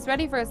ready. He's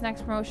ready for his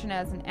next promotion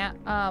as an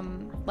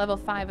level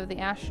 5 of the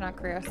astronaut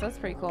career, so that's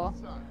pretty cool.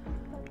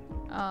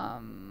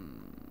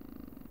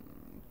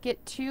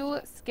 Get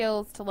 2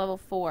 skills to level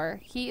 4.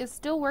 He is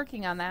still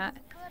working on that.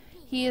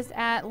 He is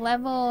at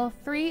level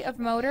 3 of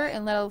motor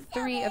and level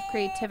 3 of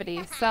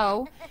creativity.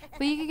 So, if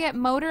we could get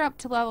motor up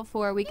to level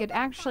 4, we could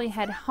actually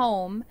head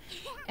home,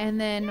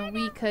 and then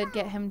we could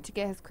get him to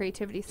get his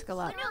creativity skill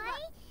up.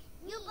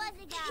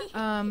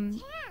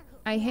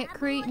 I hit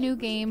create new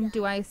game.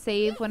 Do I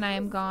save when I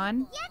am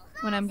gone?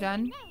 When I'm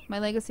done? My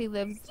legacy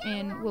lives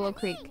in Willow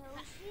Creek.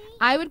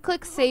 I would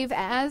click save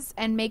as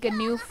and make a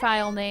new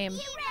file name.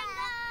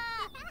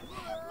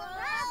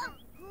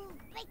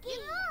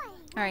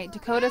 Alright,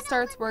 Dakota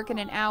starts work in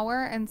an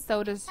hour, and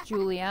so does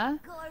Julia.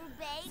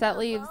 So that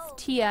leaves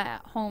Tia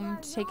at home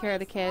to take care of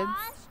the kids.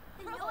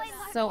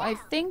 So I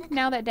think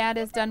now that Dad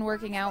is done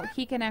working out,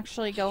 he can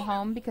actually go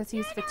home because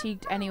he's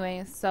fatigued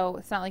anyways, so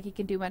it's not like he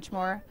can do much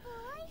more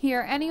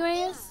here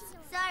anyways.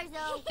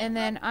 And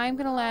then I'm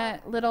going to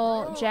let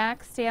little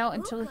Jack stay out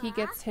until he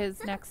gets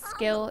his next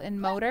skill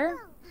in motor.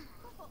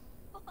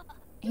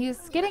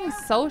 He's getting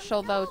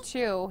social though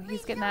too.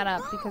 He's getting that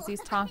up because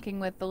he's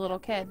talking with the little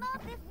kid.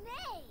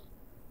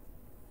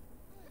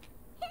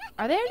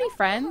 Are they any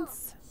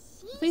friends?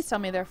 Please tell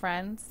me they're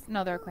friends.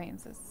 No, they're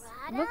acquaintances.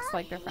 Looks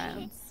like they're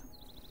friends.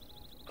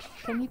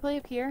 Can he play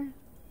up here?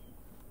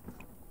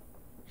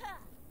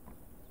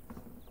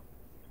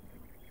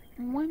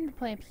 I want him to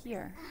play up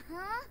here.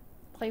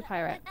 Play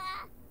pirate.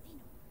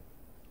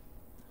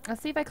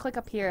 Let's see if I click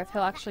up here, if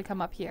he'll actually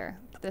come up here.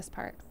 This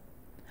part.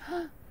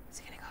 Is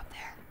he gonna go up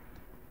there?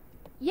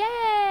 Yay!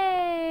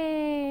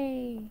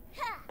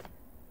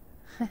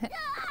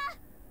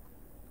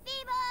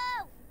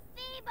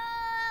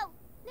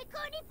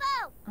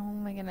 Oh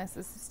my goodness,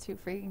 this is too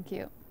freaking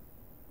cute.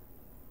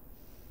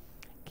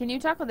 Can you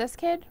talk with this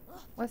kid?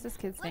 What's this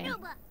kid's name?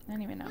 I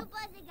don't even know.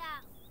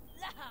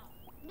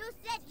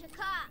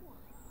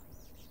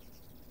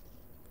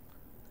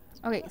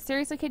 Okay,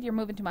 seriously kid, you're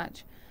moving too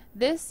much.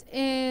 This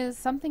is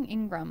something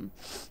Ingram.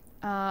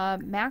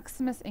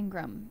 Maximus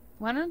Ingram.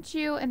 Why don't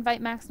you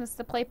invite Maximus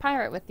to play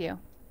pirate with you?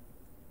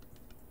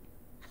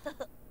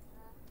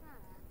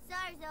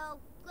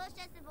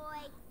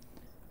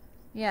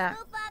 Yeah.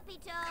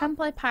 Come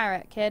play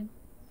pirate, kid.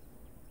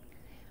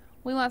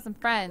 We want some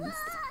friends.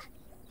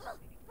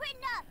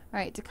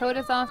 Alright,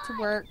 Dakota's off to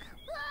work.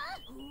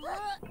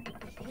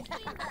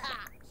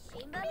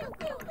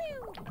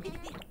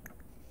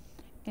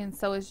 And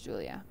so is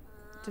Julia.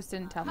 Just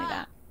didn't tell me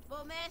that.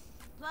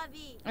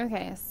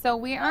 Okay, so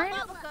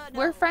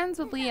we're friends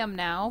with Liam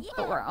now,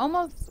 but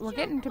we're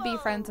getting to be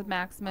friends with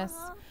Maximus.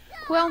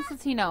 Who else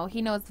does he know?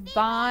 He knows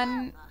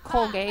Vaughn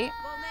Colgate.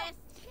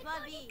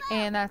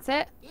 And that's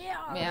it?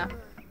 Yeah.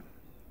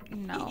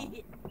 No.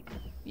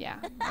 Yeah,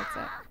 that's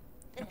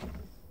it.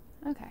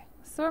 Okay,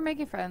 so we're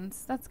making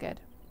friends. That's good.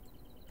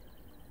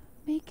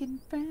 Making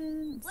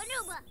friends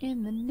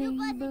in the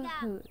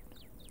neighborhood.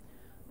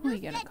 Who are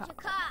you gonna call?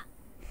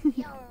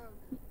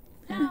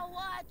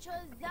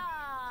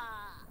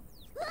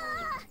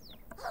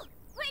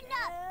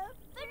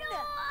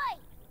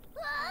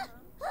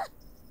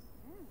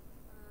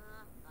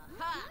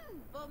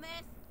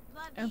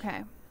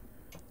 Okay.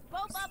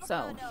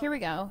 So, here we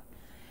go.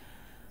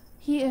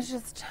 He is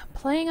just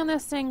playing on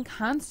this thing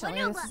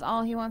constantly. This is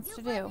all he wants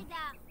to do.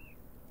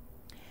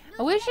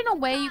 I wish in a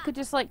way you could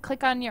just like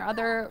click on your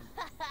other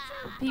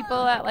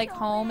people at like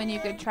home and you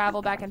could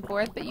travel back and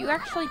forth, but you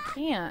actually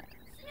can't.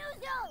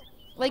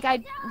 Like,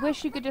 I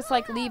wish you could just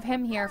like leave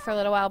him here for a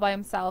little while by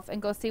himself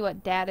and go see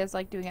what Dad is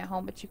like doing at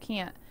home, but you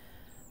can't.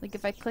 Like,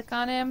 if I click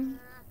on him...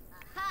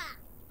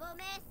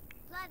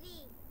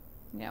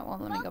 Yeah, well,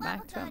 let me go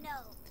back to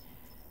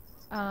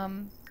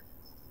him.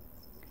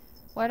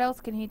 What else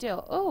can he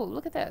do? Oh,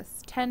 look at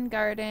this. 10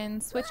 garden,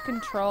 switch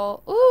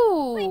control.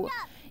 Ooh!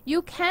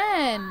 You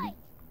can!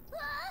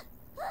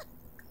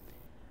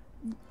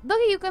 Look,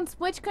 you can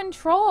switch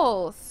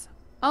controls.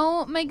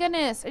 Oh my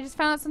goodness. I just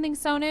found out something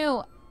so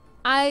new.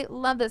 I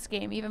love this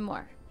game even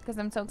more because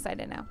I'm so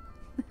excited now.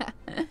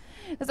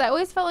 Because I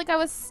always felt like I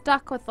was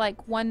stuck with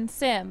like one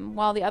sim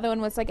while the other one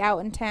was like out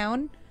in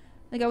town.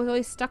 Like I was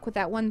always stuck with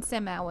that one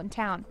sim out in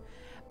town.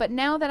 But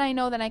now that I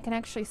know that I can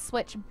actually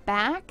switch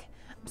back,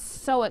 I'm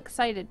so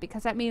excited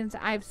because that means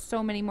I have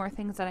so many more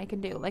things that I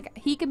can do. Like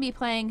he can be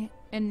playing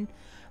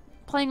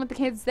with the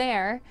kids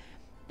there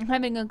and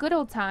having a good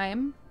old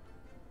time,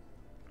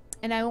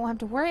 and I won't have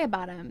to worry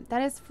about him.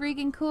 That is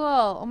freaking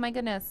cool. Oh my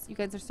goodness. You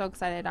guys are so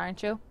excited,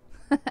 aren't you?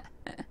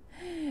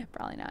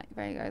 Probably not.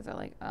 You guys are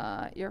like,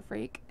 you're a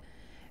freak.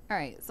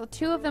 Alright, so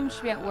 2 of them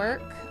should be at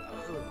work.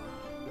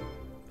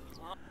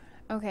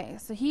 Okay,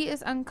 so he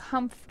is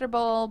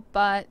uncomfortable,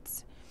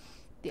 but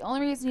the only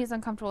reason he's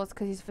uncomfortable is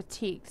because he's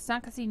fatigued. It's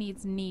not because he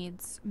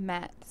needs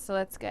met, so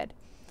that's good.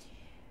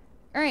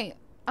 Alright,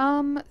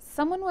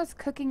 someone was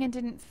cooking and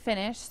didn't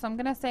finish, so I'm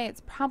gonna say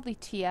it's probably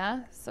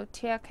Tia. So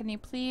Tia, can you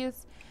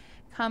please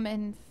come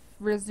and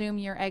resume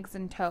your eggs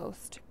and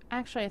toast?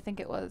 Actually, I think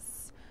it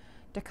was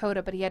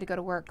Dakota, but he had to go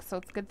to work, so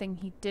it's a good thing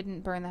he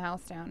didn't burn the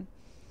house down.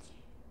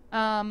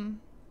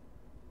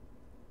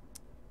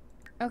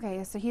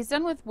 Okay, so he's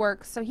done with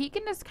work, so he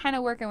can just kind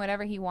of work on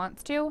whatever he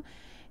wants to.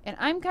 And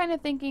I'm kind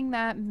of thinking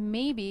that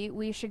maybe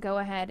we should go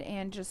ahead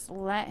and just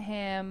let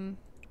him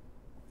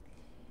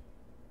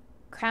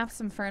craft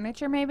some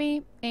furniture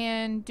maybe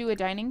and do a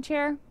dining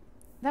chair.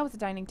 That was a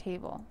dining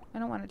table. I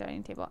don't want a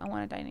dining table. I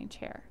want a dining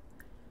chair.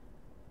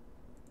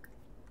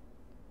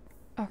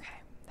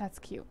 Okay, that's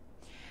cute.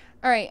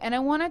 Alright, and I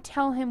want to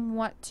tell him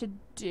what to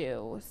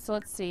do. So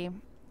let's see.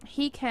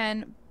 You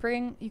can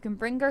bring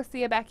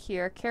Garcia back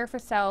here, care for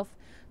self,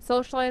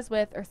 socialize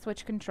with, or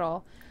switch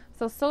control.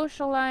 So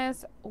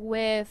socialize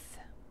with...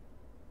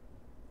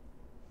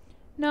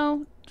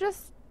 No,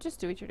 just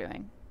do what you're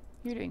doing.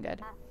 You're doing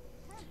good.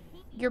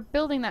 You're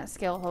building that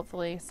skill,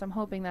 hopefully, so I'm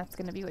hoping that's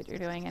going to be what you're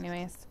doing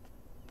anyways.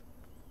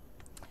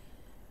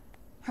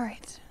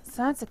 Alright,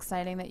 so that's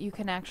exciting that you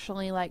can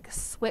actually, like,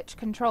 switch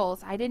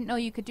controls. I didn't know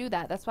you could do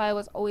that. That's why I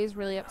was always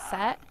really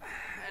upset.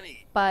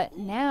 But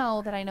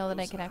now that I know that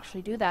I can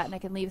actually do that and I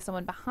can leave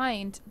someone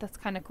behind, that's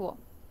kind of cool.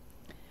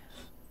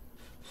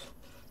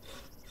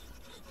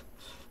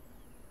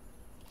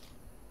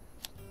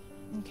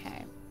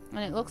 Okay. And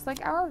it looks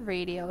like our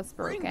radio is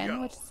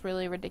broken, which is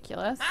really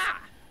ridiculous.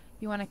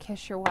 You want to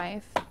kiss your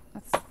wife?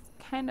 That's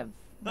kind of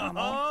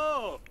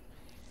normal.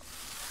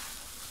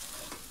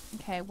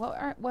 Okay,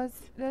 what was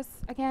this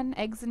again?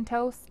 Eggs and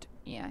toast?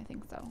 Yeah, I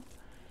think so.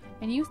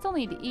 And you still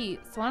need to eat,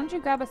 so why don't you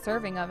grab a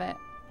serving of it?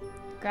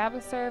 Grab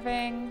a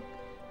serving,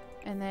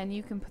 and then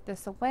you can put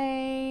this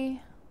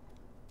away.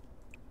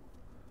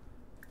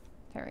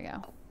 There we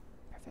go.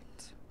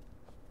 Perfect.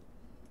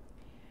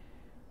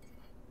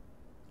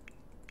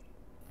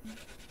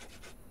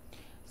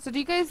 So do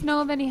you guys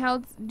know of any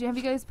have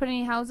you guys put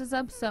any houses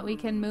up so that we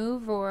can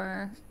move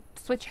or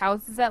switch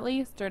houses at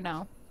least, or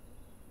no?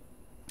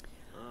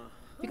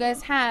 If you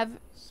guys have,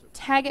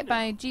 tag it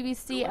by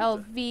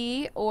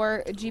GBCLV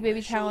or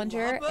GBaby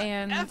Challenger,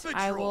 and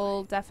I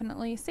will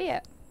definitely see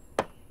it.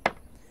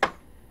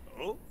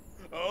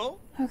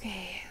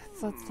 Okay,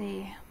 so let's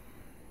see.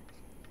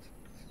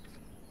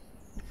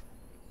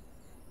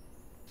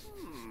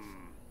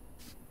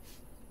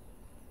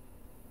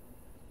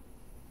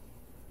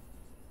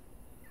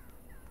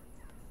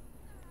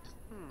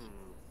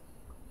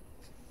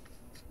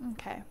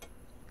 Okay.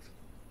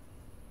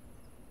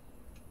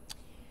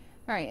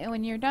 Alright, and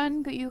when you're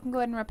done, you can go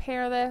ahead and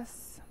repair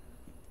this.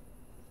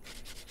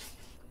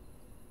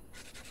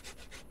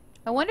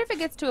 I wonder if it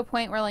gets to a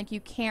point where, like,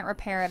 you can't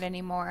repair it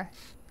anymore.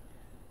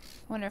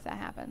 I wonder if that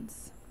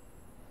happens.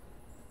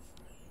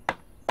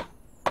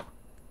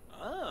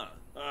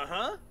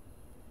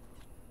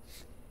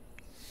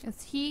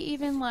 Is he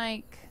even,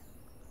 like,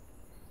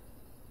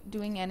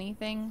 doing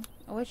anything?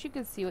 I wish you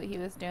could see what he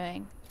was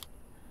doing.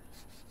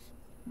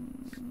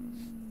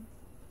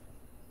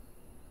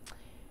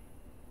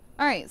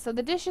 Alright, so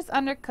the dish is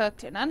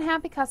undercooked. An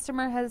unhappy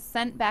customer has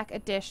sent back a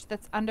dish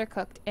that's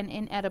undercooked and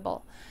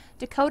inedible.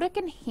 Dakota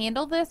can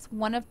handle this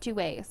one of 2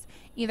 ways.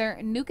 Either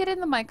nuke it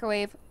in the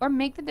microwave or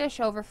make the dish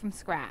over from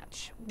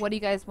scratch. What do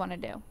you guys want to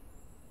do?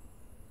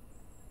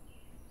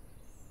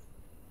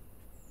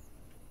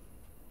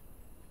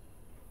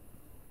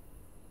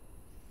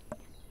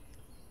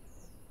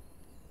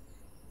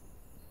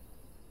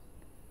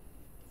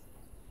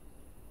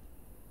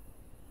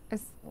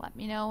 Just let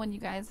me know when you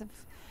guys have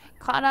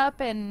caught up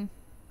and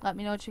let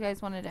me know what you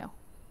guys want to do.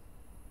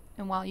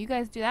 And while you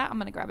guys do that, I'm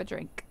going to grab a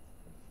drink.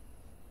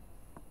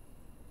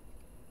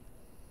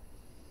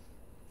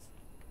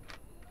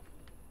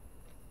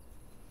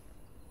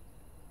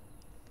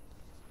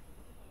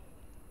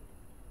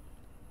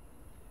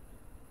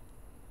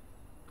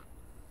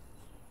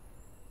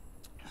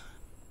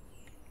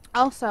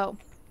 Also,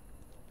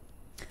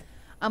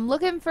 I'm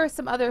looking for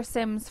some other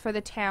Sims for the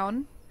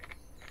town.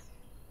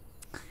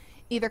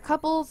 Either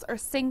couples or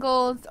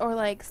singles or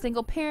like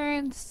single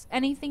parents.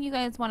 Anything you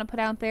guys want to put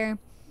out there.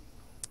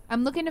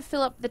 I'm looking to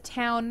fill up the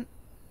town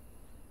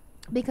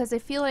because I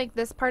feel like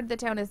this part of the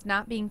town is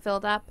not being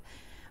filled up.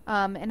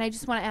 And I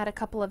just want to add a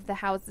couple of the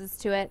houses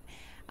to it.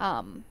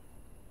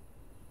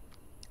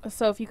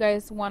 So if you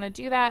guys want to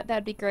do that,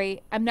 that'd be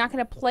great. I'm not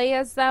going to play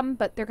as them,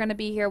 but they're going to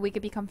be here. We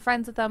could become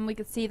friends with them. We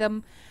could see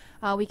them.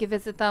 We could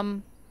visit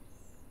them.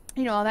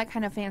 You know, all that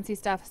kind of fancy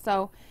stuff.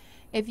 So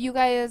if you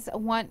guys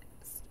want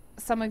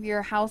some of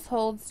your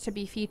households to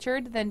be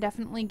featured, then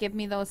definitely give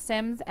me those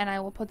Sims and I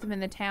will put them in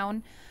the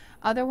town.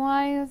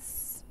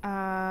 Otherwise,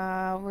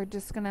 we're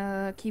just going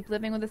to keep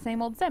living with the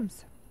same old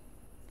Sims.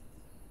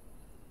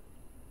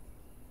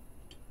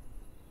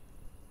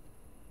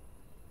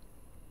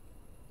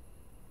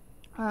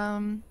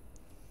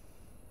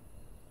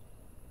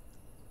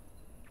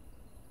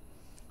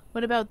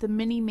 What about the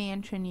mini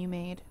mansion you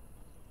made?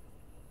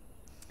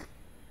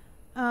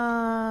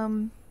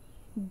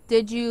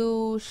 Did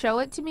you show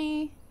it to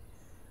me?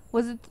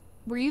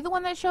 Were you the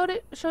one that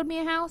showed me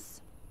a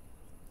house?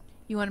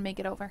 You want to make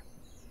it over.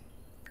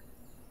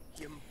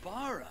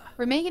 Gimbara.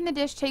 We're making the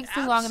dish takes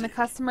too long and the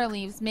customer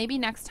leaves. Maybe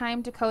next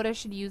time Dakota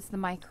should use the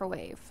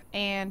microwave.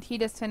 And he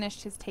just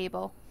finished his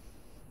table.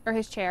 Or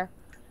his chair.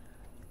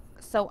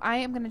 So I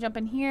am going to jump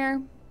in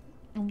here.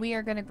 And we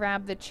are going to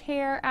grab the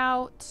chair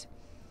out.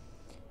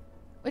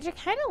 Which I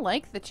kind of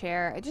like the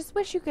chair. I just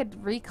wish you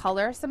could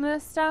recolor some of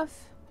this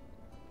stuff.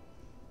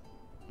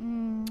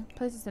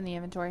 Place this in the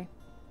inventory.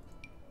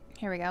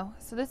 Here we go.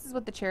 So this is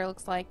what the chair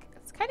looks like.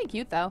 It's kind of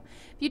cute though.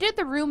 If you did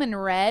the room in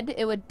red,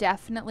 it would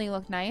definitely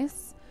look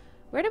nice.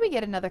 Where did we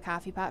get another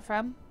coffee pot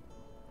from?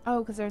 Oh,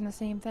 because they're in the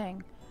same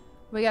thing.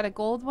 We got a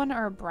gold one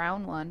or a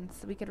brown one.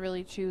 So we could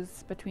really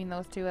choose between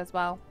those two as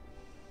well.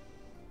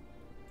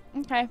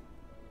 Okay.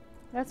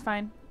 That's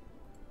fine.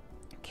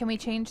 Can we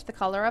change the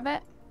color of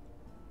it?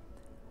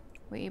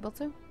 We able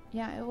to?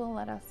 Yeah, it will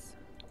let us.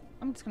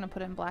 I'm just going to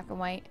put it in black and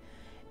white.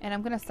 And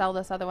I'm going to sell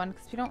this other one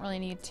because we don't really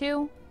need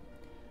two.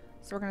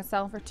 So we're going to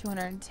sell for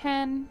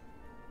 210.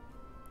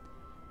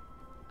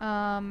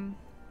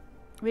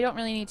 We don't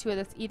really need two of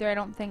this either, I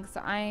don't think.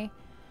 So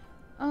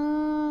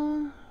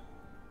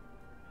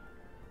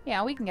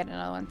yeah, we can get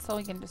another one. So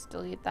we can just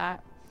delete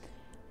that.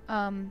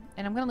 And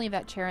I'm going to leave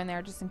that chair in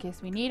there just in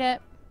case we need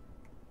it.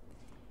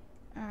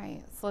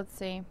 Alright, so let's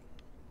see.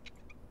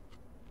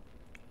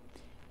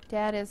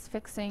 Dad is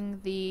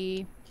fixing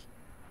the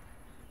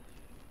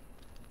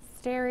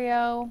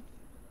stereo.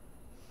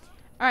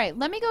 Alright,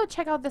 let me go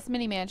check out this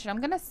mini mansion. I'm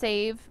going to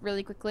save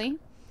really quickly.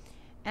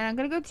 And I'm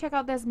going to go check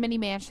out this mini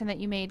mansion that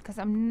you made because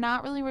I'm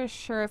not really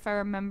sure if I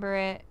remember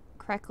it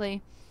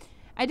correctly.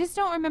 I just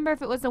don't remember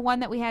if it was the one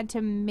that we had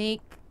to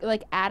make,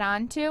 like, add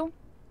on to.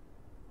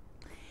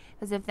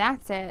 Because if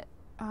that's it,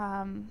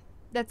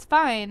 that's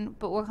fine,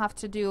 but we'll have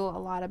to do a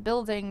lot of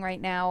building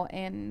right now.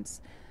 And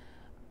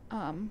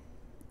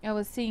I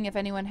was seeing if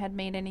anyone had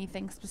made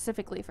anything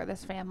specifically for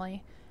this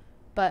family.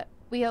 But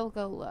we'll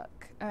go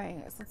look.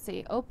 Alright, so let's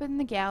see. Open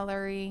the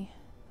gallery.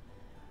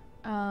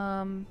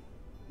 Nope,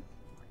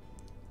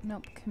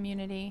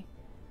 community.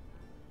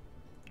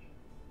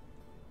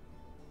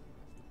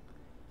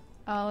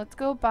 Let's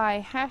go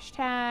by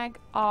hashtag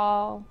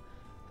all.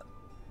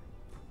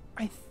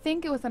 I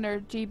think it was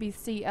under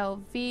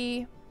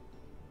GBCLV.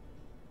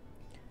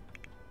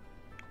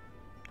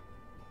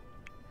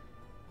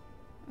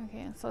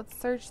 Okay, so let's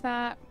search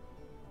that.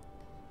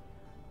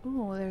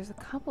 Ooh, there's a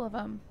couple of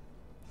them.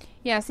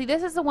 Yeah, see,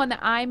 this is the one that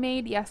I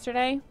made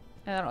yesterday.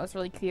 I thought it was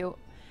really cute.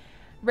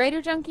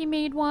 Raider Junkie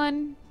made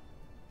one.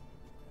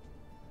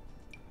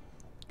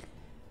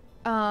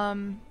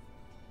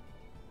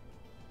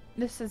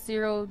 This is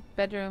 0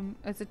 bedroom.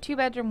 It's a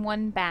 2-bedroom,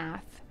 1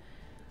 bath.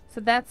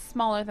 So that's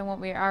smaller than what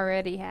we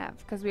already have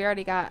because we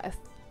already got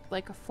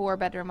like a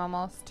 4-bedroom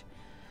almost.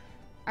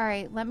 All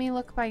right, let me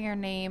look by your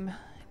name.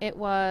 It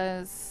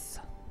was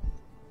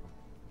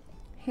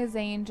His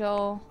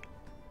Angel.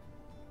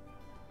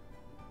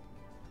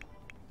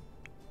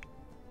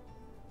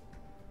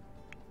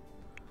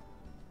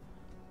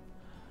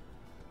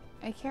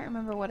 I can't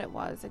remember what it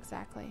was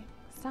exactly.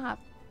 Stop.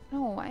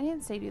 No, I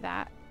didn't say do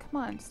that.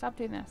 Come on, stop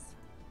doing this.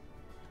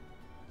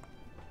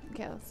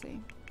 Okay, let's see.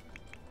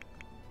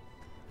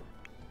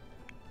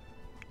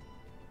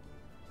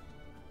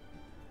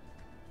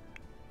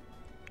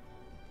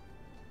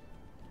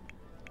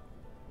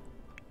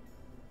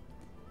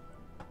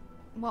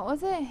 What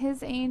was it?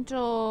 His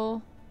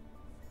Angel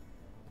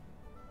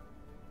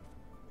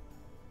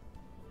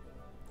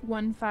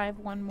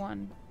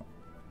 1511.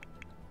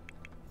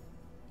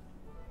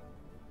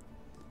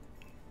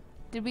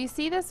 Did we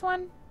see this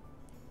one?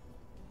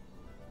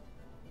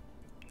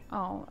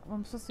 Oh,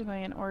 I'm supposed to be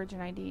going in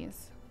origin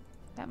IDs.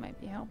 That might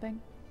be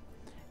helping.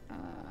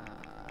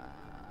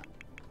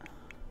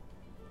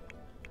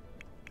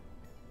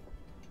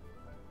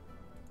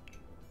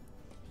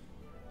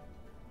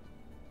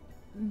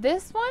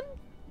 This one?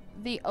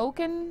 The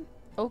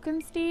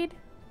Oakensteed?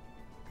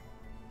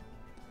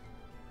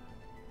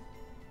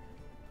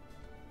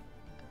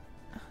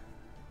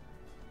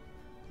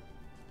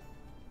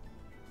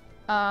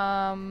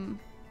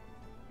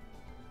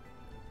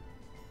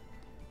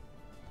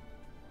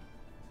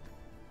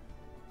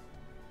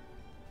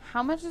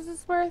 How much is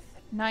this worth?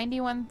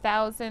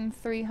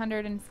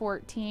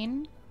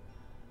 91,314.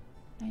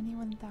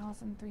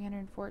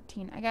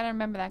 91,314. I gotta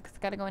remember that because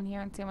I gotta go in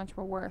here and see how much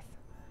we're worth.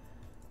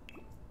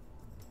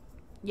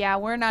 Yeah,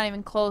 we're not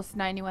even close to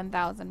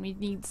 91,000. We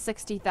need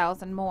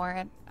 60,000 more,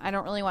 and I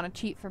don't really want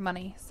to cheat for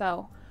money,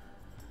 so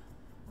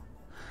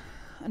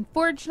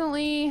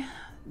unfortunately,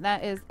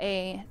 that is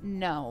a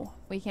no.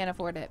 We can't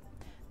afford it.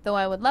 Though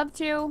I would love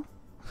to,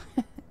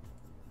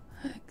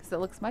 because it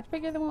looks much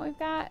bigger than what we've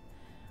got.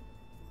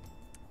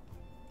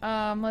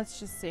 Let's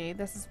just see.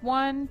 This is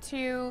 1,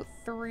 2,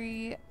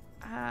 3,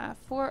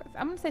 4.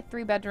 I'm gonna say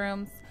 3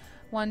 bedrooms.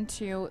 1,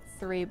 2,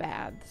 3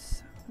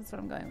 baths. That's what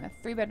I'm going with.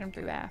 3 bedroom,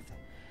 3 bath.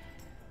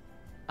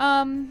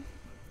 I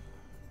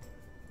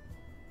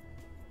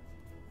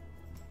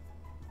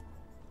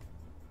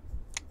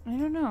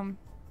don't know.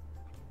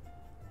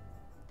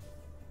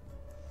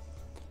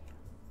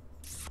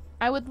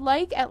 I would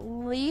like at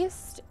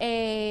least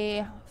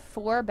a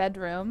 4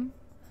 bedroom.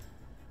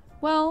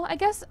 Well, I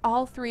guess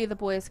all 3 of the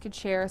boys could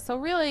share. So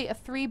really a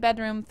 3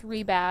 bedroom,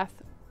 3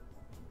 bath.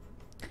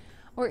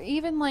 Or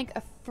even like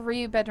a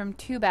 3 bedroom,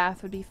 2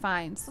 bath would be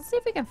fine. So let's see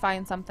if we can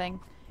find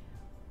something.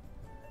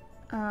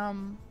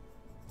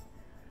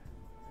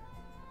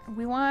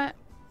 We want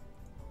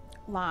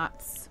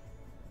lots.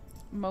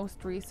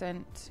 Most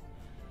recent.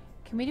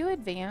 Can we do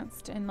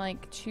advanced and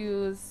like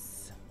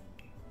choose?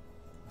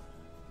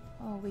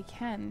 Oh, we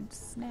can.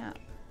 Snap.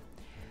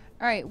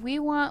 Alright, we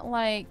want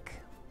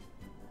like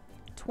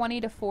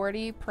 20 to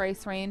 40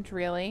 price range,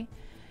 really.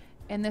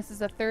 And this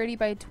is a 30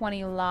 by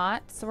 20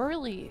 lot. So we're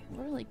really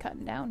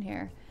cutting down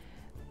here.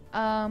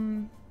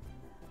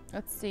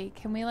 Let's see.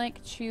 Can we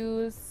like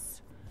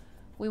choose?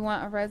 We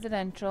want a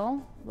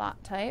residential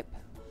lot type.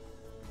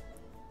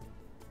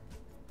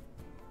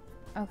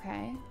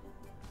 Okay.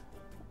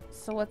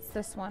 So what's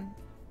this one?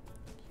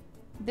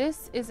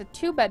 This is a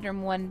 2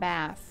 bedroom, 1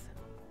 bath.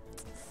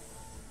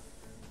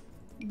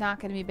 Not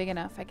going to be big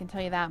enough, I can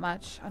tell you that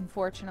much.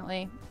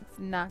 Unfortunately, it's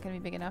not going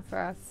to be big enough for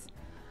us.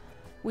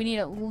 We need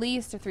at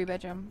least a 3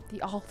 bedroom.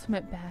 The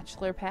ultimate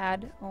bachelor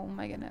pad. Oh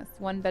my goodness.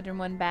 1 bedroom,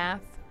 1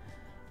 bath.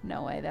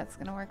 No way that's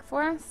going to work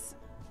for us.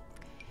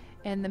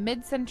 And the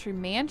mid-century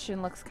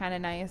mansion looks kind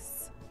of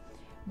nice.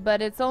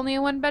 But it's only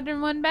a 1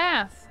 bedroom, 1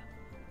 bath.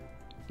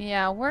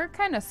 Yeah, we're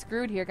kind of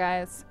screwed here,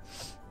 guys.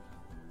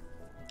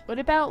 What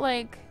about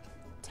like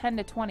 10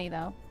 to 20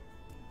 though?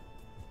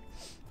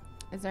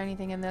 Is there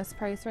anything in this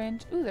price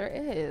range? Ooh, there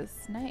is.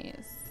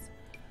 Nice.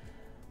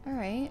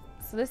 Alright.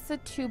 So this is a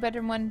 2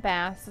 bedroom, 1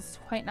 bath. This is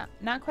quite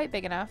not quite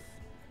big enough.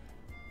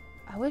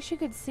 I wish you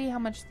could see how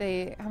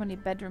many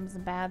bedrooms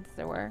and baths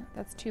there were.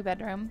 That's 2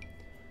 bedroom.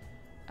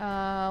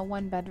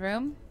 1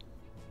 bedroom.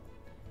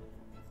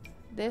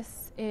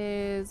 This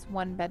is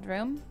 1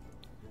 bedroom.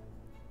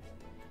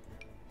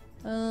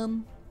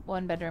 1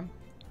 bedroom.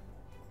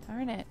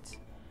 Darn it.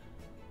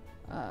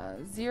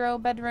 0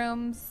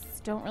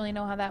 bedrooms. Don't really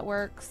know how that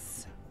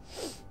works.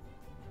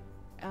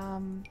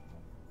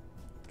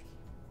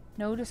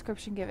 No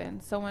description given.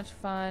 So much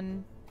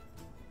fun.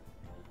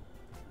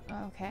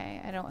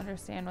 Okay, I don't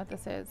understand what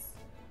this is.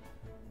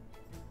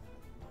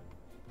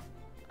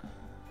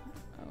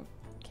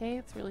 Okay,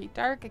 it's really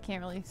dark. I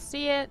can't really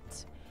see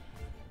it.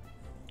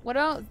 What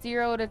about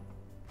 0 to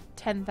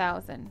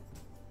 10,000?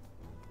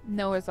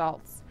 No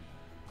results.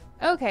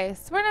 Okay,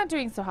 so we're not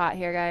doing so hot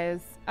here,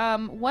 guys.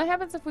 What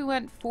happens if we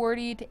went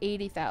 40 to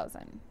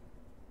 80,000?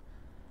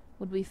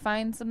 Would we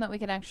find some that we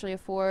can actually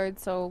afford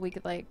so we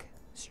could like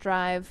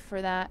strive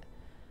for that?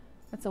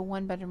 That's a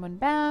 1 bedroom, 1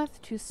 bath.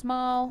 Too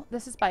small.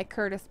 This is by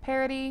Curtis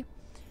Parody.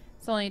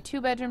 It's only a 2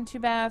 bedroom, 2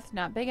 bath.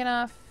 Not big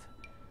enough.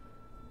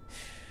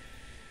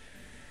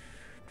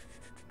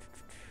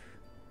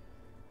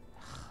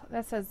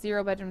 That says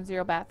 0 bedroom,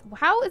 0 bath.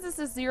 How is this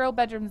a 0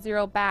 bedroom,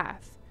 0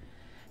 bath?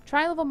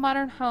 Tri-level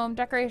modern home,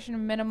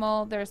 decoration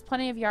minimal. There's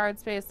plenty of yard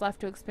space left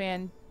to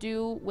expand.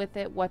 Do with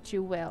it what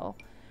you will.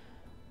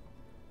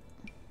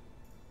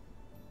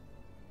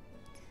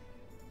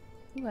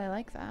 Ooh, I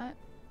like that.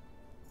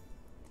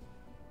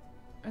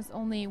 There's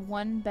only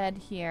 1 bed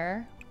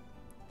here,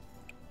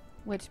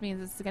 which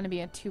means it's going to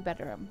be a 2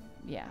 bedroom.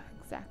 Yeah,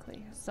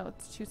 exactly. So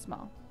it's too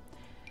small.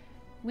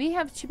 We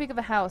have too big of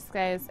a house,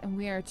 guys, and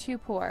we are too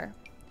poor.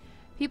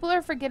 People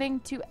are forgetting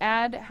to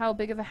add how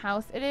big of a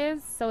house it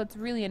is, so it's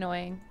really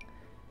annoying.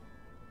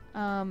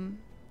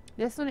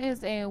 This one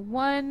is a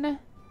 1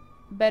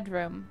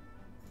 bedroom.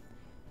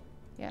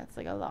 Yeah, it's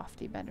like a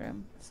lofty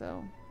bedroom,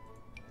 so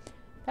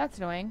that's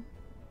annoying.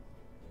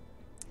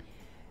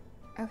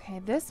 Okay,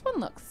 this one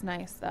looks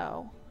nice,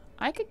 though.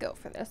 I could go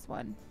for this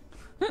one.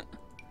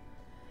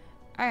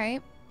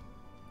 Alright.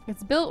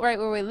 It's built right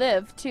where we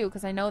live, too,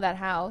 because I know that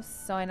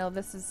house, so I know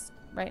this is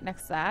right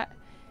next to that.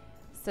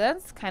 So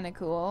that's kind of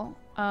cool.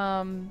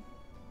 There's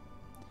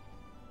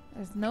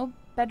no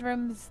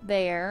bedrooms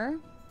there.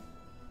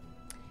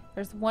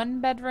 There's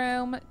 1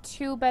 bedroom,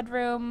 2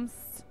 bedrooms,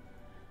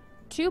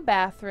 2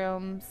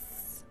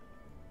 bathrooms.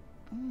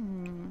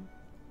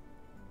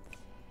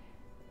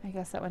 I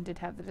guess that one did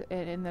have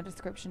it in the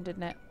description,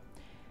 didn't it?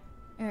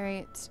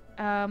 Alright.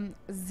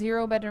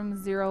 0 bedroom,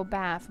 0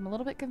 bath. I'm a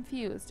little bit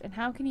confused. And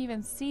how can you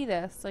even see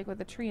this, like with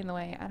a tree in the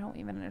way? I don't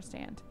even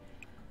understand.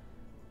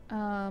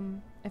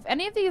 If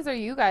any of these are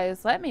you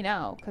guys, let me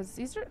know. Because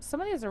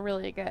some of these are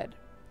really good.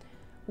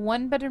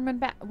 1 bedroom and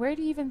bath. Where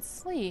do you even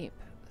sleep?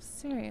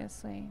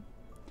 Seriously.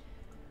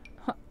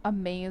 A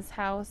maze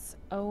house.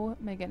 Oh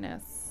my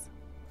goodness.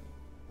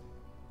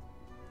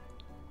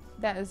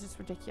 That is just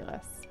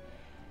ridiculous.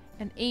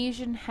 An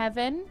Asian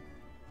heaven.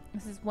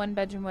 This is 1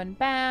 bedroom, 1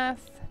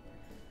 bath.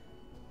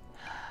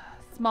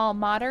 Small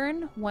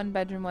modern. 1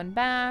 bedroom, 1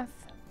 bath.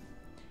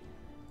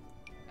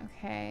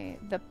 Okay.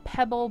 The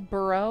Pebble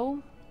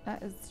Burrow.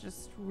 That is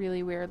just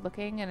really weird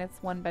looking. And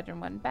it's 1 bedroom,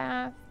 1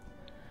 bath.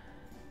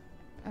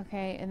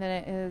 Okay. And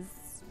then it is,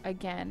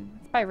 again,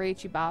 it's by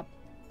Rachy Bob.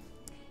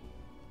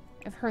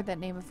 I've heard that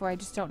name before. I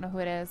just don't know who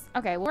it is.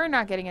 Okay. Well, we're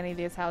not getting any of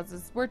these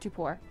houses. We're too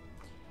poor.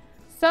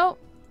 So,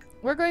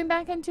 we're going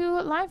back into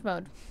live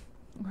mode.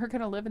 We're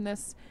going to live in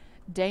this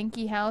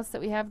danky house that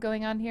we have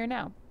going on here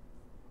now.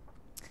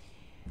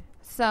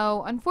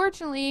 So,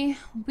 unfortunately,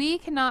 we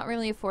cannot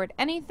really afford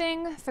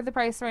anything for the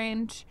price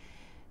range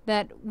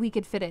that we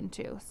could fit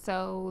into.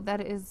 So, that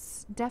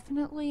is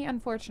definitely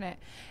unfortunate.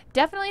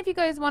 Definitely, if you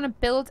guys want to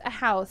build a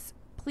house,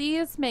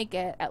 please make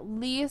it at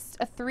least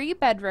a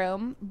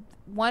 3-bedroom,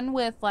 one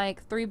with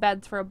like 3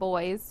 beds for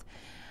boys,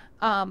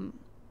 and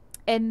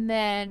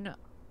then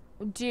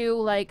do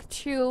like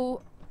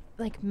 2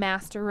 like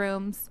master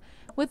rooms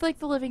with like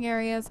the living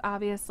areas.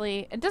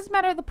 Obviously, it doesn't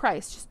matter the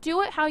price, just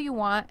do it how you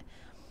want.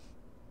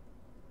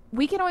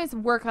 We can always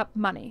work up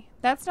money.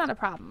 That's not a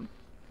problem.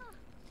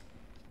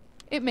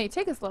 It may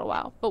take us a little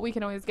while, but we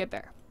can always get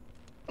there.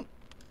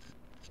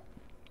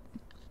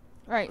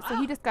 Alright, so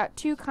he just got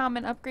 2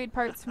 common upgrade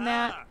parts from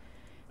that.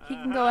 He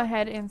can go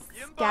ahead and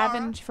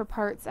scavenge for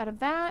parts out of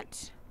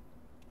that.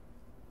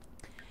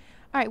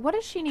 Alright, what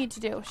does she need to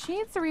do? She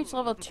needs to reach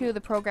level 2 of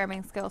the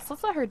programming skills. So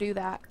let's let her do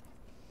that.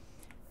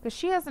 Because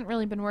she hasn't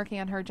really been working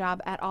on her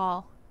job at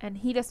all. And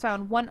he just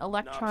found 1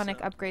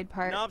 electronic upgrade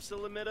part.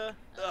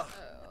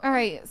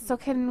 Alright, so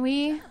can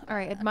we...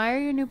 Alright, admire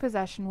your new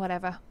possession,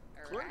 whatever.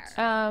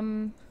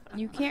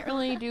 You can't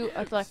really do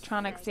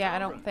electronics yet, I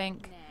don't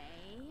think.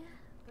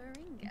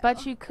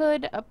 But you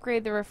could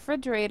upgrade the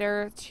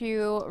refrigerator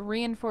to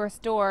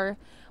reinforced door.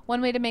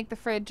 One way to make the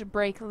fridge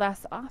break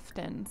less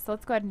often. So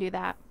let's go ahead and do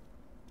that.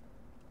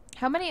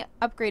 How many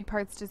upgrade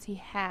parts does he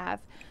have?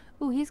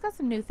 Ooh, he's got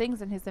some new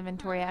things in his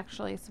inventory,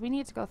 actually. So we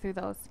need to go through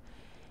those.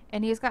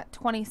 And he's got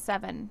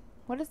 27.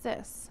 What is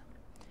this?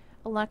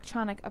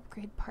 Electronic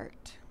upgrade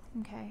part.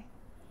 Okay.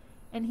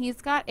 And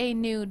he's got a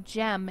new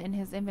gem in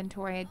his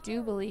inventory, I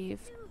do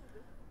believe.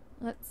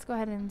 Let's go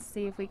ahead and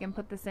see if we can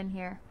put this in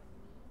here.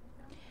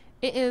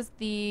 It is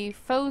the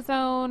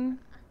Fozone.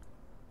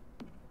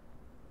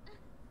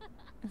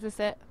 Is this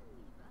it?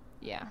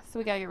 Yeah, so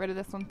we gotta get rid of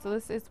this one. So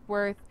this is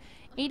worth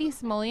 80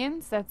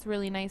 simoleons. That's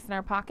really nice in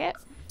our pocket.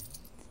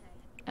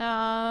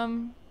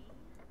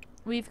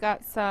 We've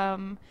got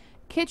some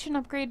kitchen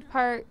upgrade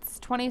parts,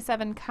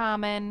 27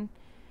 common.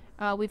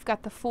 We've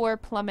got the 4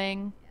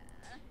 plumbing.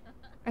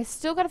 I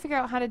still gotta figure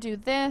out how to do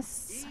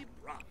this.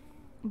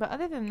 But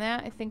other than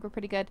that, I think we're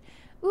pretty good.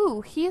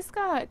 Ooh, he's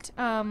got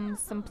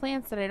some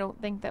plants that I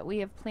don't think that we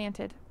have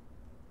planted.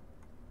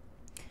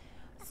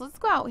 So let's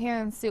go out here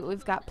and see what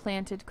we've got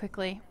planted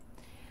quickly.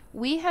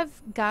 We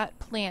have got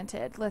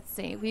planted, let's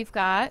see, we've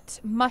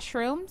got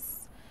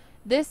mushrooms.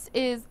 This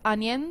is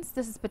onions.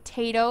 This is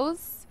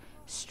potatoes,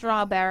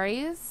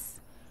 strawberries.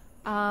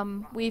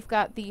 We've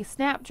got the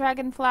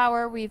snapdragon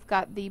flower. We've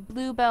got the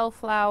bluebell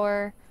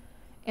flower.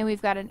 And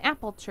we've got an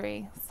apple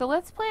tree. So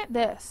let's plant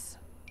this,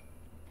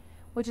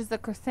 which is the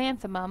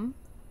chrysanthemum.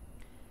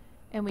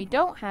 And we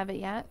don't have it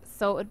yet,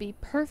 so it would be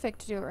perfect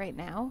to do it right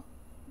now.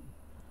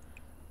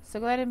 So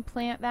go ahead and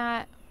plant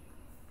that.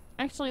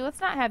 Actually, let's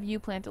not have you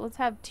plant it. Let's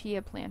have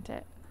Tia plant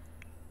it.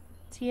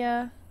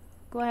 Tia,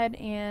 go ahead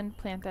and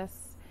plant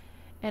this.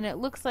 And it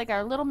looks like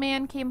our little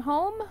man came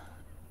home.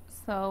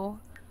 So,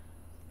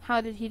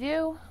 how did he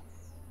do?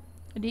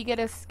 Did he get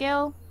his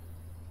skill?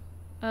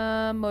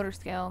 Motor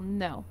skill,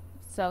 no.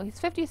 So, he's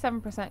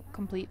 57%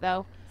 complete,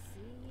 though.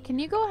 Can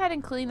you go ahead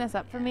and clean this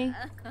up for me?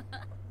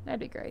 That'd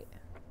be great.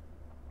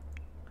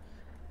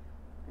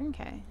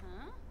 Okay.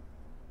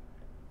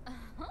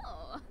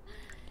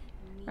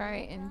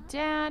 Alright, and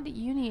Dad,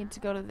 you need to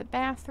go to the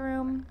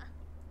bathroom.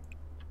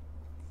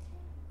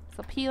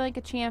 So pee like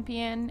a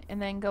champion,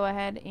 and then go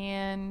ahead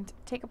and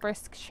take a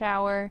brisk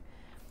shower.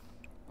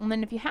 And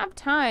then if you have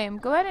time,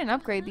 go ahead and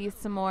upgrade these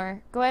some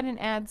more. Go ahead and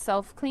add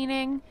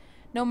self-cleaning.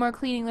 No more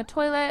cleaning the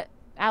toilet.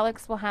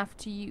 Alex will have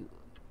to use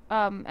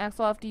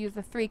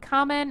the 3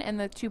 common and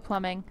the 2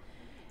 plumbing.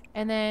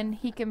 And then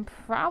he can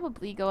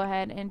probably go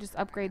ahead and just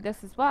upgrade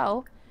this as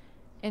well.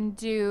 And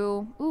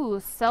do,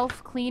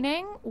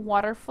 self-cleaning,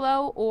 water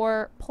flow,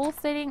 or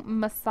pulsating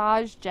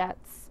massage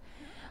jets.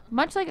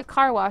 Much like a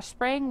car wash,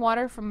 spraying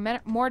water from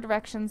more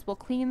directions will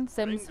clean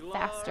Sims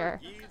faster.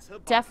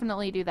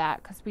 Definitely do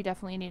that, because we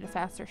definitely need a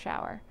faster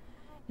shower.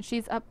 And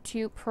she's up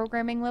to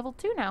programming level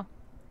 2 now.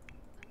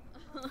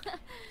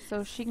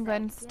 So she can go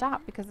ahead and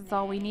stop because it's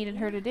all we needed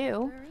her to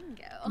do.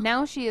 Gringo.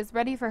 Now she is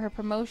ready for her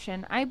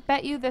promotion. I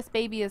bet you this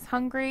baby is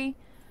hungry.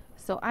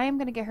 So I am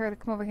going to get her to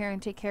come over here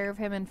and take care of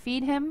him and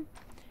feed him.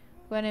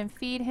 Go ahead and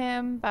feed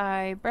him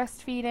by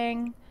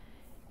breastfeeding.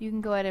 You can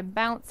go ahead and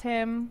bounce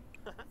him.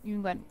 You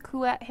can go ahead and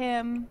coo at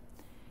him.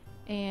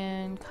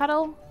 And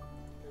cuddle.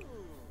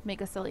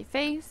 Make a silly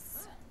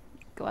face.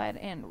 Go ahead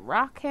and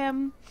rock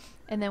him.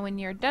 And then when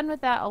you're done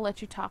with that, I'll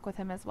let you talk with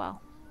him as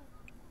well.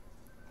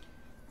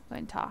 Go ahead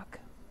and talk.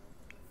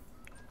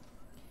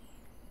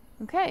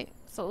 Okay,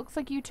 so it looks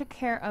like you took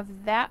care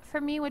of that for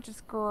me, which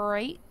is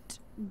great.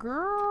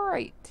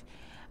 Great.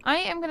 I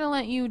am going to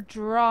let you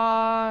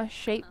draw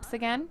shapes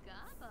again.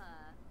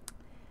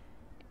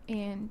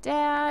 And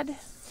Dad,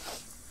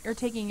 you're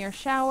taking your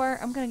shower.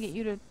 I'm going to get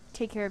you to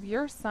take care of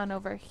your son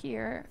over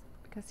here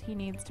because he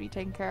needs to be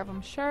taken care of,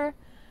 I'm sure.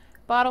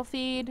 Bottle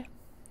feed.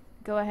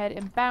 Go ahead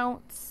and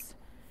bounce.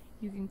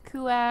 You can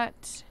coo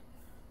at.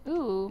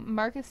 Ooh,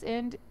 Marcus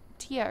and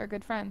Tia are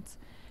good friends.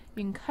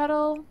 You can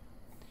cuddle.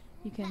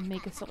 You can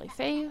make a silly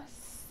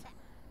face.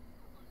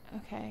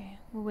 Okay,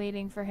 we're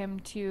waiting for him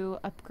to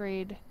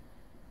upgrade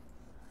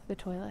the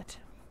toilet.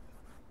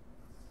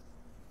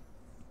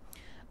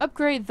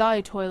 Upgrade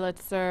thy toilet,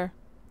 sir.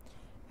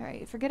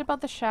 Alright, forget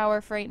about the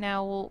shower for right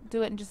now. We'll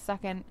do it in just a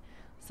second.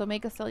 So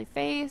make a silly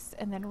face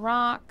and then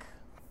rock.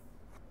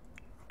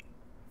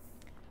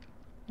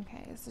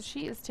 Okay, so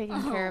she is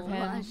taking care of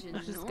him,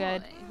 which is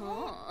good.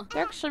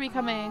 They're actually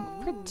becoming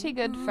pretty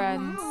good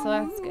friends, so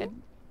that's good.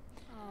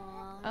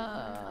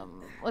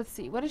 Let's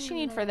see. What does she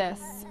need for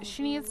this?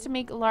 She needs to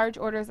make large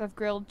orders of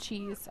grilled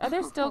cheese. Are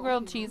there still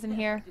grilled cheese in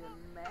here?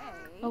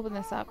 Open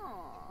this up.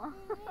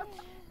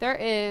 There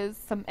is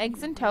some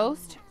eggs and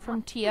toast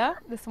from Tia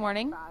this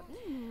morning.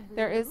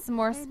 There is some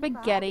more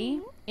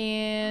spaghetti,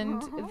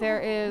 and there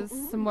is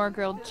some more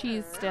grilled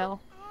cheese still.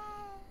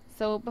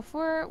 So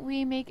before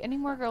we make any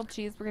more grilled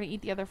cheese, we're going to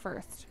eat the other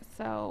first.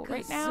 So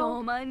right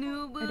now, I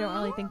don't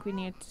really think we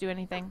need to do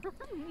anything.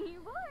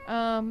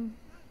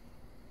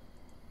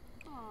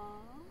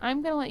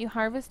 I'm going to let you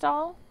harvest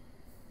all.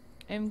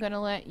 I'm going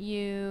to let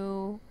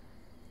you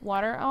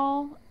water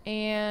all,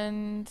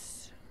 and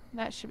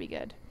that should be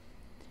good.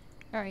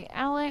 Alright,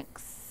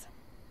 Alex.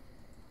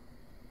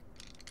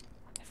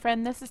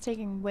 Friend, this is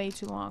taking way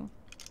too long.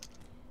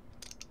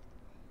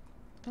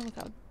 Oh, look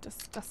how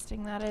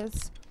disgusting that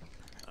is.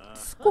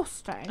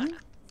 Disgusting.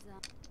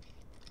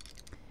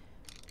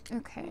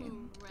 Okay.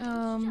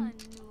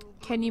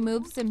 Can you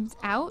move Sims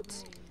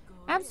out?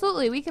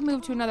 Absolutely, we can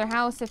move to another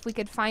house if we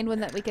could find one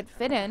that we could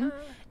fit in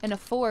and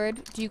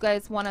afford. Do you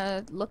guys want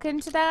to look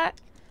into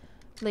that?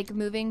 Like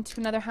moving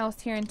to another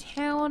house here in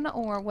town,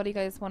 or what do you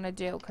guys want to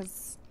do?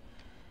 Because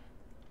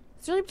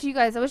it's really up to you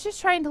guys. I was just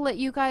trying to let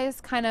you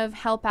guys kind of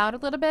help out a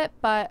little bit,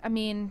 but I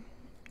mean,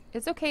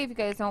 it's okay if you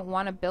guys don't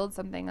want to build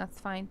something. That's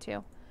fine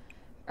too.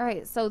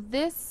 Alright, so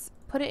this,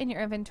 put it in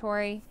your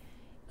inventory.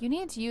 You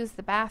need to use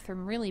the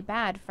bathroom really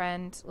bad,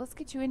 friend. Let's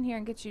get you in here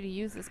and get you to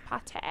use this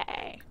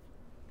pate.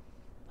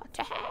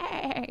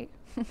 Pate!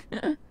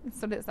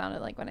 That's what it sounded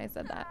like when I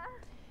said that.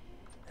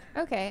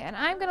 Okay, and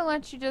I'm going to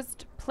let you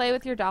just play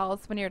with your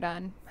dolls when you're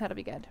done. That'll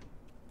be good.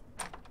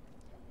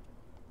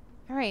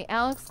 Alright,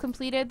 Alex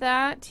completed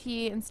that.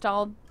 He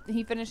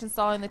finished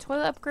installing the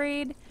toilet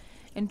upgrade.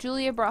 And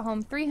Julia brought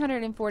home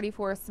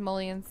 344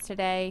 simoleons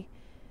today.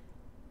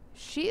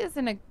 She is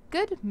in a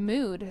good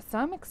mood, so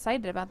I'm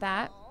excited about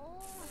that.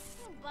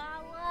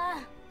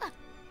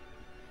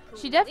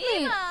 She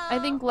definitely, I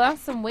think,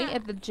 lost some weight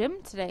at the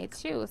gym today,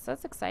 too, so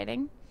that's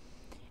exciting.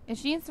 And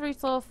she needs to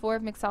reach level 4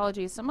 of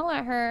mixology, so I'm going to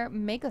let her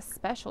make a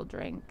special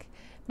drink.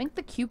 Make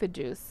the Cupid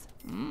juice.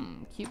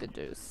 Cupid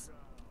juice.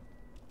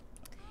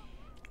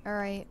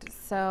 Alright,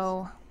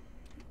 so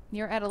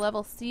you're at a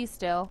level C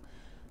still.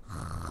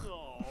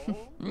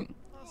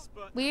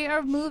 We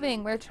are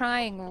moving, we're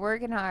trying, we're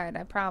working hard,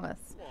 I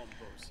promise.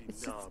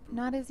 It's just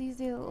not as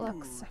easy as it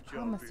looks, I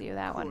promise you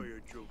that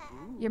one.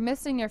 You're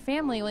missing your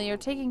family when you're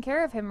taking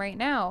care of him right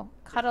now.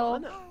 Cuddle.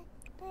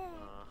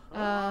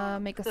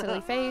 Make a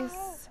silly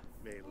face.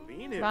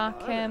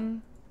 Rock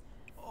him.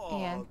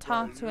 And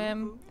talk to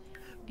him.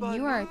 And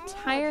you are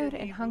tired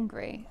and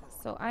hungry.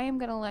 So I am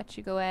going to let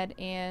you go ahead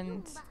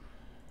and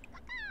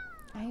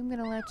I am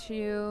going to let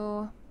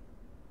you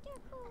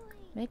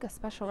make a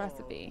special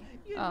recipe.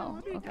 Oh,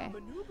 okay.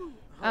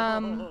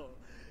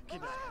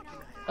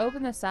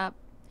 Open this up.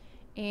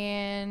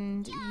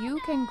 And you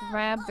can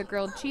grab the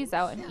grilled cheese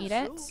out and eat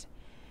it.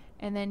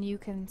 And then you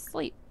can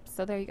sleep.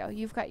 So there you go.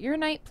 You've got your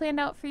night planned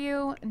out for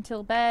you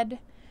until bed.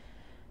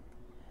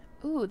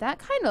 Ooh, that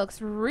kind of looks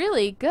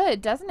really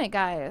good, doesn't it,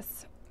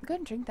 guys? Go ahead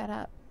and drink that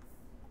up.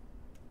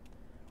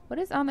 What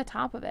is on the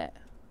top of it?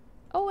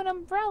 Oh, an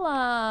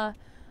umbrella.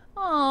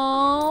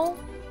 Oh.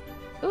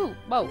 Ooh,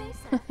 whoa.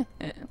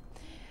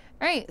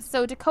 Alright,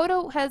 so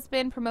Dakota has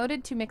been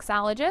promoted to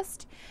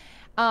mixologist.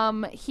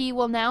 He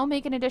will now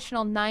make an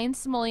additional 9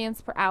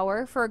 simoleons per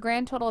hour for a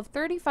grand total of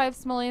 35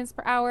 simoleons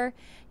per hour.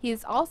 He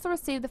has also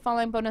received the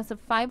following bonus of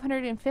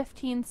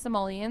 515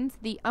 simoleons,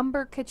 the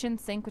Umber kitchen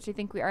sink, which I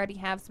think we already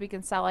have, so we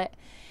can sell it.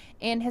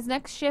 And his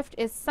next shift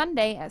is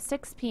Sunday at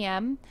 6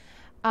 p.m.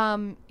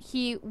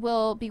 He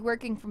will be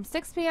working from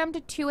 6 p.m. to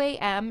 2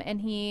 a.m.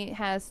 and he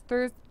has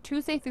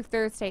Tuesday through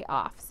Thursday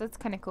off, so that's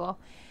kind of cool.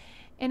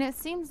 And it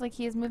seems like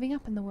he is moving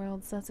up in the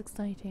world, so that's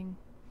exciting.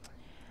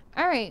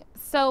 Alright,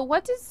 so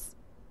what does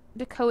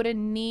Dakota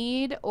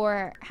need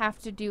or have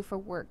to do for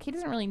work? He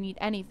doesn't really need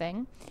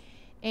anything.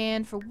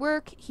 And for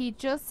work, he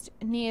just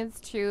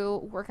needs to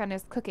work on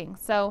his cooking.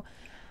 So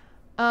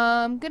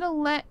I'm going to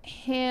let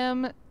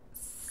him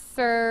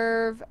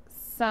serve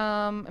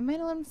some... Am I going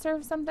to let him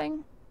serve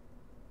something?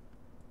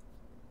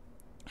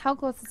 How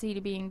close is he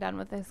to being done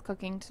with his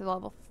cooking to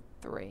level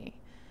 3?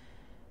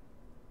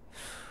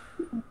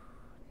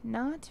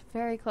 Not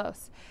very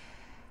close.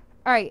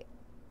 Alright.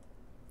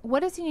 What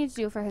does he need to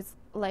do for his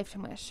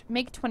lifetime wish?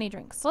 Make 20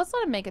 drinks. So let's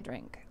let him make a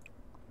drink.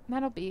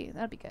 That'll be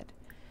good.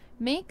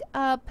 Make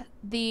up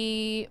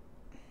the...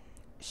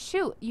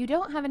 Shoot, you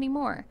don't have any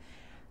more.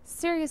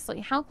 Seriously,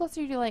 how close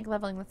are you to like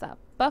leveling this up?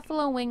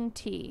 Buffalo wing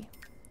tea.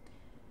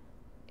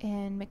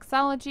 In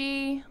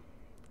mixology,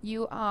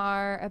 you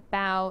are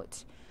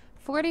about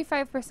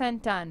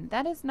 45% done.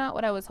 That is not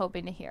what I was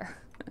hoping to hear.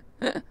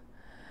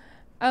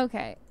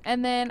 Okay,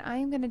 and then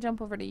I'm going to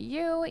jump over to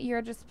you.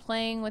 You're just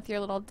playing with your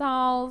little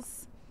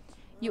dolls.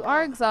 You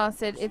are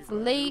exhausted. It's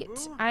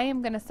late. I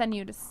am going to send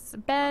you to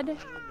bed.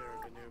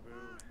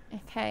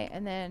 Okay,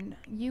 and then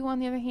you, on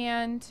the other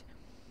hand,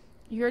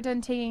 you're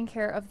done taking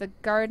care of the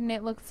garden,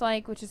 it looks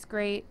like, which is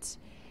great.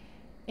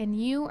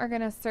 And you are going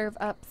to serve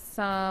up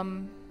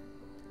some...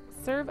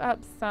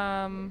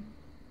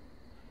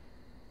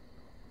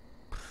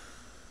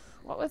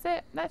 What was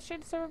it that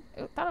should serve?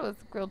 I thought it was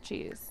grilled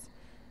cheese.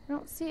 I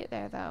don't see it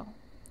there, though.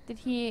 Did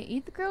he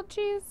eat the grilled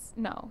cheese?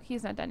 No,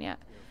 he's not done yet.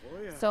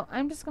 So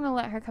I'm just going to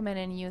let her come in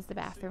and use the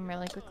bathroom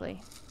really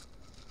quickly.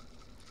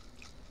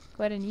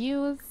 Go ahead and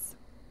use.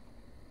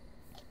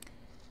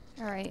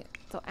 Alright,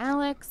 so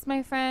Alex,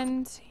 my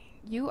friend,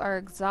 you are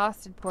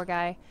exhausted, poor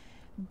guy.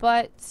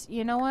 But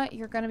you know what?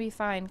 You're going to be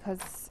fine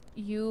because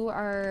you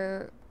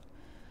are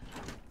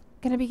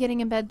going to be getting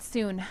in bed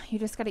soon. You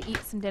just got to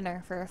eat some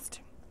dinner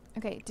first.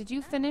 Okay, did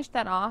you finish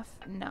that off?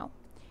 No.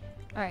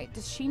 Alright,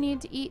 does she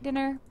need to eat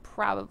dinner?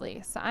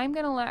 Probably. So I'm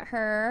going to let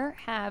her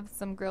have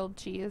some grilled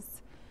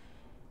cheese.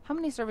 How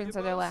many servings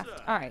are there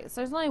left? Alright,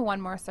 so there's only one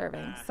more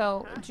serving.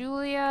 So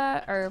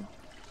Julia,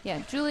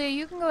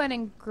 you can go ahead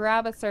and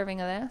grab a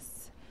serving of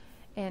this.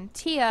 And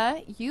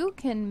Tia, you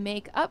can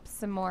make up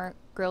some more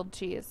grilled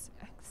cheese.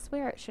 I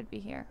swear it should be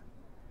here.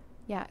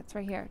 Yeah, it's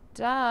right here.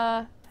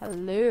 Duh.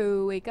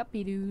 Hello, wake up,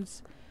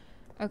 be-doos.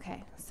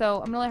 Okay,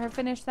 so I'm going to let her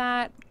finish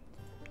that.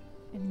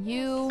 And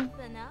you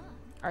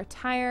are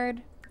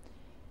tired.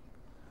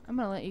 I'm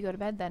going to let you go to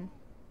bed then.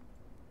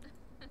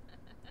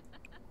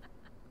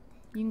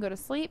 You can go to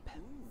sleep.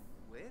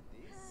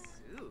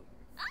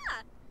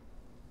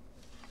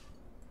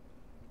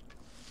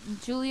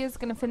 Julia's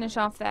going to finish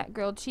off that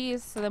grilled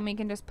cheese so then we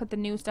can just put the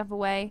new stuff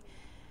away.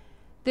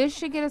 This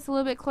should get us a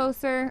little bit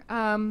closer.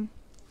 Can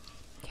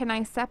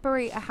I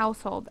separate a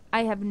household?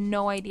 I have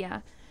no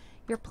idea.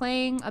 You're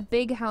playing a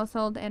big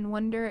household and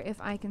wonder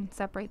if I can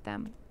separate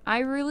them. I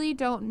really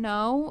don't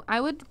know. I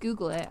would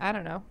Google it. I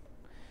don't know.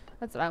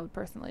 That's what I would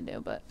personally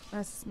do, but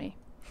that's just me.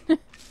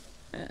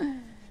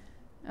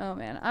 Oh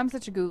man, I'm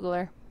such a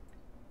Googler.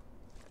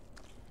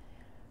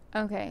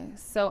 Okay,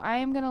 so I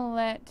am going to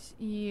let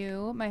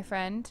you, my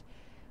friend,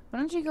 why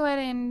don't you go ahead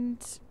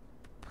and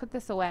put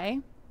this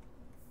away.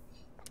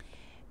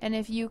 And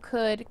if you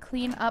could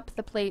clean up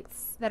the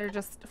plates that are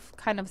just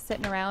kind of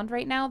sitting around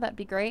right now, that'd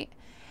be great.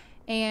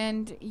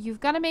 And you've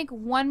got to make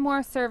one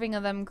more serving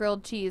of them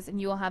grilled cheese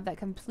and you will have that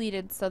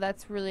completed, so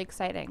that's really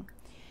exciting.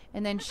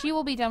 And then she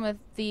will be done with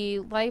the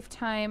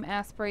lifetime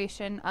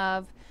aspiration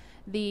of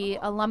the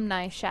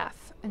alumni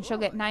chef, and she'll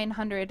get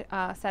 900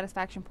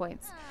 satisfaction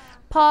points.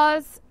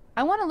 Pause.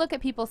 I want to look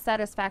at people's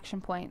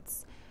satisfaction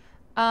points.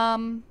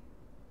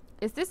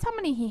 Is this how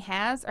many he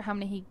has or how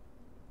many he...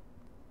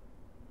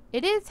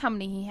 It is how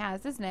many he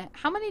has, isn't it?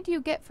 How many do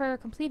you get for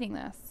completing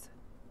this?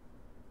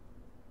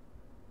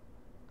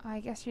 I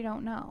guess you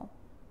don't know.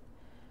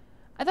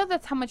 I thought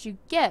that's how much you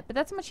get, but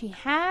that's how much he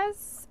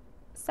has?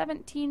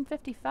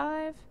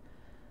 1755?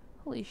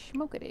 Holy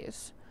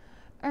schmokedays.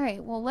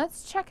 Alright, well,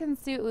 let's check and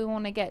see what we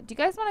want to get. Do you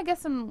guys want to get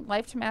some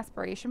lifetime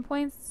aspiration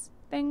points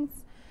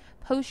things?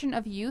 Potion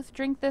of Youth.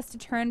 Drink this to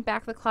turn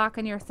back the clock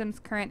on your Sim's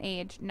current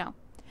age. No.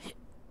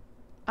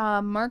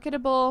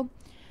 Marketable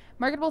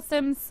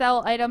Sims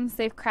sell items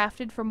they've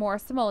crafted for more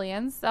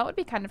simoleons. That would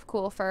be kind of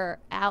cool for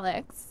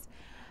Alex.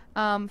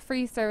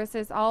 Free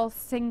services. All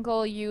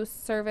single-use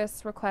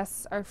service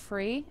requests are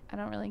free. I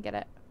don't really get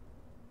it.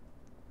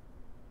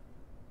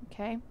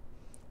 Okay.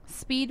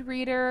 Speed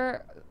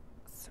reader.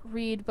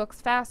 Read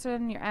books faster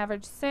than your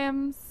average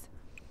Sims.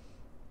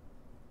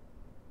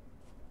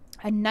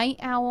 A night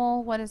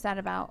owl. What is that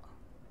about?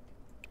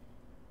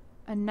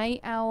 A night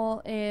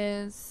owl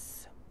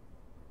is...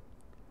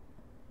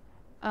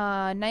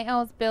 night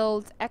owls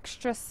build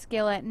extra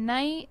skill at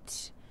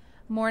night.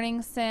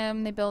 Morning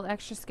sim, they build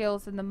extra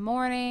skills in the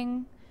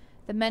morning.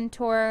 The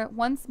mentor,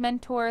 once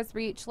mentors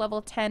reach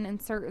level 10 in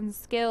certain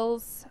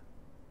skills.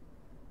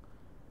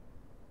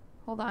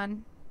 Hold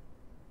on.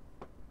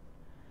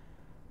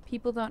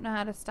 People don't know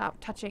how to stop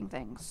touching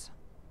things.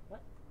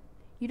 What?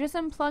 You just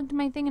unplugged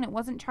my thing and it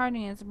wasn't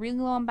charging. It's really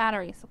low on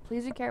battery, so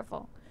please be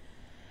careful.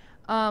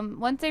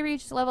 Once they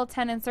reach level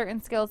 10 in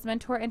certain skills,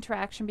 mentor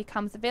interaction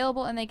becomes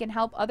available and they can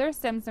help other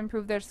sims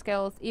improve their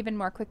skills even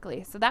more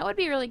quickly. So that would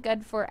be really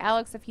good for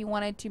Alex if he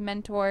wanted to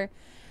mentor,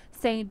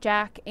 say,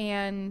 Jack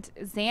and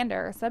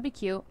Xander. So that'd be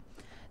cute.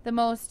 The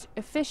most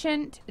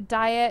efficient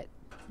diet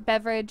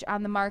beverage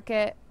on the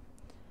market.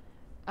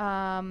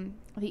 The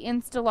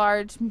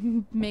Insta-Large.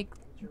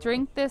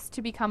 Drink this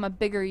to become a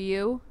bigger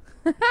you.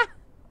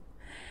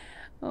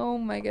 Oh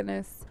my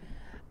goodness.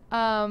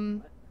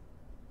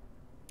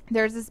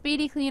 There's a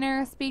speedy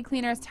cleaner. Speed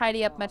cleaners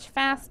tidy up much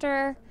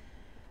faster.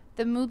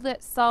 The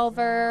moodlet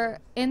solver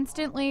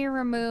instantly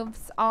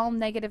removes all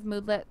negative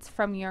moodlets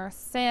from your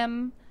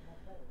sim.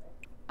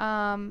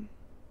 The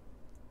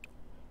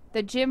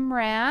gym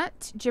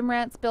rat. Gym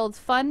rats build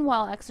fun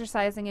while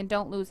exercising and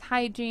don't lose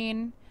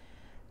hygiene.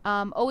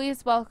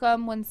 Always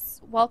welcome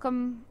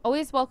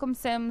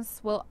sims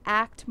will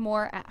act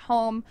more at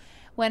home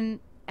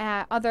when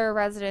at other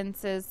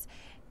residences,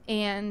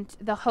 and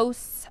the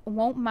hosts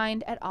won't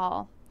mind at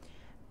all.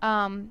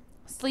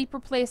 Sleep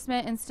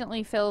replacement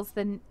instantly fills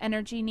the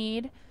energy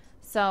need,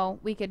 so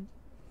we could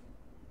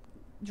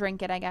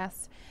drink it, I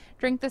guess.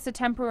 Drink this to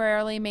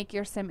temporarily make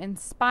your sim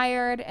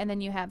inspired, and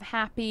then you have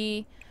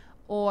happy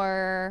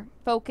or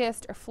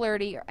focused or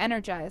flirty or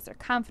energized or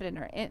confident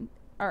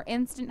or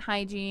instant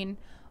hygiene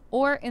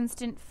or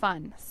instant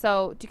fun.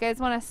 So do you guys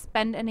want to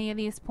spend any of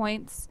these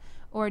points,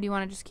 or do you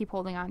want to just keep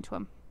holding on to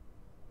them?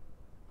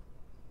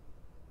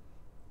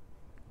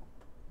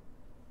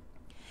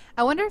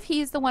 I wonder if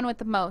he's the one with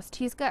the most.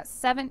 He's got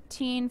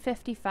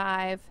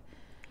 1755.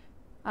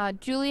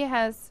 Julia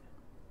has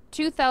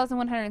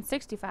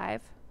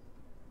 2,165.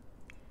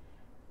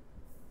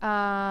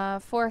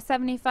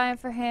 475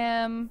 for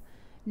him.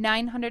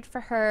 900 for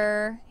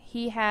her.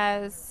 He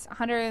has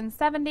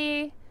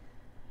 170.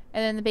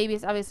 And then the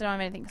babies obviously don't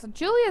have anything. So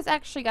Julia's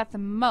actually got the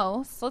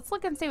most. So let's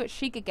look and see what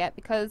she could get,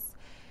 because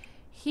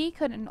he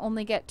couldn't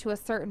only get to a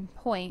certain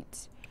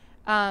point.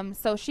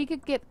 So she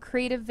could get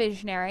Creative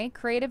Visionary.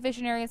 Creative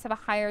Visionaries have a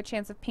higher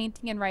chance of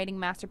painting and writing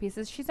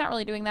masterpieces. She's not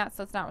really doing that,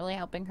 so it's not really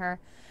helping her.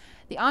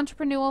 The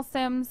entrepreneurial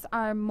sims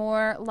are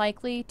more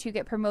likely to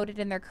get promoted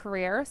in their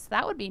career, so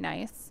that would be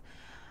nice.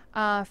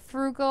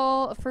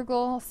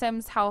 Frugal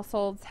sims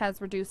households has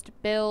reduced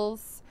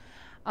bills.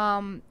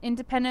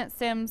 Independent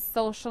sims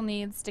social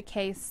needs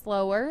decay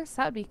slower, so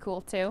that would be cool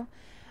too.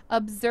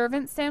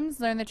 Observant sims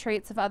learn the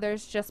traits of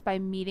others just by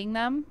meeting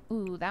them.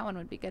 Ooh, that one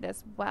would be good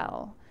as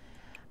well.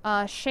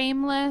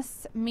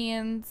 Shameless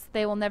means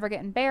they will never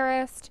get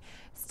embarrassed.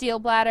 Steel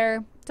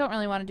bladder, don't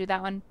really want to do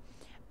that one.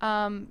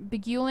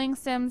 Beguiling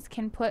sims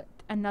can put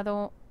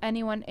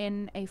anyone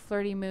in a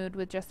flirty mood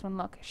with just one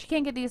look. She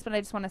can't get these, but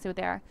I just want to see what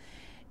they are.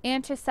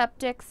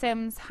 Antiseptic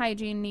sims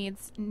hygiene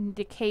needs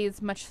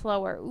decays much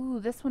slower. Ooh,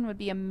 this one would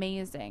be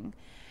amazing.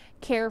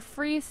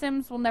 Carefree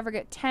sims will never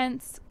get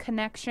tense.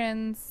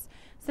 Connections.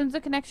 Sims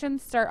with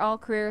connections start all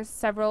careers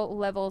several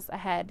levels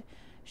ahead.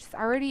 She's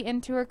already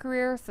into her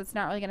career, so it's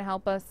not really going to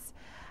help us.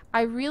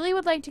 I really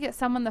would like to get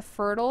someone the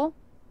fertile.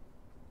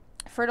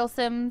 Fertile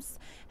sims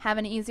have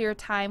an easier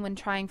time when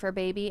trying for a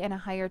baby and a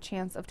higher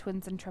chance of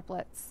twins and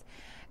triplets.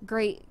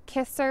 Great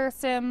kisser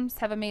sims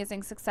have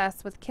amazing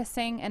success with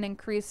kissing and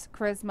increased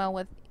charisma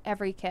with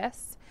every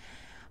kiss.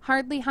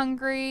 Hardly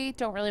hungry,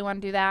 don't really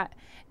want to do that.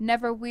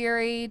 Never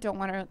weary,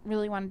 don't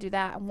really want to do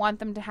that. I want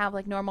them to have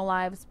like normal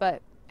lives,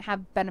 but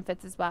have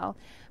benefits as well.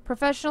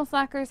 Professional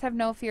slackers have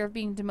no fear of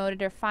being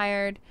demoted or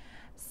fired.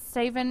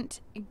 Savant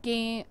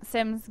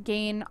sims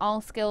gain all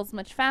skills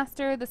much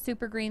faster. The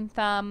super green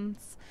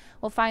thumbs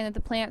will find that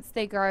the plants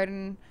they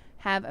garden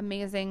have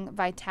amazing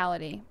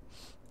vitality.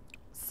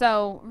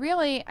 So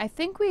really, I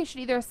think we should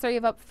either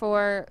save up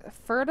for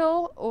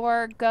fertile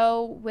or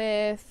go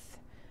with,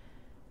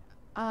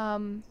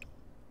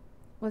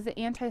 was it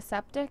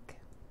antiseptic?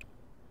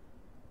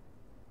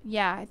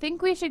 Yeah, I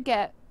think we should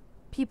get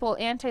people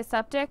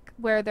antiseptic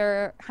where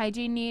their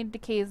hygiene need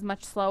decays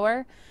much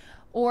slower,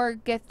 or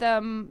get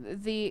someone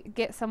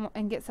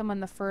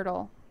the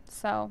fertile.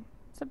 So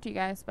it's up to you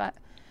guys, but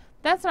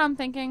that's what I'm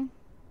thinking.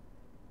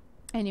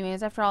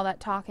 Anyways, after all that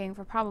talking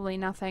for probably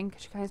nothing,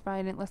 because you guys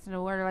probably didn't listen to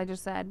a word I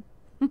just said,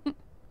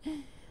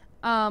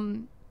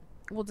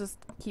 we'll just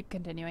keep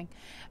continuing.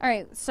 All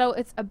right, so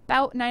it's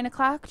about 9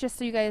 o'clock, just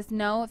so you guys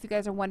know, if you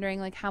guys are wondering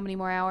like how many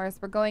more hours.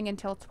 We're going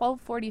until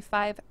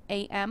 12:45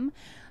 a.m.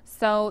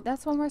 So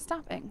that's when we're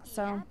stopping.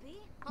 So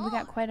we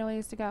got quite a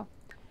ways to go.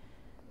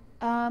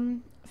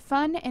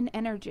 Fun and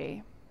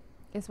energy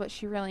is what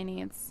she really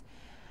needs.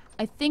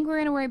 I think we're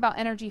going to worry about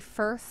energy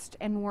first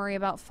and worry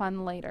about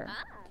fun later.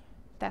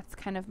 That's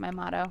kind of my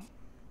motto.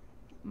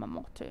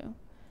 Mamoto.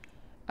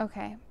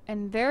 Okay,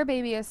 and their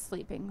baby is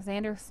sleeping.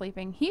 Xander's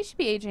sleeping. He should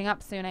be aging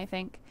up soon, I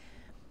think.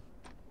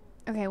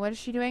 Okay, what is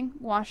she doing?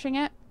 Washing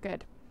it?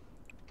 Good.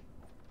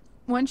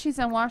 When she's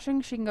done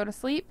washing, she can go to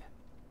sleep.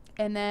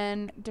 And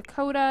then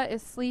Dakota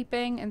is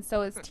sleeping, and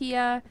so is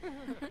Tia,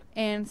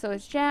 and so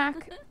is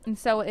Jack, and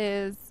so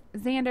is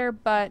Xander,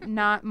 but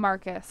not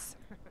Marcus.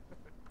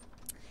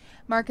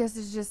 Marcus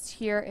is just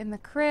here in the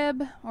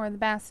crib, or the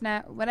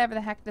bassinet, whatever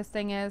the heck this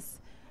thing is.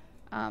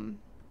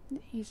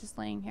 He's just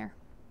laying here.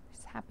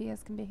 He's happy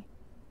as can be.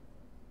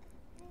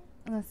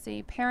 Let's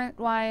see,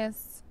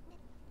 parent-wise,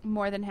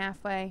 more than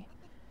halfway.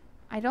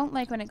 I don't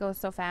like when it goes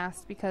so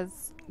fast,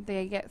 because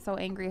they get so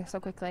angry so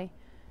quickly.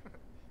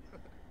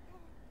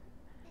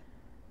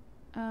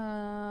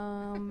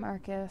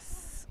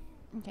 Marcus.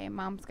 Okay,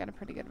 mom's got a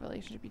pretty good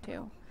relationship with you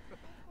too.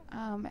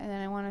 And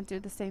then I want to do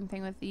the same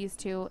thing with these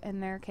two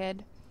and their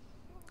kid.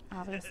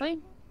 Obviously.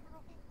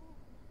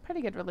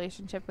 Pretty good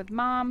relationship with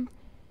mom.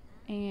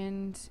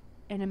 And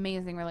an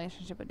amazing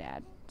relationship with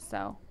dad.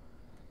 So,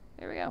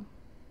 there we go.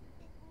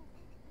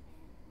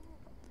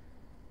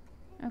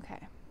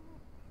 Okay.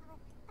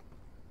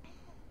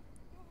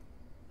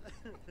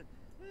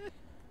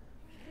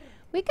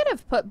 We could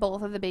have put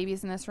both of the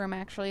babies in this room,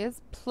 actually.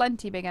 It's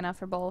plenty big enough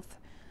for both.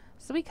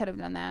 So we could have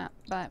done that,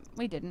 but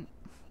we didn't.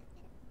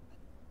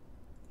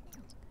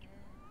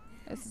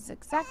 This is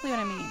exactly what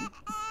I mean.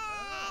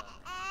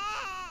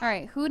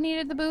 Alright, who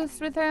needed the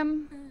boost with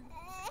him?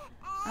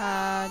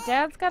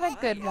 Dad's got a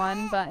good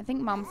one, but I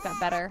think mom's got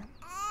better.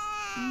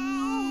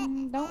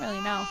 Don't really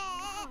know.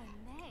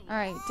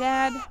 Alright,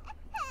 Dad.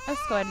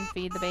 Let's go ahead and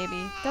feed the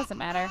baby. Doesn't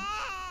matter.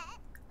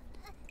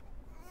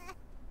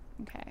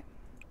 Okay.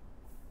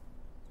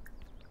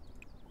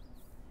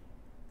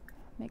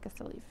 Make a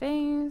silly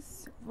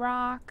face.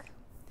 Rock.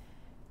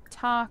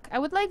 Talk. I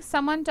would like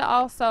someone to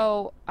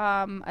also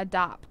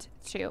adopt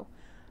too.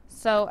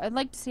 So I'd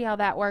like to see how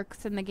that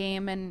works in the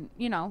game and,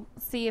 you know,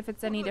 see if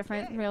it's any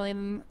different really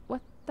than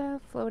what the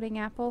floating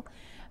apple.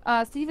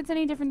 See if it's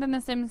any different than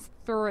The Sims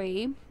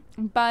 3.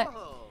 But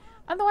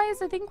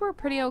otherwise I think we're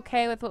pretty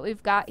okay with what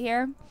we've got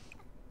here.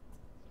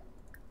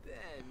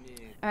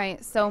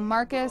 Alright, so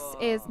Marcus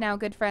is now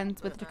good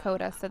friends with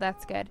Dakota, so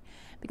that's good.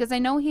 Because I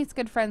know he's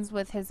good friends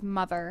with his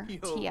mother,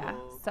 Tia.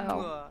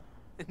 So,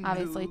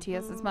 obviously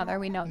Tia's his mother.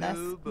 We know this.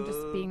 I'm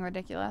just being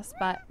ridiculous,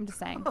 but I'm just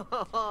saying.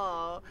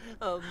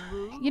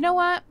 You know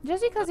what?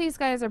 Just because these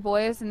guys are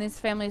boys and this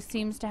family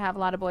seems to have a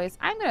lot of boys,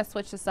 I'm going to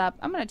switch this up.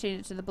 I'm going to change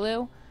it to the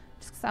blue.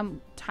 Just because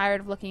I'm tired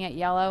of looking at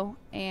yellow.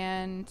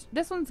 And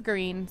this one's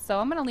green,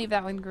 so I'm going to leave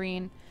that one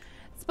green.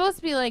 It's supposed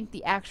to be like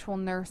the actual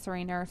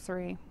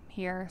nursery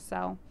here,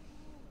 so...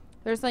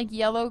 There's like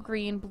yellow,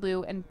 green,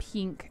 blue, and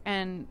pink.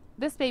 And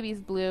this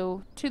baby's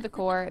blue to the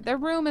core. Their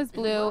room is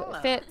blue.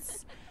 It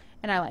fits.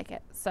 And I like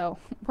it. So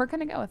we're going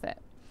to go with it.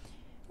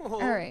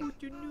 Alright.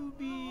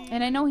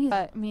 And I know he's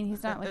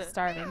not like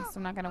starving. So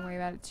I'm not going to worry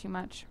about it too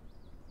much.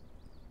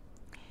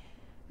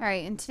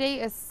 Alright. And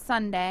today is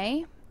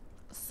Sunday.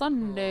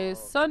 Sunday.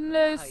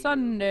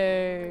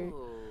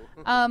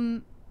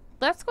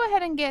 Let's go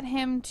ahead and get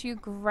him to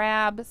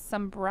grab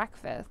some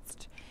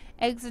breakfast.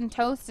 Eggs and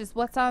toast is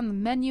what's on the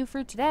menu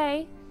for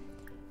today.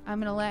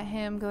 I'm going to let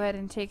him go ahead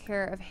and take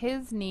care of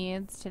his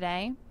needs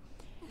today.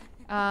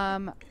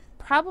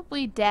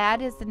 Probably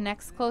Dad is the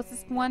next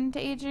closest one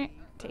to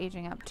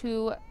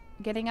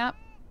getting up.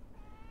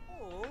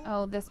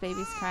 Oh, this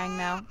baby's crying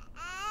now.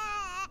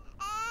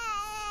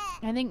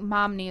 I think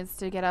Mom needs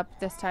to get up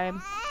this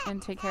time and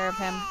take care of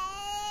him.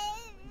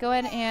 Go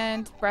ahead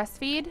and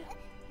breastfeed.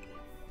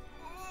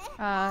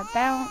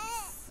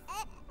 Bounce.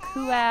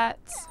 Coo at.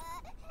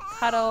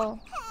 Cuddle,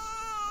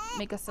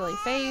 make a silly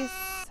face,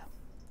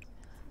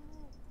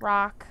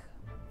 rock.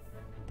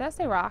 Did I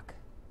say rock?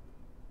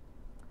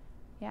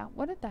 Yeah,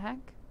 what the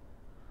heck?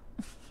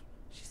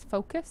 She's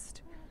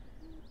focused.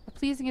 A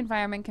pleasing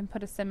environment can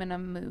put a sim in a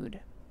mood.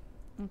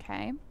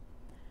 Okay.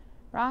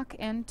 Rock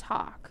and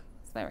talk.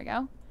 So there we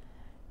go.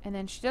 And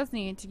then she does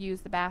need to use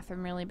the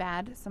bathroom really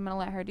bad, so I'm going to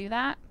let her do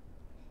that.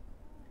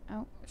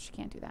 Oh, she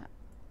can't do that.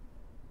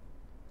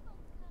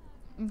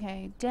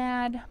 Okay,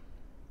 Dad.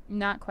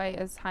 Not quite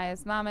as high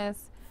as Mom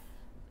is.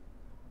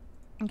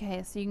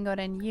 Okay, so you can go ahead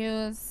and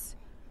use.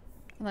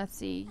 Let's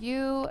see,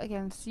 you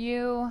against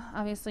you.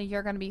 Obviously,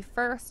 you're going to be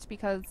first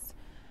because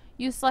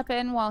you slept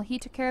in while he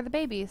took care of the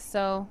baby,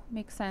 so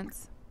makes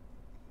sense.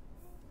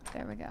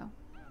 There we go.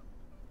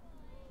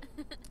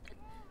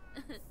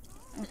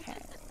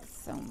 Okay,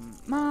 so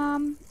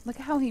Mom,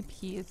 look at how he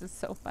pees. It's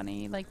so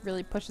funny. He like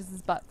really pushes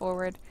his butt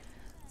forward.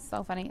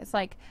 So funny. It's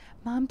like,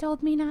 Mom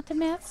told me not to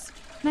miss,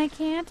 and I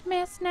can't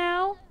miss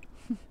now.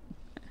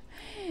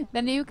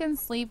 Then you can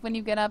sleep when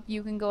you get up.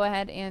 You can go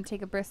ahead and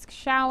take a brisk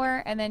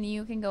shower, and then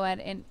you can go ahead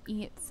and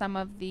eat some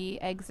of the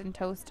eggs and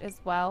toast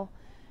as well.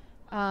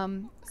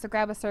 So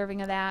grab a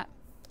serving of that.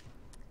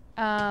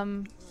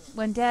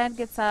 When Dad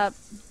gets up,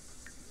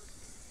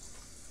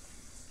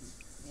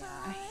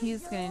 yeah,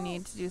 he's going to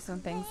need to do some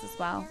things as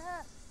well.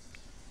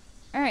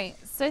 Alright,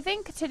 so I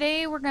think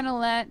today we're going to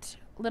let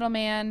little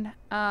man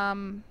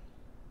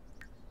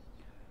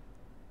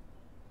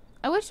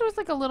I wish there was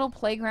like a little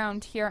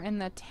playground here in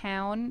the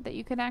town that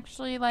you could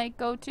actually like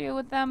go to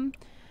with them.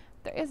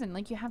 There isn't.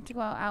 Like you have to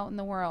go out in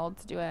the world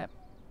to do it.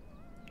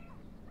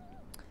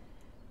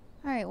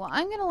 Alright, well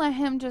I'm gonna let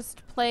him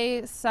just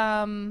play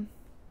some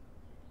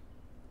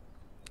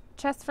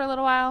chess for a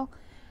little while.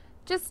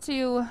 Just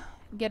to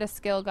get a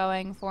skill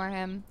going for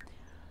him.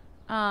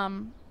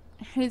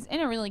 He's in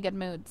a really good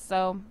mood,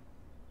 so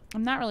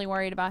I'm not really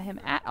worried about him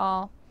at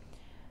all.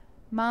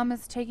 Mom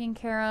is taken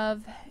care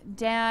of.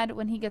 Dad,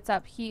 when he gets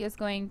up, he is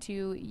going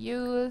to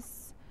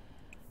use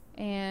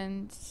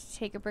and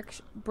take a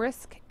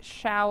brisk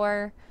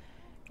shower.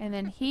 And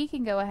then he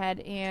can go ahead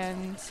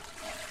and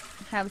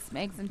have some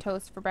eggs and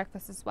toast for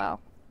breakfast as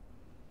well.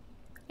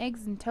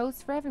 Eggs and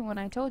toast for everyone,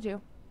 I told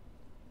you.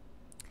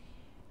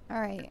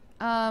 Alright,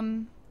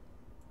 on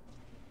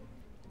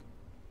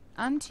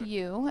to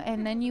you,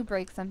 and then you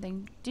break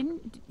something.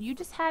 You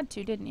just had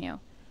to, didn't you?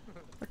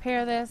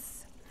 Repair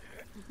this.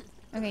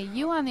 Okay,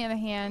 you on the other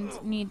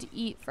hand need to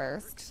eat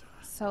first.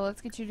 So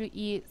let's get you to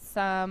eat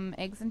some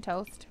eggs and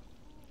toast.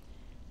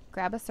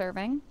 Grab a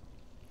serving.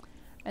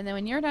 And then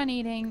when you're done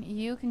eating,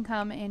 you can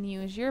come and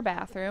use your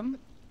bathroom.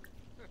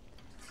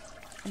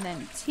 And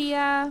then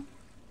Tia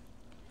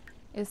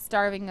is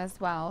starving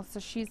as well, so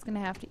she's gonna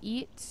have to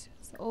eat.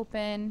 So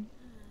open.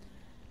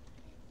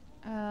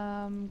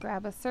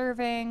 Grab a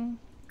serving.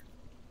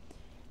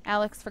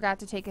 Alex forgot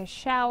to take a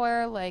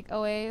shower, like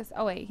always.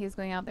 Oh wait, he's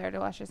going out there to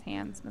wash his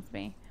hands. Must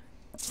be.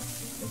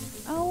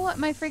 Oh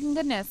my freaking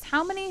goodness.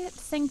 How many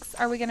sinks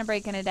are we going to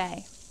break in a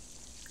day?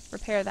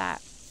 Repair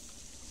that.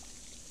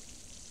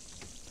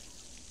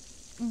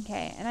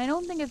 Okay, and I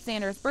don't think it's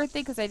Xander's birthday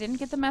because I didn't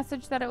get the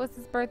message that it was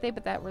his birthday,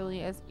 but that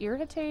really is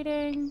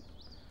irritating.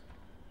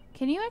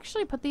 Can you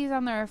actually put these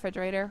on the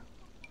refrigerator?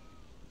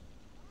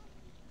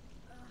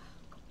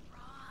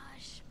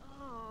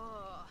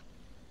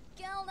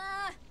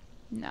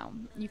 No,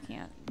 you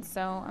can't.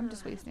 So I'm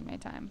just wasting my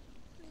time.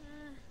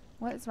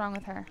 What is wrong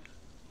with her?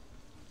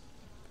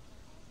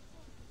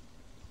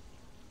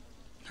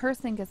 Her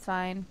sink is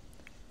fine.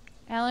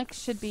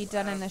 Alex should be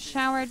done in the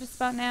shower just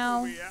about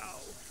now.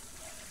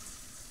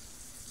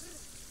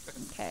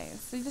 Okay,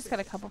 so you just got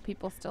a couple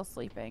people still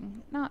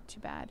sleeping. Not too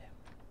bad.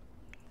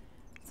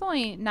 It's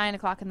only 9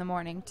 o'clock in the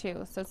morning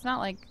too, so it's not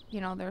like, you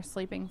know, they're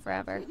sleeping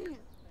forever.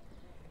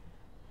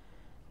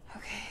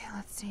 Okay,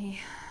 let's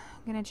see.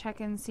 I'm gonna check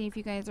and see if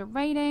you guys are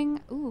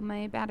writing. Ooh,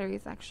 my battery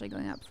is actually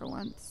going up for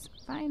once.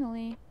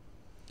 Finally.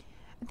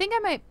 I think I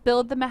might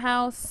build them a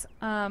house.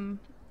 I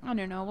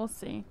don't know. We'll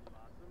see.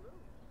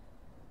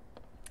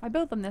 I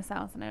built them this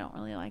house and I don't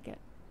really like it.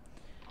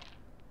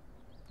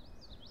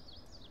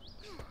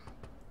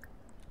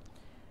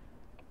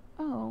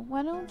 Oh,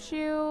 why don't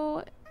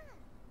you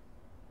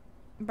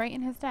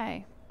brighten his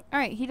day?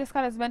 Alright, he just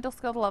got his mental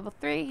skill to level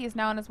 3. He's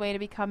now on his way to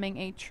becoming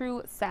a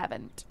true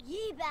savant.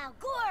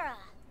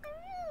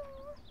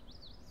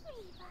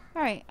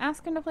 Alright,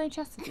 ask him to play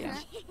chess with you.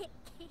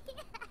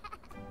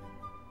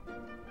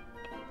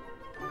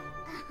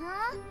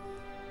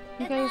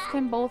 You guys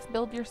can both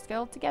build your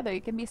skill together.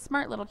 You can be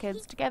smart little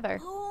kids together.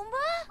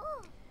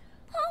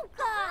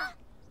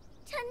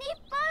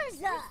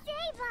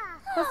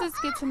 Plus this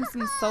gets him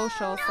some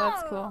social, so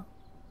that's cool.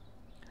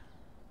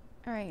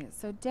 Alright,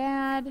 so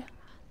Dad.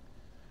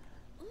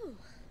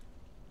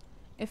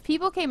 If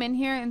people came in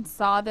here and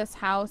saw this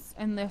house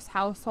and this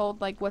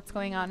household, like what's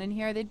going on in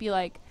here, they'd be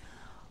like,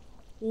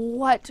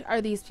 what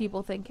are these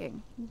people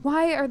thinking?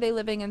 Why are they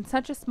living in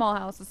such a small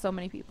house with so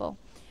many people?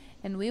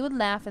 And we would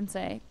laugh and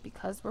say,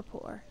 because we're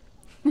poor.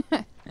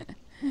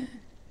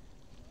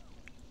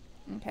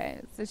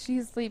 Okay, so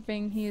she's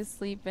sleeping, he's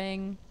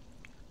sleeping.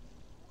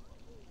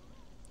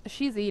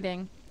 She's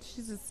eating.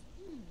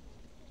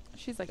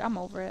 She's like, I'm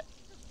over it.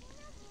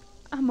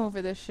 I'm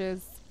over this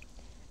shiz.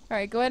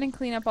 Alright, go ahead and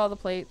clean up all the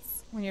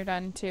plates when you're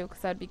done too,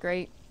 because that'd be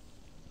great.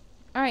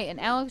 Alright, and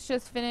Alex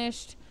just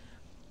finished,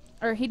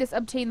 or he just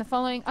obtained the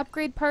following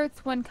upgrade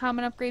parts: 1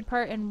 common upgrade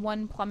part and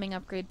 1 plumbing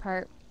upgrade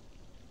part.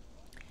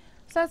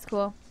 So that's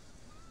cool.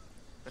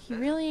 He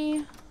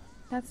really...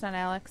 That's not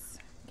Alex.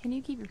 Can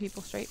you keep your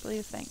people straight,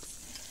 please?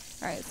 Thanks.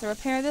 Alright, so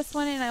repair this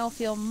one and I will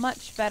feel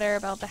much better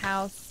about the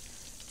house.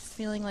 Just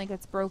feeling like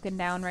it's broken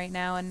down right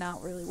now and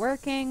not really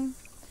working.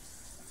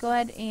 Go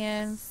ahead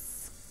and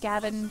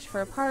scavenge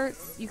for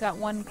parts. You got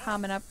 1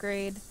 common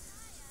upgrade.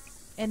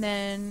 And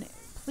then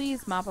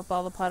please mop up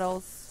all the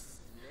puddles.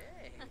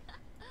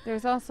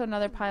 There's also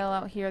another pile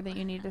out here that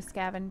you need to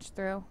scavenge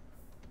through.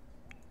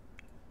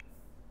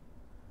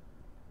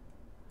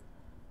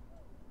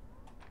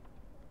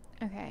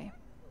 Okay.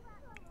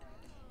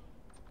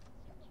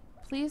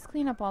 Please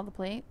clean up all the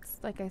plates,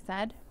 like I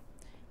said.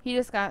 He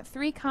just got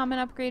 3 common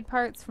upgrade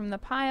parts from the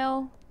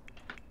pile.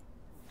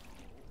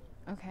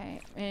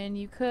 Okay, and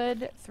you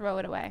could throw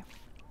it away.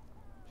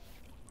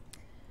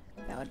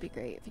 That would be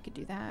great if you could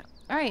do that.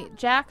 Alright,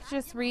 Jack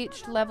just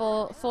reached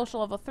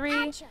social level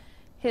 3.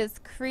 His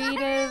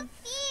creative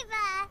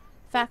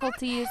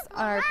faculties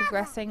are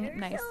progressing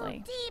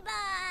nicely.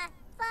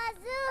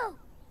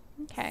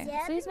 Okay,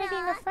 so he's making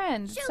a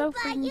friend. So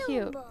freaking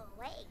cute.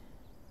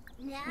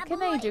 What can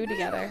they do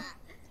together?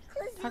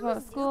 Talk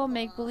about school,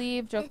 make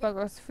believe, joke about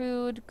gross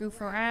food,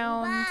 goof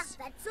around.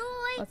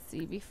 Let's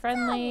see, be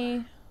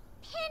friendly.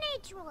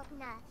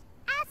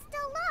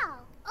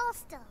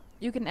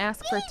 You can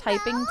ask for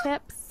typing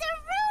tips.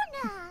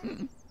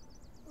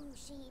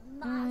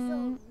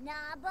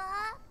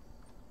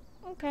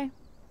 Okay.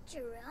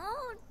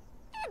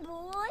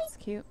 That's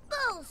cute.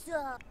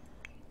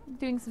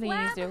 Doing something you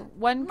need to do.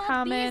 One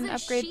common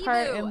upgrade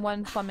part and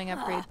one plumbing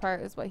upgrade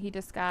part is what he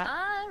just got.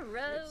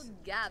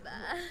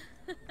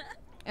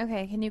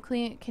 Okay, can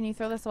you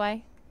throw this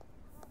away?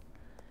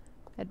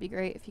 That'd be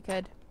great if you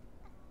could.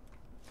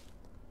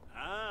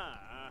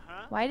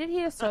 Why did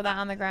he just throw that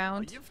on the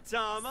ground?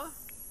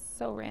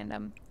 So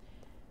random.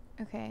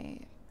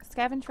 Okay.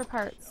 Scavenge for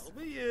parts.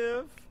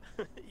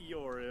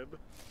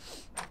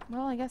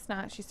 Well, I guess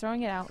not. She's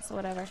throwing it out, so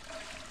whatever.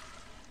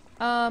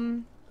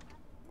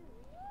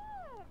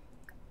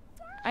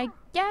 I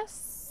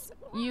guess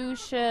you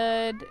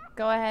should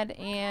go ahead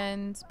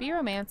and be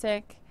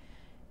romantic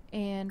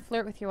and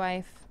flirt with your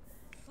wife.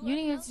 You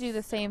need to do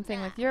the same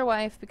thing with your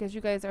wife because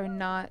you guys are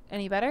not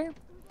any better.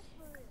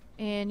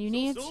 And you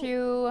need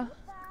to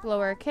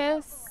blow her a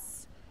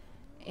kiss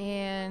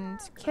and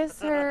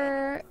kiss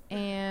her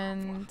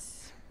and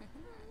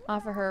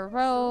offer her a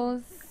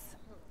rose.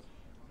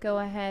 Go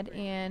ahead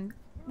and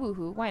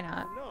woohoo, why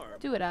not?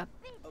 Do it up.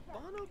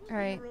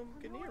 Alright.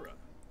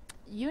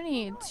 You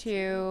need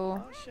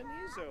to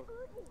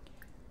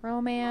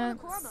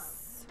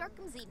romance,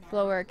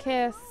 blow her a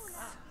kiss,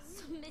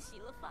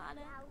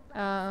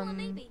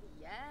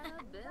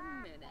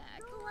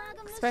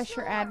 express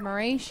your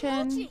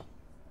admiration,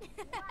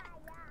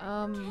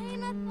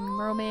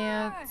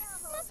 romance,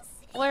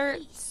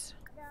 flirt,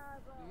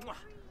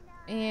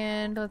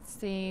 and let's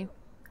see.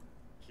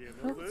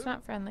 Oh, it's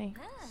not friendly.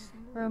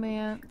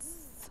 Romance.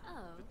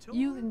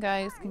 You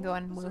guys can go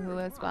on and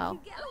woohoo as well.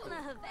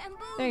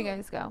 There you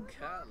guys go.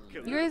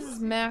 Yours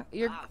is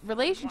your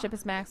relationship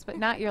is maxed, but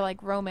not your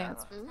like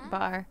romance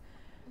bar.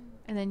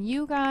 And then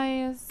you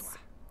guys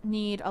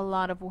need a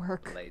lot of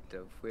work.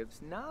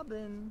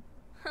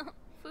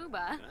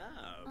 Fuba.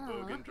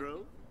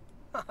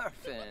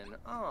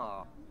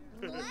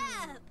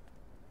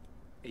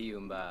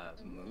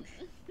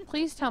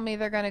 Please tell me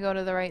they're gonna go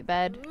to the right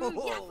bed.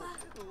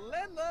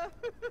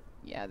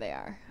 Yeah, they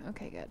are.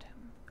 Okay, good.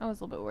 I was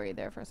a little bit worried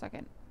there for a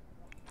second.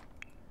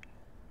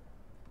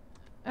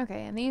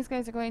 Okay, and these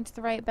guys are going to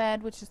the right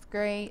bed, which is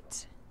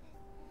great.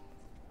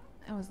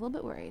 I was a little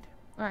bit worried.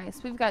 Alright, so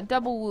we've got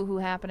double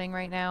woohoo happening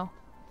right now.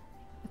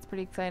 It's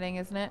pretty exciting,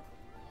 isn't it?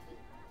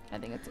 I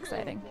think it's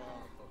exciting.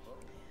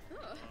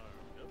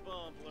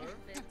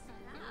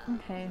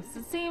 Okay, so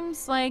it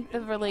seems like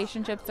the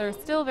relationships are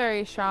still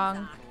very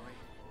strong.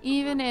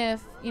 Even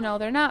if, you know,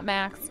 they're not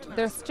maxed,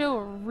 they're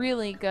still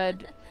really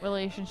good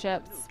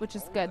relationships, which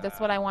is good. That's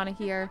what I want to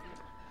hear.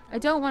 I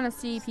don't want to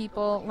see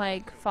people,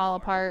 like, fall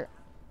apart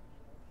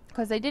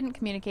because they didn't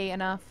communicate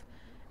enough,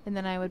 and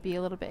then I would be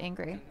a little bit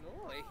angry.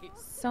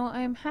 So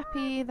I'm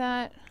happy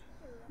that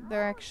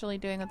they're actually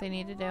doing what they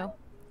need to do.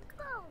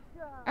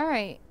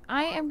 Alright,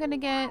 I am going to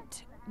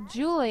get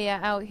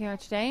Julia out here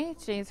today.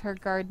 Today's her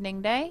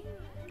gardening day.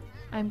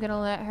 I'm going to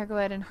let her go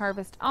ahead and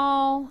harvest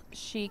all.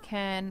 She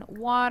can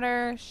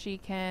water. She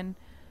can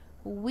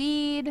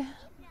weed.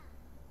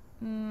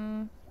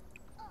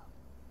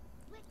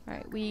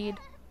 Alright, weed.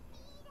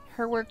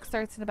 Her work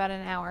starts in about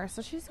an hour,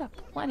 so she's got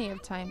plenty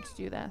of time to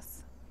do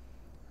this.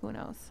 Who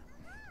knows?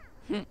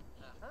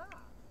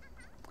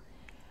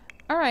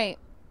 Alright.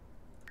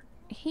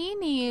 He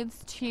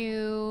needs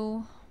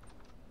to...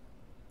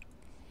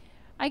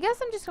 I guess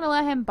I'm just going to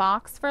let him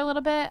box for a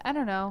little bit. I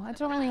don't know. I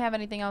don't really have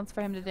anything else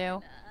for him to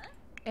do.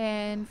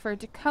 And for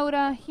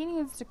Dakota, he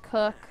needs to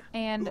cook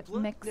and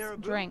mix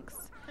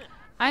drinks.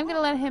 I'm going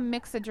to let him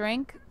mix a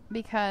drink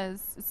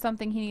because it's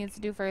something he needs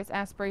to do for his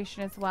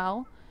aspiration as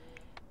well.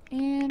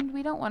 And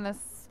we don't want to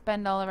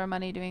spend all of our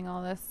money doing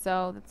all this,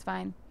 so that's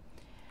fine.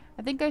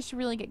 I think I should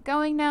really get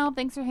going now.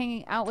 Thanks for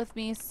hanging out with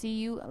me. See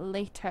you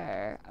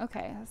later.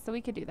 Okay, so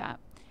we could do that.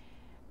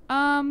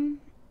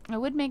 I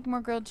would make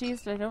more grilled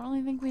cheese, but I don't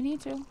really think we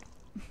need to.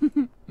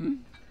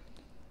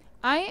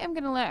 I am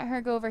going to let her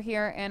go over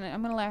here, and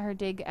I'm going to let her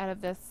dig out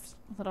of this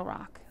little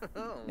rock.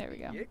 There we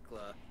go.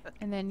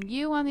 And then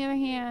you, on the other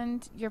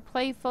hand, you're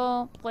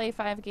playful. Play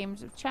 5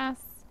 games of chess.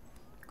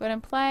 Go ahead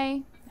and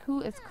play.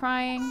 Who is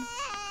crying?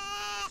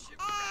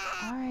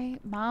 Alright,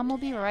 Mom will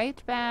be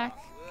right back.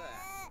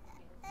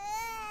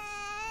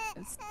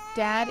 Is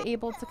Dad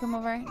able to come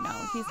over? No,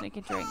 he's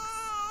making drinks.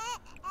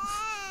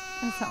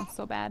 That sounds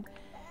so bad.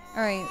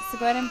 Alright, so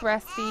go ahead and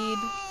breastfeed.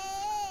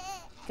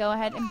 Go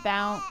ahead and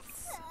bounce.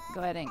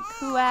 Go ahead and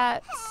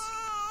coo-at.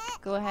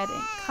 Go ahead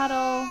and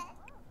cuddle.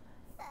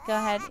 Go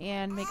ahead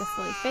and make a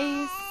silly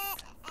face.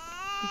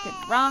 You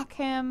can rock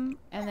him,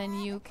 and then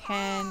you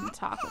can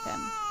talk with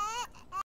him.